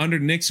hear under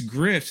Nick's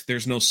grift,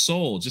 there's no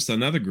soul, just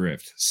another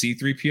grift.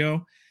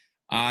 C3PO.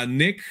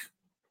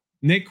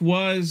 Nick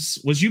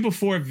was you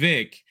before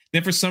Vic?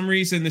 Then for some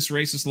reason, this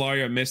racist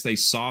lawyer missed a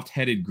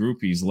soft-headed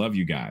groupies. Love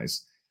you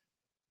guys.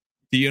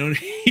 Do you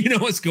know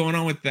what's going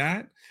on with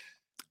that?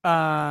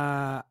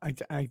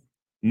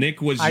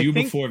 Nick was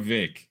before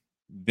Vic.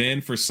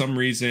 Then for some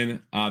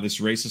reason, this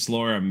racist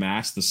lawyer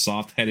amassed the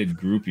soft-headed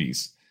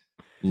groupies.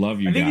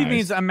 Love you guys. I think he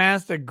means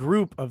amassed a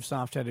group of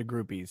soft-headed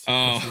groupies.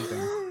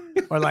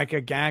 Or like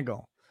a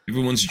gaggle.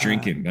 Everyone's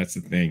drinking. That's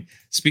the thing.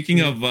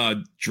 Speaking of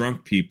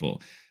drunk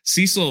people,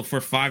 Cecil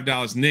for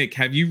 $5. Nick,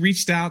 have you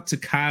reached out to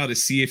Kyle to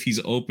see if he's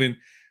open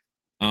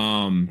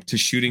to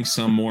shooting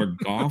some more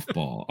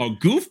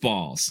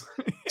goofballs.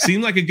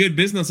 Seemed like a good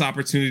business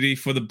opportunity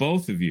for the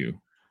both of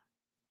you.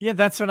 Yeah,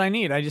 that's what I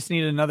need. I just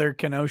need another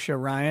Kenosha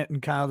riot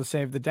and Kyle to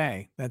save the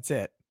day. That's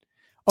it.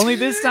 Only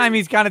this time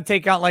he's got to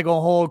take out like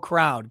a whole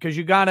crowd because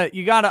you gotta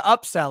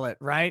upsell it,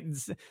 right?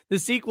 The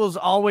sequel's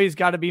always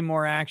got to be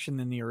more action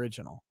than the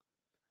original.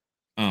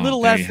 A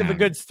little less of a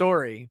good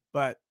story,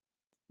 but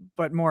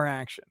more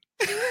action.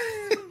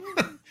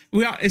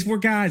 We're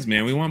guys,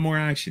 man. We want more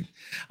action.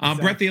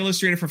 Exactly. Brett the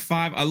Illustrator for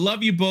 5. I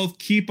love you both.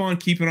 Keep on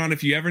keeping on.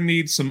 If you ever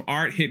need some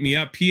art, hit me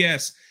up.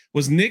 P.S.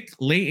 Was Nick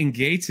late and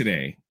gay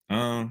today?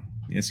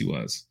 Yes, he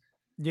was.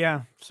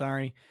 Yeah,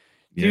 sorry.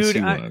 Yes, dude,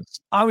 he was.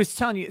 I was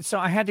telling you, so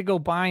I had to go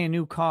buy a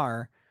new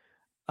car.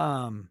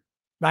 I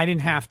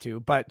didn't have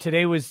to, but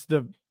today was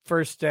the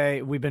first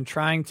day. We've been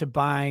trying to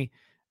buy,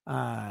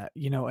 an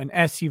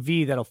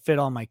SUV that'll fit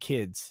all my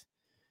kids,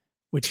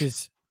 which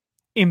is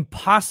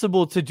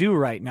impossible to do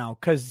right now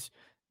because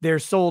they're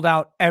sold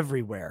out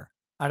everywhere.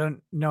 I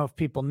don't know if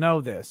people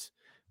know this,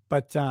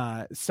 but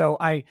so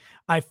I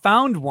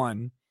found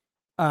one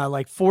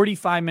like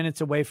 45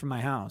 minutes away from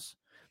my house.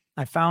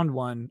 I found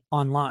one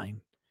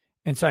online.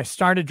 And so I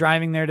started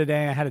driving there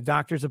today. I had a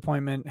doctor's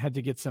appointment, had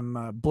to get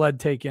some blood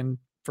taken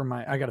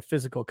I got a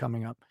physical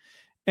coming up.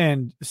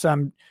 And so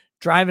I'm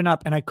driving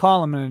up and I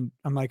call him and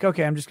I'm like,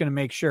 okay, I'm just going to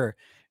make sure.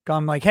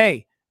 I'm like,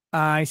 hey,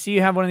 I see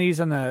you have one of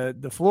these on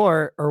the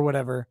floor or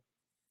whatever.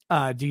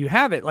 Do you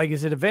have it? Like,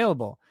 is it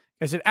available?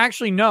 I said,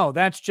 actually, no,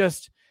 that's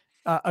just,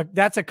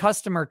 that's a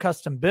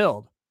custom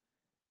build.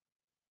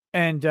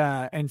 And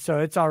so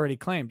it's already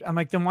claimed. I'm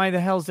like, then why the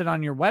hell is it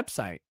on your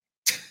website?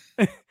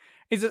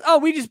 He says, oh,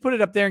 we just put it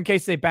up there in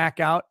case they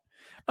back out.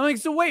 I'm like,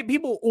 so wait,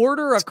 people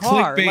order a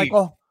car, clickbait. like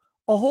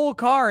a whole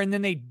car, and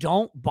then they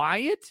don't buy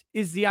it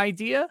is the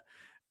idea.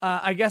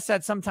 I guess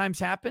that sometimes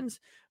happens.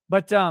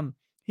 But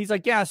he's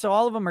like, yeah, so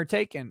all of them are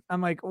taken.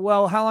 I'm like,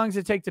 well, how long does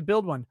it take to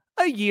build one?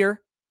 A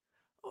year.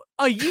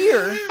 A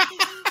year?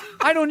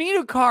 I don't need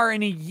a car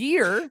in a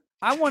year.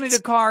 I wanted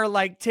a car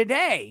like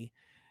today.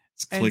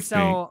 And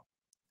so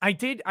I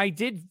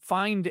did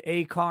find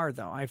a car,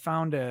 though. I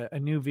found a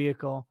new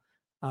vehicle.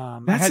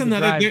 That's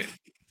another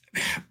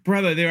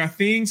brother. There are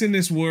things in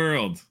this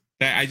world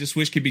that I just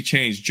wish could be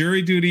changed.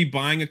 Jury duty,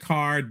 buying a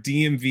car,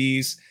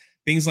 DMVs,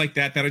 things like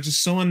that are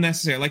just so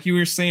unnecessary. Like you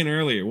were saying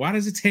earlier, why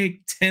does it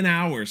take 10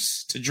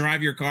 hours to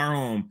drive your car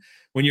home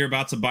when you're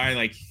about to buy?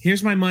 Like,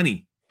 here's my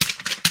money.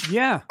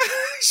 Yeah.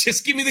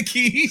 Just give me the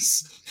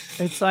keys.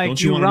 It's like,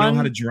 don't you want to know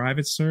how to drive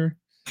it, sir?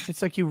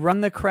 It's like you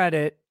run the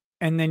credit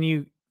and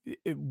then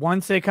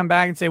once they come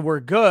back and say,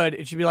 we're good,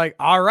 it should be like,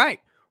 all right,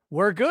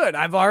 we're good.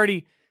 I've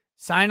already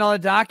signed all the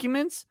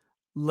documents.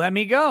 Let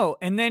me go.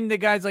 And then the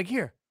guy's like,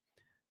 here,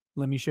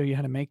 let me show you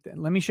how to make that.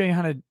 Let me show you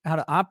how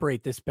to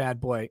operate this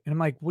bad boy. And I'm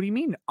like, what do you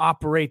mean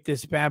operate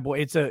this bad boy?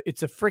 It's a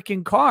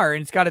freaking car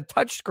and it's got a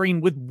touch screen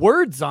with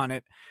words on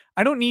it.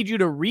 I don't need you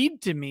to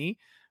read to me,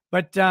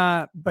 but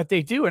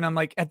they do. And I'm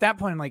like, at that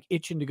point, I'm like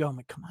itching to go. I'm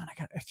like, come on,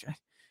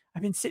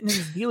 I've been sitting in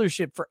this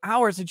dealership for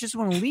hours. I just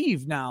want to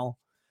leave now.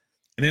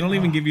 And they don't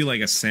even give you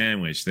like a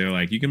sandwich. They're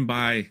like, you can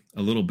buy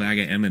a little bag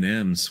of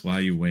M&Ms while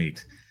you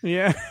wait.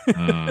 Yeah.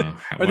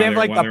 Or they have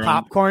like the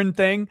popcorn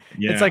thing.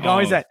 Yeah, it's like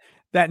always that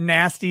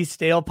nasty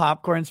stale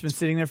popcorn's been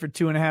sitting there for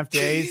 2.5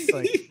 days.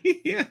 Like,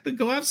 yeah,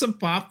 go have some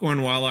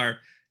popcorn while our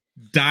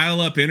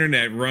dial-up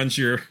internet runs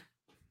your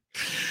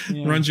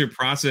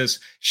process.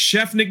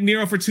 Chef Nick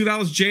Nero for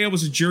 $2. J.O.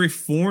 was a jury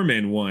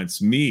foreman once.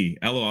 Me.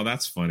 LOL,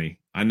 that's funny.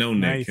 I know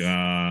Nick. Nice.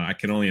 I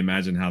can only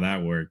imagine how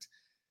that worked.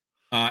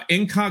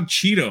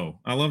 Incogchito,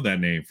 I love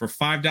that name, for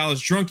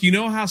 $5. Drunk, you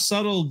know how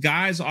subtle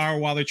guys are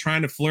while they're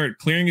trying to flirt.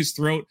 Clearing his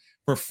throat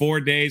for 4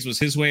 days was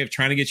his way of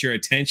trying to get your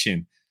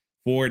attention.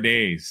 4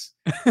 days.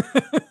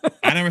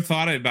 I never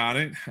thought about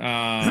it.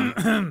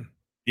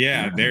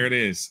 Yeah, there it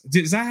is.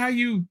 Is that how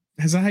you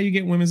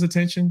get women's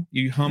attention?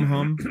 You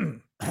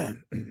hum?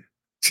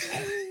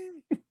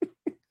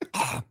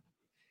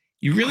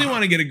 You really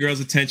want to get a girl's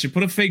attention,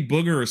 put a fake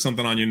booger or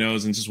something on your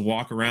nose and just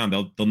walk around.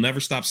 They'll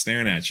never stop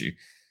staring at you.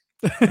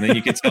 And then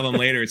you can tell them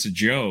later it's a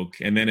joke.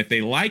 And then if they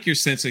like your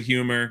sense of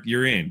humor,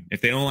 you're in. If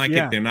they don't like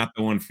it, they're not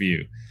the one for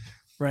you.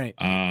 Right.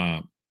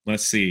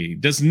 Let's see.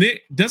 Doesn't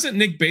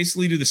Nick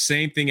basically do the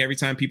same thing every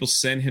time people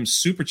send him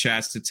super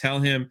chats to tell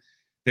him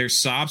their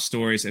sob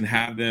stories and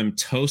have them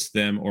toast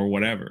them or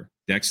whatever?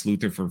 Dex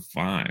Luthor for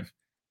 $5.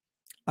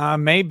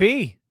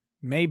 Maybe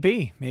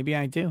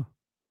I do.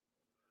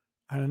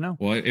 I don't know.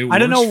 Well, I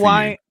don't know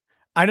why.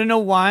 I don't know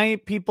why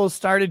people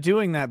started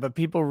doing that, but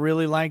people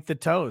really like the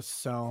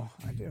toast. So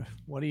I do.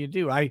 What do you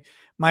do?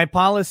 My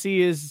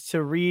policy is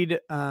to read,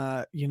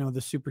 the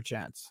super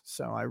chats.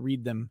 So I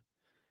read them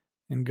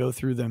and go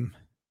through them.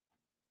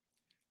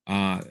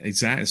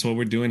 Exactly. That's what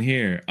we're doing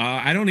here.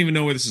 I don't even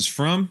know where this is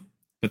from,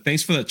 but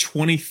thanks for the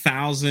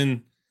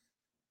 20,000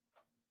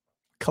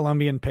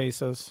 Colombian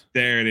pesos.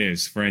 There it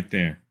is, right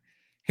there.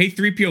 Hey,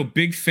 3PO,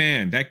 big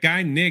fan. That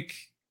guy Nick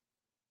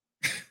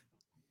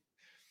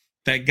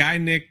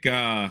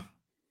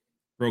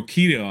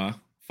Rekieta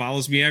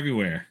follows me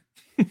everywhere.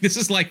 This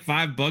is like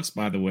 $5,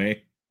 by the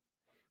way.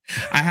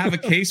 I have a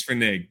case for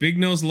Nick. Big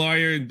nose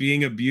lawyer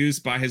being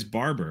abused by his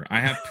barber. I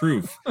have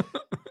proof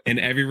in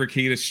every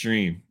Rekieta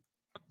stream.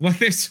 Why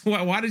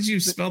did you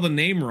spell the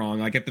name wrong,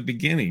 like at the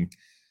beginning?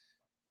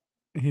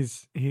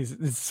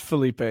 It's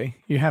Felipe.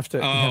 You have to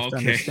Okay.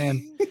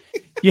 understand.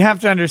 You have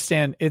to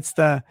understand. It's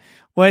the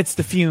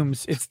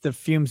fumes. It's the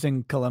fumes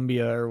in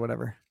Colombia or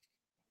whatever.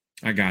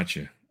 I got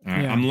you.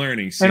 Yeah. I'm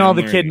learning. And all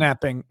the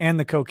kidnapping and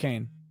the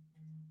cocaine.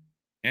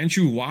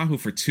 Andrew Wahoo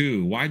for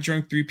 2. Why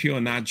drunk 3PO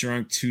and not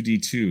drunk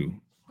 2D2?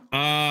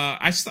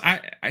 I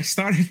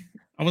started.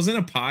 I was in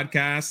a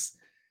podcast,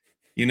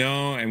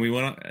 and we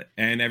went on,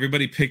 and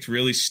everybody picked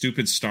really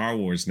stupid Star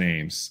Wars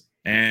names.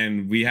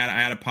 And I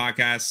had a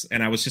podcast,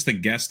 and I was just a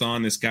guest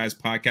on this guy's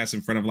podcast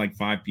in front of like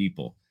 5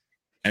 people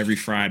every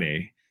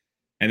Friday.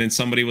 And then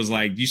somebody was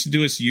like, "You should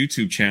do this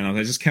YouTube channel."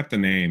 I just kept the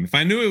name. If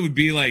I knew it would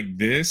be like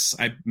this,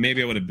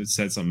 maybe I would have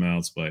said something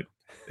else. But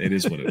it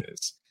is what it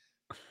is.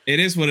 It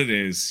is what it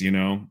is,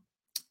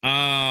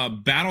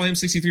 Battle him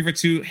 63 for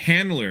 2.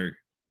 Handler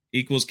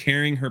equals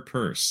carrying her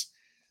purse.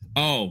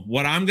 Oh,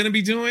 what I'm gonna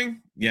be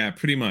doing? Yeah,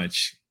 pretty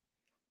much.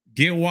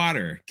 Get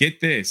water.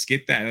 Get this.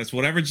 Get that. That's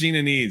whatever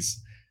Gina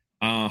needs.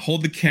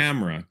 Hold the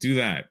camera. Do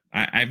that.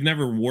 I've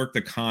never worked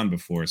a con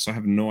before, so I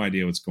have no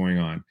idea what's going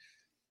on.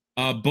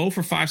 Bo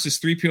for 5 says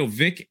 3PO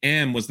Vic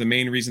M was the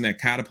main reason that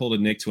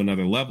catapulted Nick to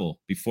another level.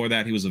 Before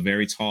that, he was a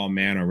very tall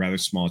man or rather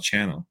small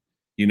channel.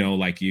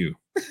 Like you.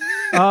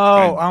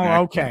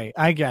 Okay.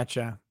 I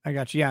gotcha.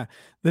 Yeah.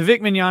 The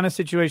Vic Mignogna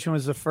situation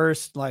was the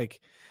first, there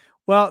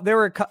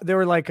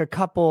were like a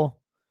couple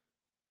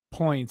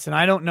points, and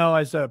I don't know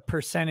as a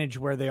percentage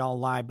where they all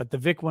lie, but the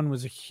Vic one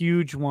was a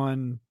huge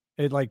one.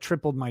 It like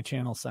tripled my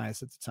channel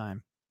size at the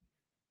time.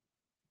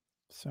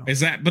 So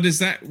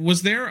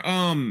was there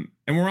and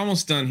we're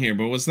almost done here,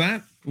 but was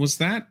there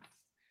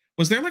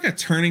like a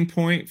turning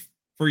point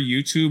for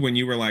YouTube when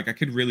you were like, I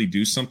could really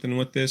do something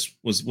with this?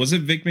 Was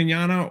it Vic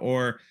Mignogna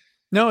or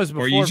no? It was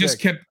before. Or you just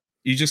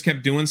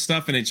kept doing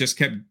stuff, and it just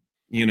kept,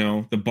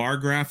 the bar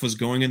graph was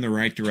going in the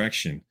right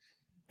direction.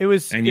 It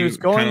was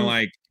going kind of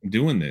like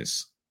doing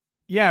this.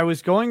 Yeah, it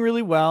was going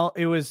really well.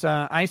 It was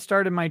I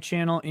started my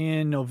channel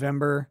in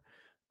November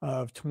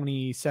of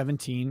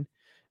 2017.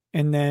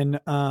 And then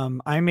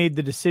I made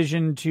the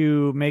decision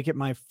to make it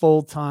my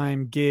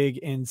full-time gig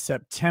in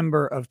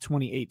September of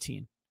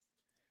 2018.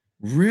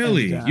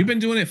 Really? You've been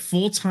doing it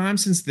full-time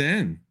since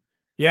then?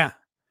 Yeah.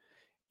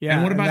 Yeah.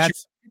 And what about your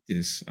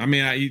practice? I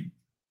mean, you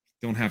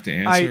don't have to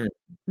answer.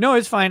 No,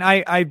 it's fine.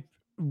 I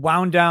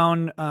wound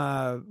down,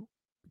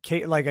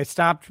 I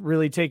stopped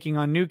really taking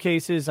on new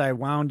cases. I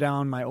wound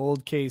down my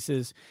old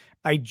cases.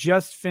 I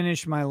just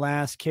finished my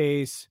last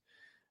case.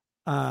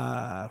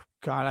 I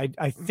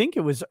think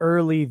it was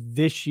early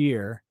this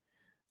year.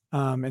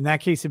 And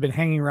that case had been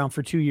hanging around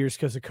for 2 years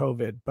because of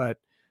COVID. But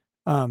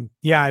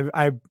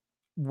I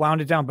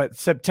wound it down. But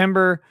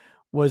September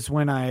was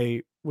when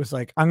I was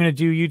like, I'm going to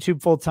do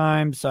YouTube full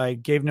time. So I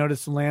gave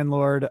notice to the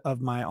landlord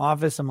of my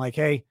office. I'm like,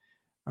 hey,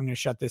 I'm going to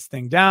shut this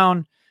thing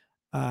down.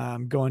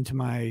 I'm going to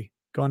my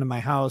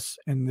house.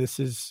 And this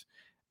is,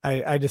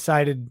 I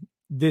decided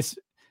that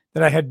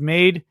I had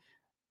made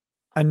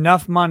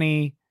enough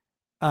money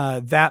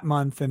that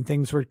month, and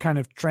things were kind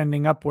of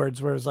trending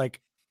upwards, where it was like,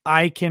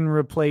 I can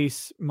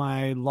replace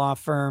my law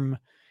firm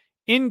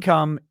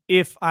income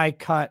if I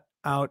cut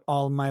out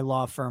all my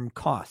law firm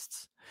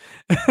costs.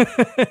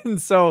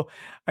 And so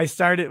I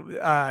started,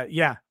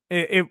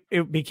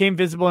 it became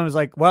visible, and was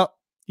like, well,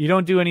 you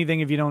don't do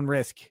anything if you don't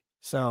risk.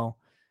 So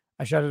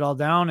I shut it all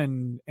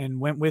down and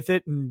went with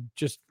it, and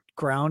just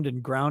ground.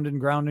 And then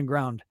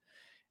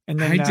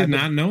I did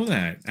not know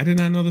that. I did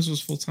not know this was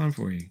full time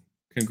for you.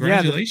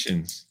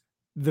 Congratulations.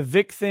 The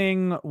Vic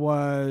thing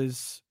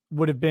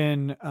would have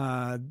been,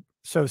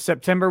 so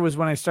September was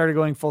when I started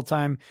going full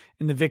time,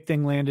 and the Vic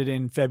thing landed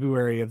in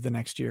February of the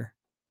next year.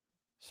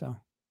 So,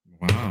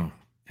 wow.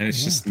 And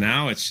it's just,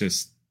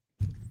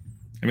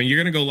 I mean, you're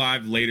going to go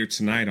live later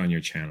tonight on your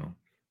channel.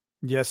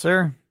 Yes,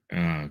 sir.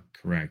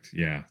 Correct.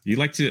 Yeah. You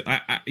like to,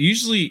 I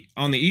usually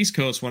on the East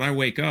Coast, when I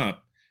wake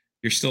up,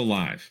 you're still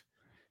live.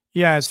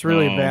 Yeah. It's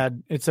really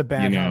bad. It's a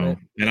bad habit.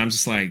 And I'm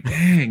just like,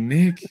 dang,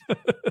 Nick,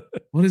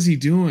 what is he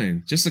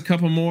doing? Just a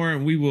couple more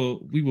and we will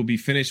be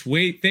finished.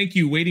 Thank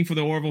you. Waiting for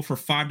the Orville for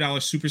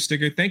 $5 super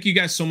sticker. Thank you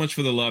guys so much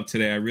for the love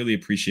today. I really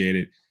appreciate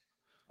it.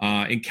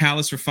 And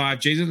Callus for 5.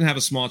 Jay doesn't have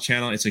a small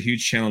channel. It's a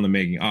huge channel in the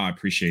making. Oh, I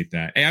appreciate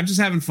that. Hey, I'm just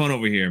having fun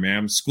over here, man.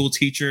 I'm a school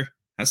teacher.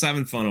 That's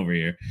having fun over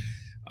here.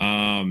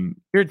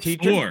 You're a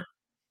teacher? 4.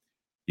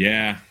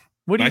 Yeah.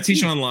 What do you I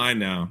teach online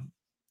now.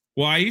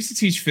 Well, I used to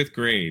teach 5th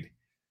grade.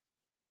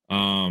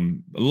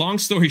 Long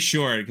story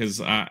short, because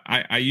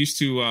I used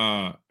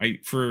to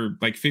for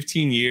like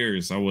 15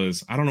 years I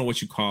don't know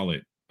what you call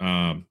it,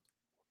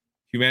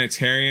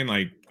 humanitarian.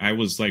 Like I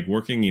was like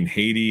working in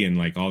Haiti and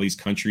like all these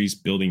countries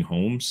building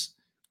homes.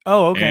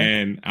 Oh,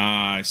 okay.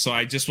 And so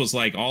I just was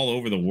like all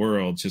over the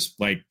world, just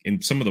like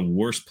in some of the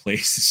worst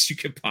places you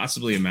could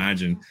possibly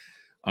imagine.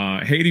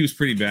 Haiti was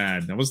pretty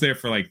bad. I was there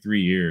for like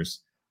 3 years,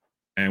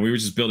 and we were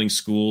just building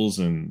schools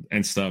and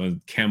stuff,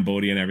 in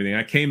Cambodia and everything.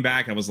 I came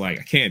back, I was like,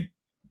 I can't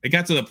it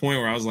got to the point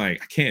where I was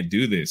like, I can't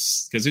do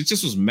this because it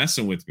just was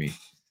messing with me.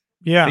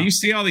 Yeah. You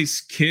see all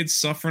these kids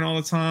suffering all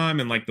the time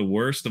and like the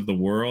worst of the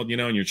world, you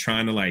know, and you're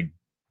trying to like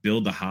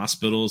build the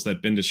hospitals that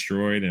have been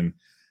destroyed. And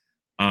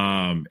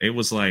it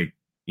was like,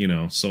 you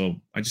know, so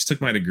I just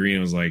took my degree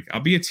and was like,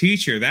 I'll be a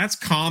teacher. That's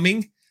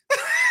calming.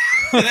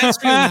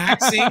 That's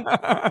relaxing.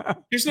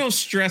 There's no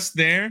stress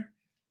there.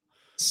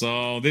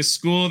 So this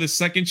school, this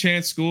second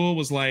chance school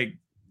was like,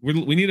 we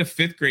need a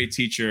 5th grade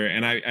teacher.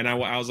 And I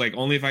was like,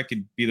 only if I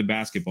could be the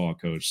basketball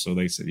coach. So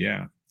they said,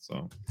 yeah.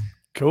 So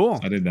cool.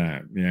 So I did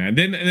that. Yeah. And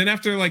then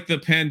after like the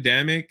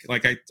pandemic,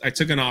 like I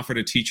took an offer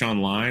to teach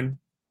online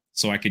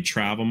so I could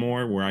travel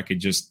more, where I could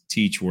just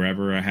teach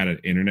wherever I had an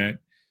internet,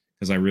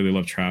 because I really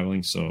love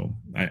traveling. So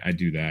I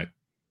do that.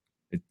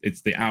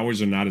 It's the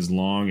hours are not as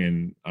long.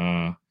 And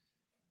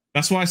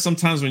that's why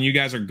sometimes when you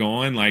guys are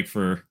going like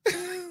for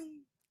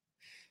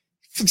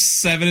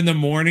 7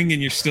 a.m. and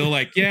you're still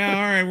like, yeah,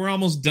 all right, we're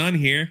almost done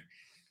here.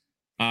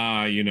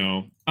 You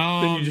know,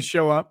 then you just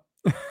show up.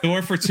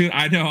 Thor for $2.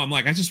 I know. I'm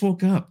like, I just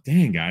woke up.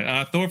 Dang,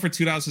 guy. Thor for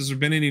 $2. Has there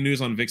been any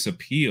news on Vic's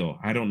appeal?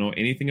 I don't know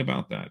anything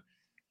about that.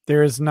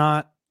 There is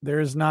not.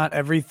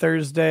 Every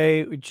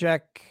Thursday we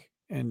check,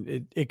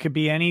 and it could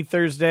be any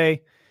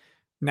Thursday.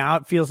 Now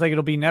it feels like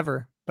it'll be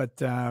never, but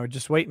we're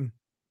just waiting.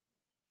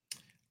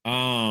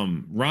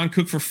 Ron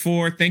Cook for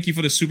 4. Thank you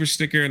for the super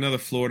sticker. Another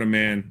Florida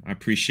man. I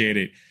appreciate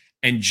it.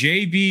 And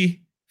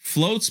JB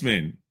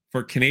Floatsman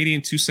for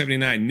Canadian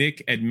 279.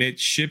 Nick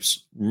admits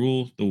ships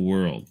rule the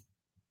world.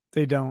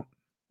 They don't.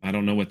 I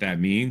don't know what that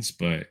means,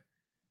 but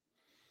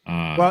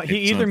well, he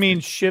either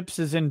means ships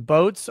as in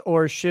boats,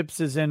 or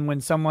ships as in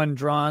when someone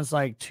draws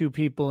like 2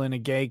 people in a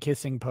gay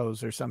kissing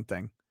pose or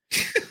something.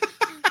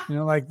 You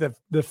know, like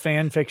the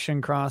fan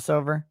fiction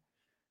crossover.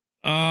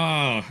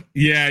 Oh,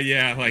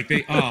 yeah. Like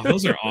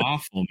those are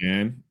awful,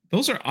 man.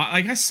 Those are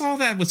like, I saw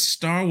that with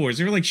Star Wars.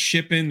 They were like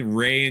shipping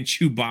Rey and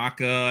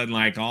Chewbacca and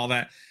like all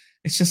that.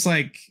 It's just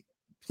like,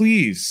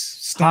 please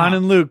stop. Han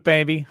and Luke,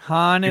 baby.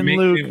 Han and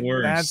Luke.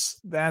 Worse.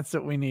 That's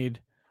what we need.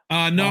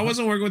 No, I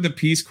wasn't working with the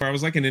Peace Corps. I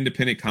was like an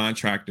independent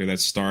contractor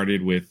that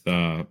started with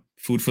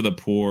Food for the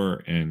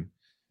Poor and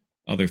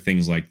other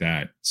things like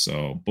that.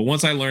 So, but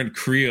once I learned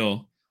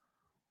Creole,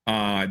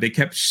 they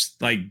kept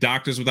like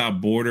Doctors Without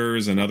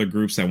Borders and other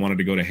groups that wanted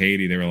to go to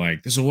Haiti. They were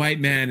like, there's a white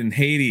man in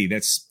Haiti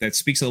that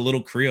speaks a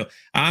little Creole.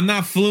 I'm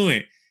not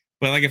fluent,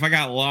 but like if I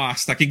got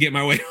lost, I can get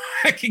my way.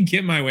 I can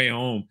get my way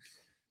home,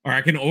 or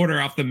I can order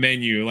off the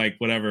menu, like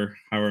whatever,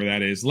 however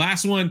that is.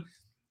 Last one,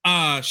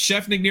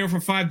 Chef Nick Nero for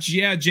 5.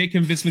 Yeah, Jay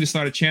convinced me to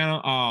start a channel.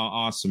 Oh,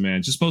 awesome,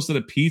 man! Just posted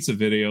a pizza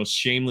video.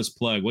 Shameless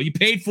plug. Well, you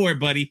paid for it,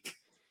 buddy.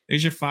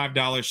 There's your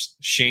 $5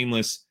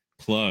 shameless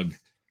plug.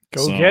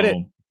 Go get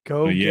it.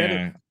 Go get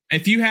it.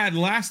 If you had,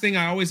 last thing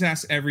I always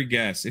ask every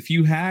guest, if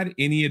you had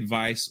any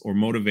advice or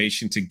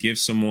motivation to give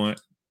someone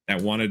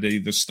that wanted to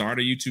either start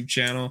a YouTube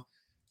channel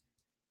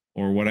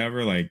or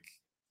whatever, like,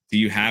 do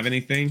you have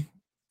anything?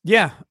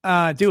 Yeah,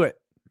 do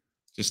it.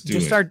 Just do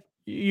it. Start.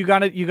 You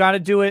gotta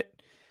do it.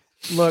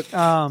 Look,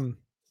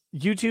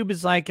 YouTube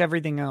is like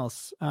everything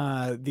else.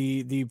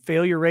 The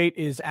failure rate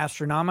is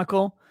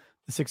astronomical.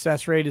 The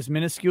success rate is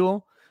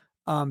minuscule.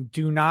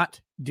 Do not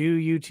do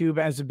YouTube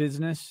as a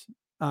business.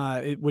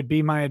 It would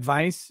be my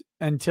advice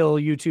until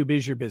YouTube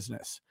is your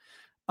business.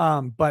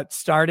 But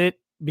start it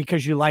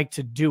because you like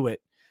to do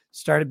it.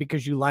 Start it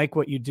because you like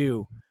what you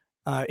do.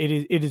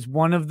 It is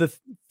one of the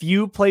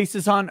few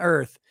places on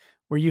earth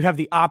where you have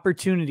the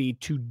opportunity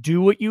to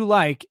do what you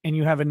like, and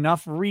you have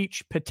enough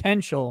reach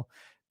potential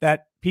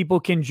that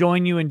people can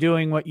join you in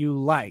doing what you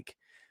like.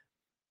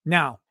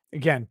 Now,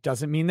 again,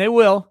 doesn't mean they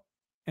will,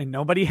 and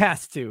nobody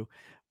has to.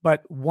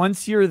 But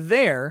once you're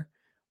there,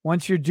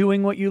 once you're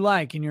doing what you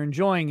like and you're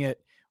enjoying it,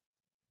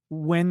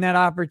 when that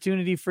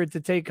opportunity for it to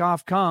take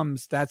off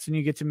comes, that's when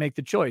you get to make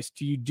the choice.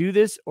 Do you do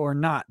this or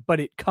not? But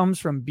it comes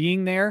from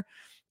being there.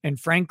 And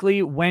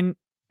frankly,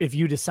 if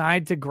you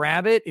decide to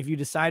grab it, if you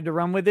decide to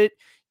run with it,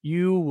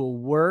 you will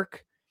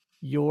work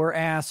your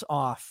ass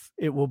off.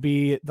 It will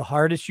be the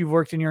hardest you've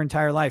worked in your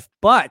entire life.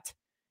 But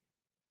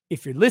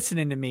if you're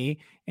listening to me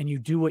and you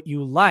do what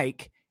you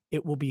like,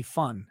 it will be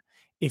fun.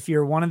 If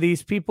you're one of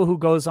these people who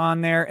goes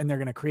on there and they're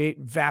going to create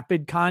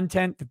vapid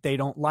content that they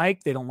don't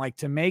like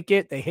to make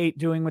it, they hate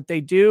doing what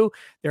they do,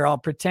 they're all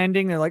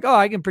pretending, they're like, oh,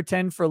 I can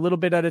pretend for a little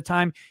bit at a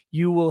time,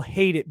 you will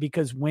hate it,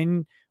 because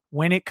when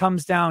it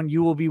comes down,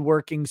 you will be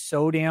working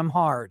so damn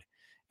hard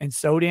and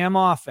so damn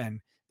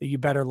often that you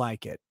better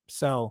like it.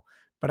 So,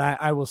 but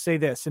I will say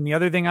this, and the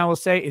other thing I will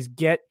say is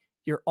get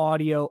your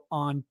audio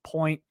on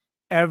point.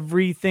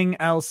 Everything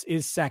else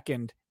is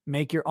second.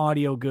 Make your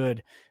audio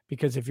good.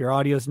 Because if your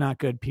audio is not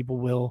good, people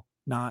will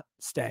not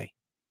stay.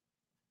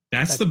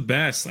 That's the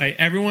best.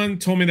 Everyone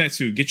told me that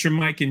too. Get your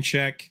mic in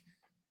check.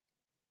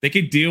 They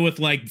could deal with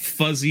like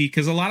fuzzy,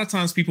 because a lot of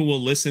times people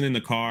will listen in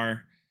the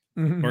car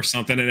or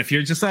something. And if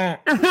you're just all,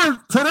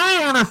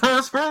 today on a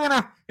first,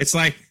 it's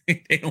like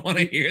they don't want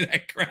to hear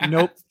that crap.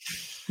 Nope.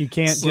 You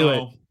can't do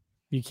it.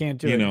 You can't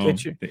do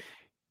it.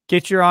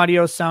 Get your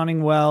audio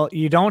sounding well.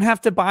 You don't have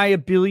to buy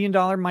 $1 billion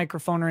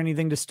microphone or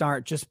anything to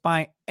start. Just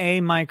buy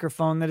a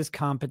microphone that is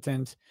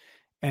competent,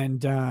 and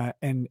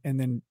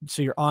then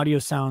so your audio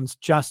sounds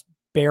just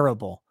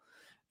bearable.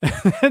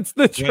 That's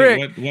the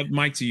trick. What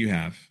mic do you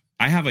have?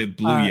 I have a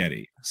Blue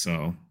Yeti.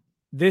 So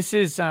this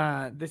is that's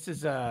audio.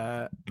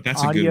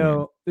 a good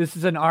one. This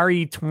is an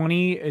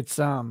RE20. It's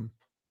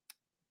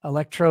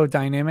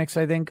Electrodynamics,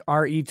 I think,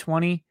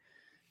 RE20.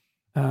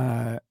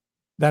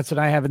 That's what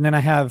I have. And then I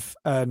have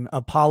an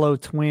Apollo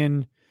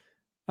Twin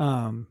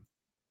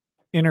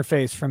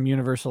interface from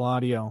Universal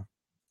Audio.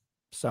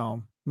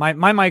 So my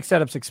mic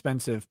setup's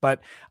expensive,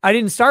 but I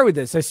didn't start with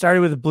this. I started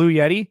with a Blue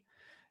Yeti,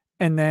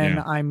 and then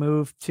I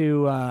moved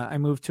to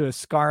a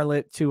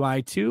Scarlett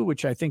 2i2,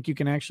 which I think you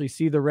can actually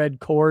see the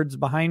red cords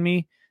behind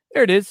me.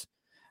 There it is.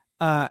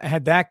 I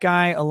had that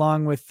guy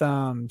along with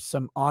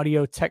some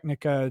Audio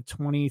Technica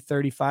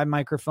 2035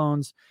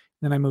 microphones.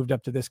 Then I moved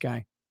up to this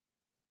guy.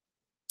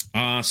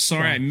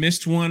 Sorry, I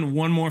missed one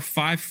more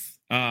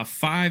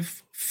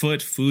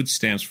 5-foot food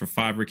stamps for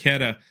 5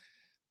 Rekieta.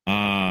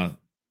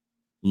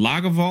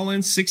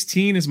 Lagavulin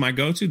 16 is my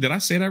go-to. Did I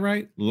say that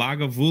right?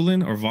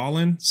 Lagavulin or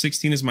Volin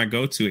 16 is my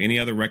go-to. Any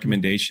other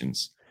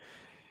recommendations?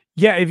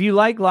 Yeah, if you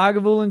like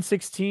Lagavulin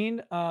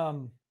 16,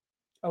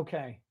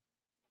 okay.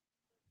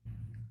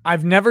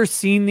 I've never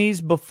seen these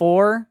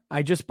before.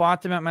 I just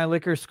bought them at my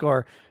liquor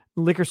store.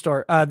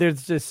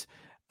 There's this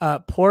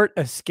Port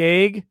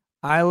Ascaig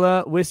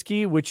Isla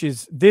whiskey,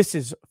 this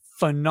is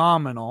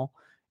phenomenal,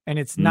 and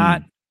it's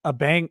not a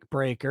bank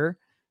breaker,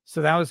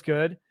 so that was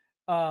good.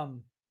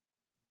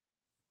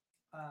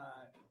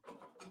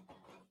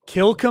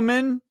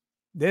 Kilkeman,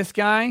 this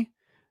guy,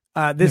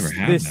 this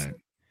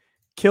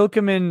Kilkeman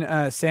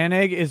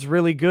Saneg is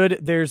really good.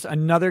 There's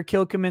another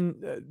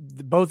Kilkeman,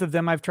 both of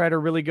them I've tried are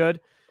really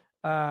good.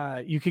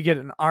 You could get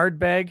an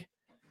Ardbeg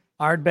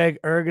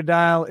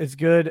Ergodile is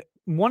good.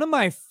 One of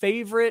my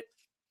favorite,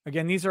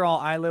 again, these are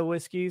all Isla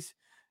whiskeys.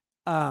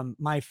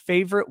 My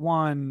favorite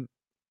one,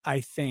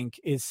 I think,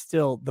 is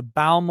still the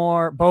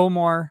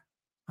Bowmore.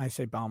 I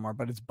say Bowmore,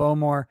 but it's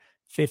Bowmore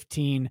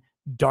 15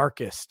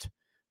 Darkest.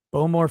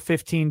 Bowmore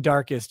 15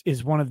 Darkest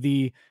is one of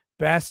the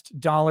best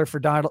dollar for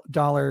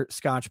dollar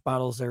Scotch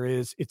bottles there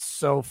is. It's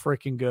so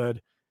freaking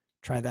good.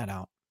 Try that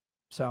out.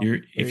 So,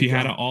 if you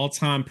had an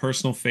all-time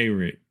personal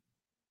favorite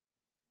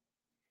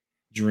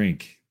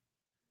drink,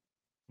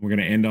 we're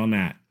gonna end on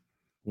that.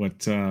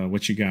 What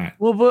you got?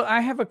 Well, but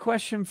I have a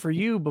question for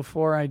you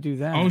before I do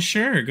that. Oh,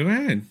 sure. Go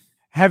ahead.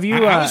 Have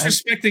you? I was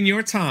respecting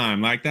your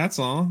time. Like, that's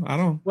all. I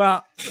don't.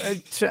 Well,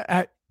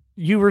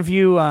 you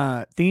review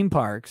theme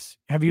parks.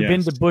 Have you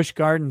been to Busch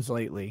Gardens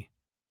lately?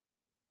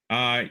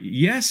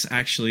 Yes,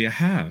 actually, I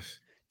have.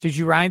 Did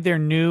you ride their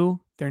new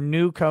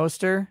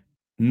coaster?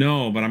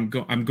 No, but I'm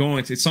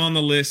going to. It's on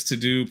the list to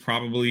do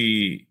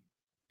probably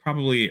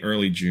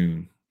early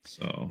June.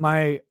 So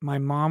my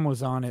mom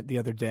was on it the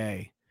other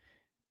day,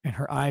 and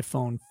her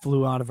iPhone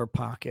flew out of her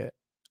pocket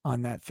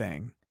on that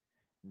thing.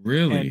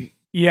 Really?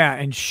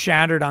 And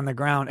shattered on the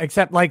ground,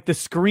 except like the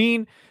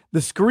screen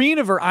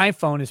of her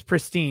iPhone is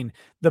pristine.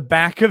 The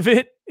back of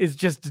it is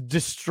just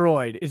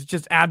destroyed. It's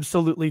just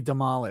absolutely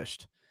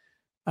demolished.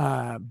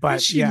 But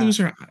she lose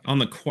her on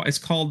the it's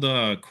called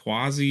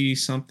Quasi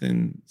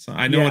something. So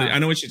I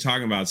know what you're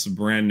talking about. It's a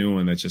brand new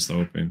one that just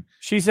opened.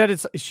 She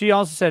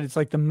also said it's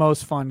like the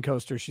most fun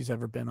coaster she's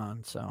ever been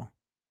on. So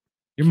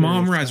your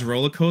mom rides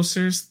roller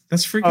coasters?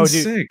 That's freaking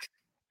sick.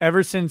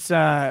 Ever since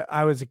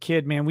I was a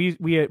kid, man, we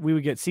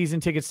would get season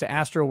tickets to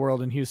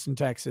Astroworld in Houston,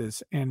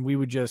 Texas, and we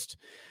went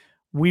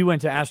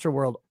to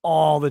Astroworld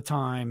all the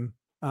time.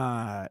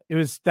 That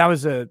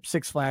was a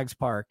Six Flags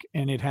park,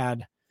 and they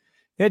had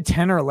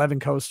 10 or 11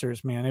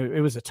 coasters, man.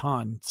 It was a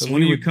ton. So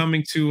when are you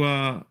coming to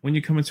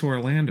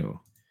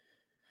Orlando?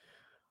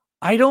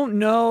 I don't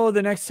know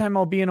the next time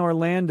I'll be in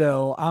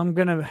Orlando.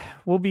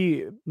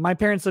 My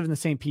parents live in the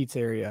St. Pete's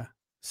area.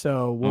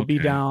 So we'll be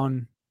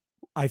down.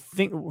 I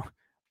think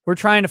we're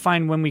trying to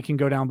find when we can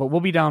go down, but we'll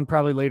be down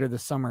probably later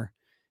this summer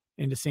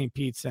into St.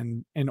 Pete's,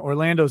 and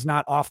Orlando's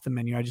not off the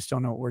menu. I just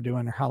don't know what we're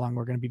doing or how long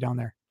we're going to be down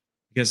there.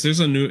 Because there's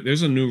a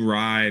new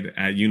ride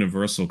at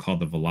Universal called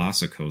the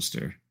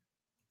Velocicoaster.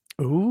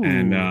 Ooh.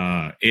 And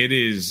it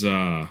is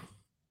no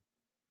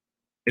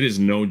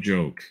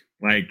joke.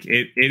 Like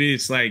it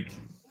is like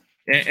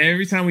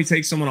every time we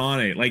take someone on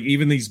it, like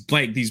even these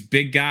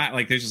big guys,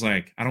 like they're just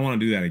like, I don't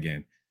want to do that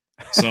again.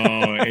 So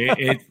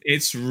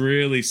it's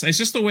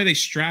just the way they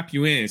strap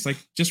you in. It's like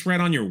just right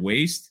on your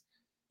waist.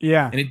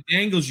 Yeah. And it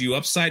dangles you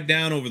upside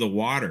down over the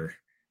water.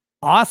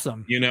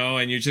 Awesome.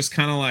 And you're just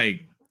kind of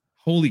like,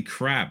 holy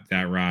crap,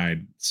 that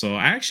ride. So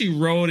I actually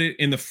rode it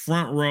in the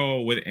front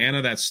row with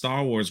Anna, that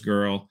Star Wars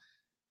girl.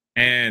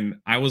 And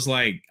I was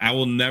like, I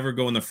will never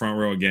go in the front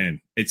row again.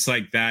 It's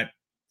like that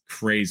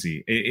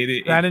crazy.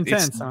 That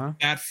intense, huh?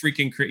 That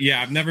freaking crazy.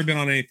 Yeah, I've never been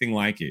on anything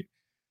like it.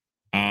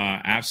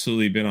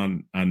 Absolutely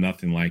been on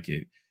nothing like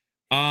it.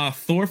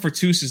 Thor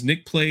Fortunatus,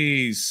 Nick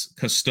plays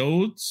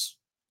Custodes.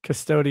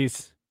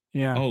 Custodes.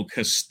 Yeah. Oh,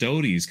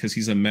 Custodes, because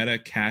he's a meta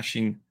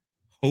caching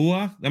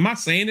Hoa? Am I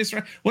saying this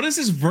right? What is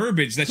this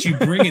verbiage that you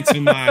bring into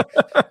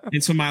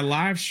my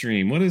live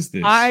stream? What is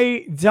this?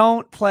 I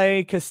don't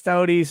play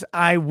Custodes.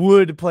 I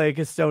would play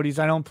Custodes.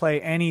 I don't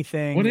play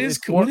anything. What is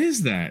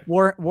that?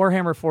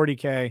 Warhammer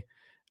 40K.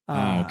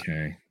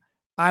 Okay.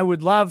 I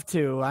would love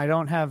to. I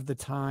don't have the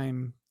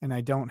time and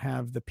I don't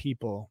have the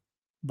people,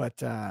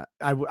 but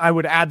I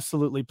would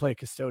absolutely play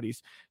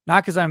Custodes.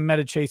 Not because I'm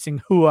meta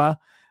chasing Hua,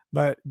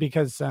 but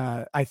because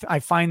I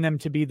find them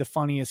to be the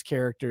funniest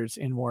characters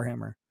in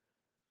Warhammer.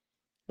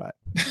 But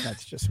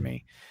that's just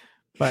me.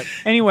 But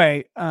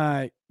anyway,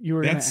 you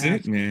were that's gonna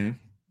it, man.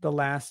 The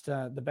last,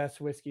 the best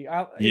whiskey.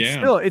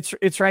 Yeah,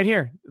 it's right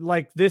here.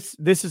 Like this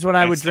is what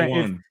I would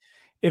drink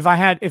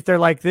if they're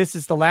like, this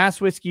is the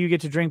last whiskey you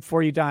get to drink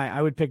before you die.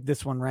 I would pick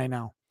this one right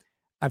now.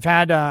 I've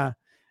had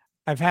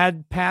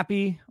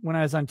Pappy when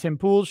I was on Tim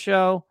Pool's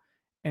show,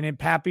 and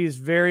Pappy is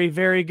very,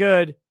 very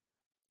good.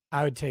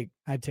 I'd take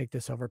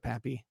this over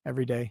Pappy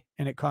every day,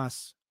 and it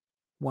costs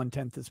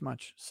 1/10 as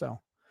much. So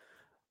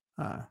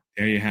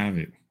there you have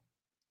it.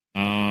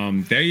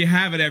 There you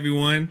have it,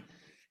 everyone.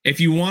 If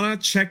you want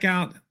to check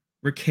out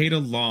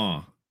Rekieta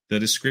Law, the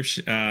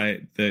description,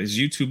 his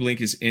YouTube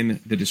link is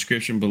in the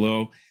description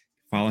below.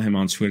 Follow him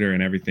on Twitter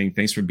and everything.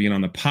 Thanks for being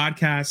on the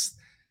podcast.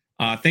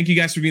 Thank you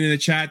guys for being in the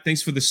chat.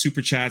 Thanks for the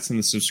super chats and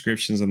the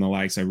subscriptions and the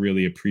likes. I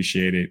really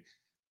appreciate it.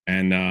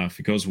 And if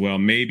it goes well,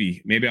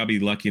 maybe I'll be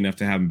lucky enough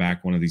to have him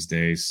back one of these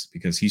days,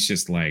 because he's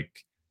just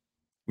like,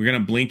 we're going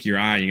to blink your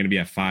eye. You're going to be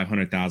at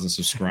 500,000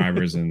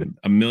 subscribers and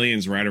a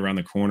million's right around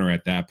the corner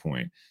at that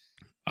point.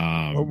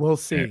 We'll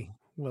see.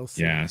 We'll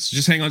see. Yeah. So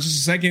just hang on just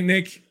a second,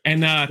 Nick.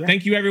 And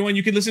thank you, everyone.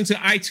 You can listen to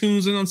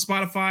iTunes and on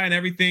Spotify and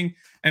everything.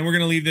 And we're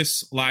going to leave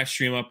this live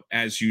stream up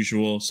as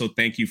usual. So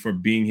thank you for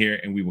being here,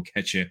 and we will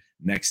catch you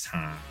next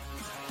time.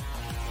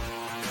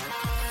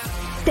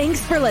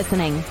 Thanks for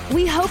listening.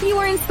 We hope you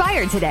were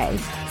inspired today.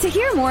 To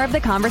hear more of the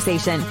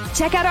conversation,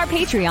 check out our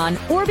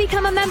Patreon or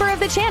become a member of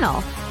the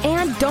channel.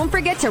 And don't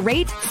forget to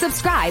rate,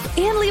 subscribe,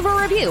 and leave a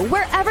review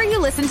wherever you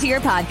listen to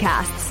your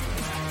podcasts.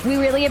 We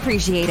really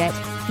appreciate it.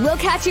 We'll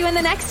catch you in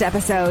the next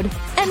episode.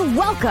 And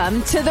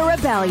welcome to the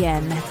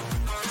Rebellion.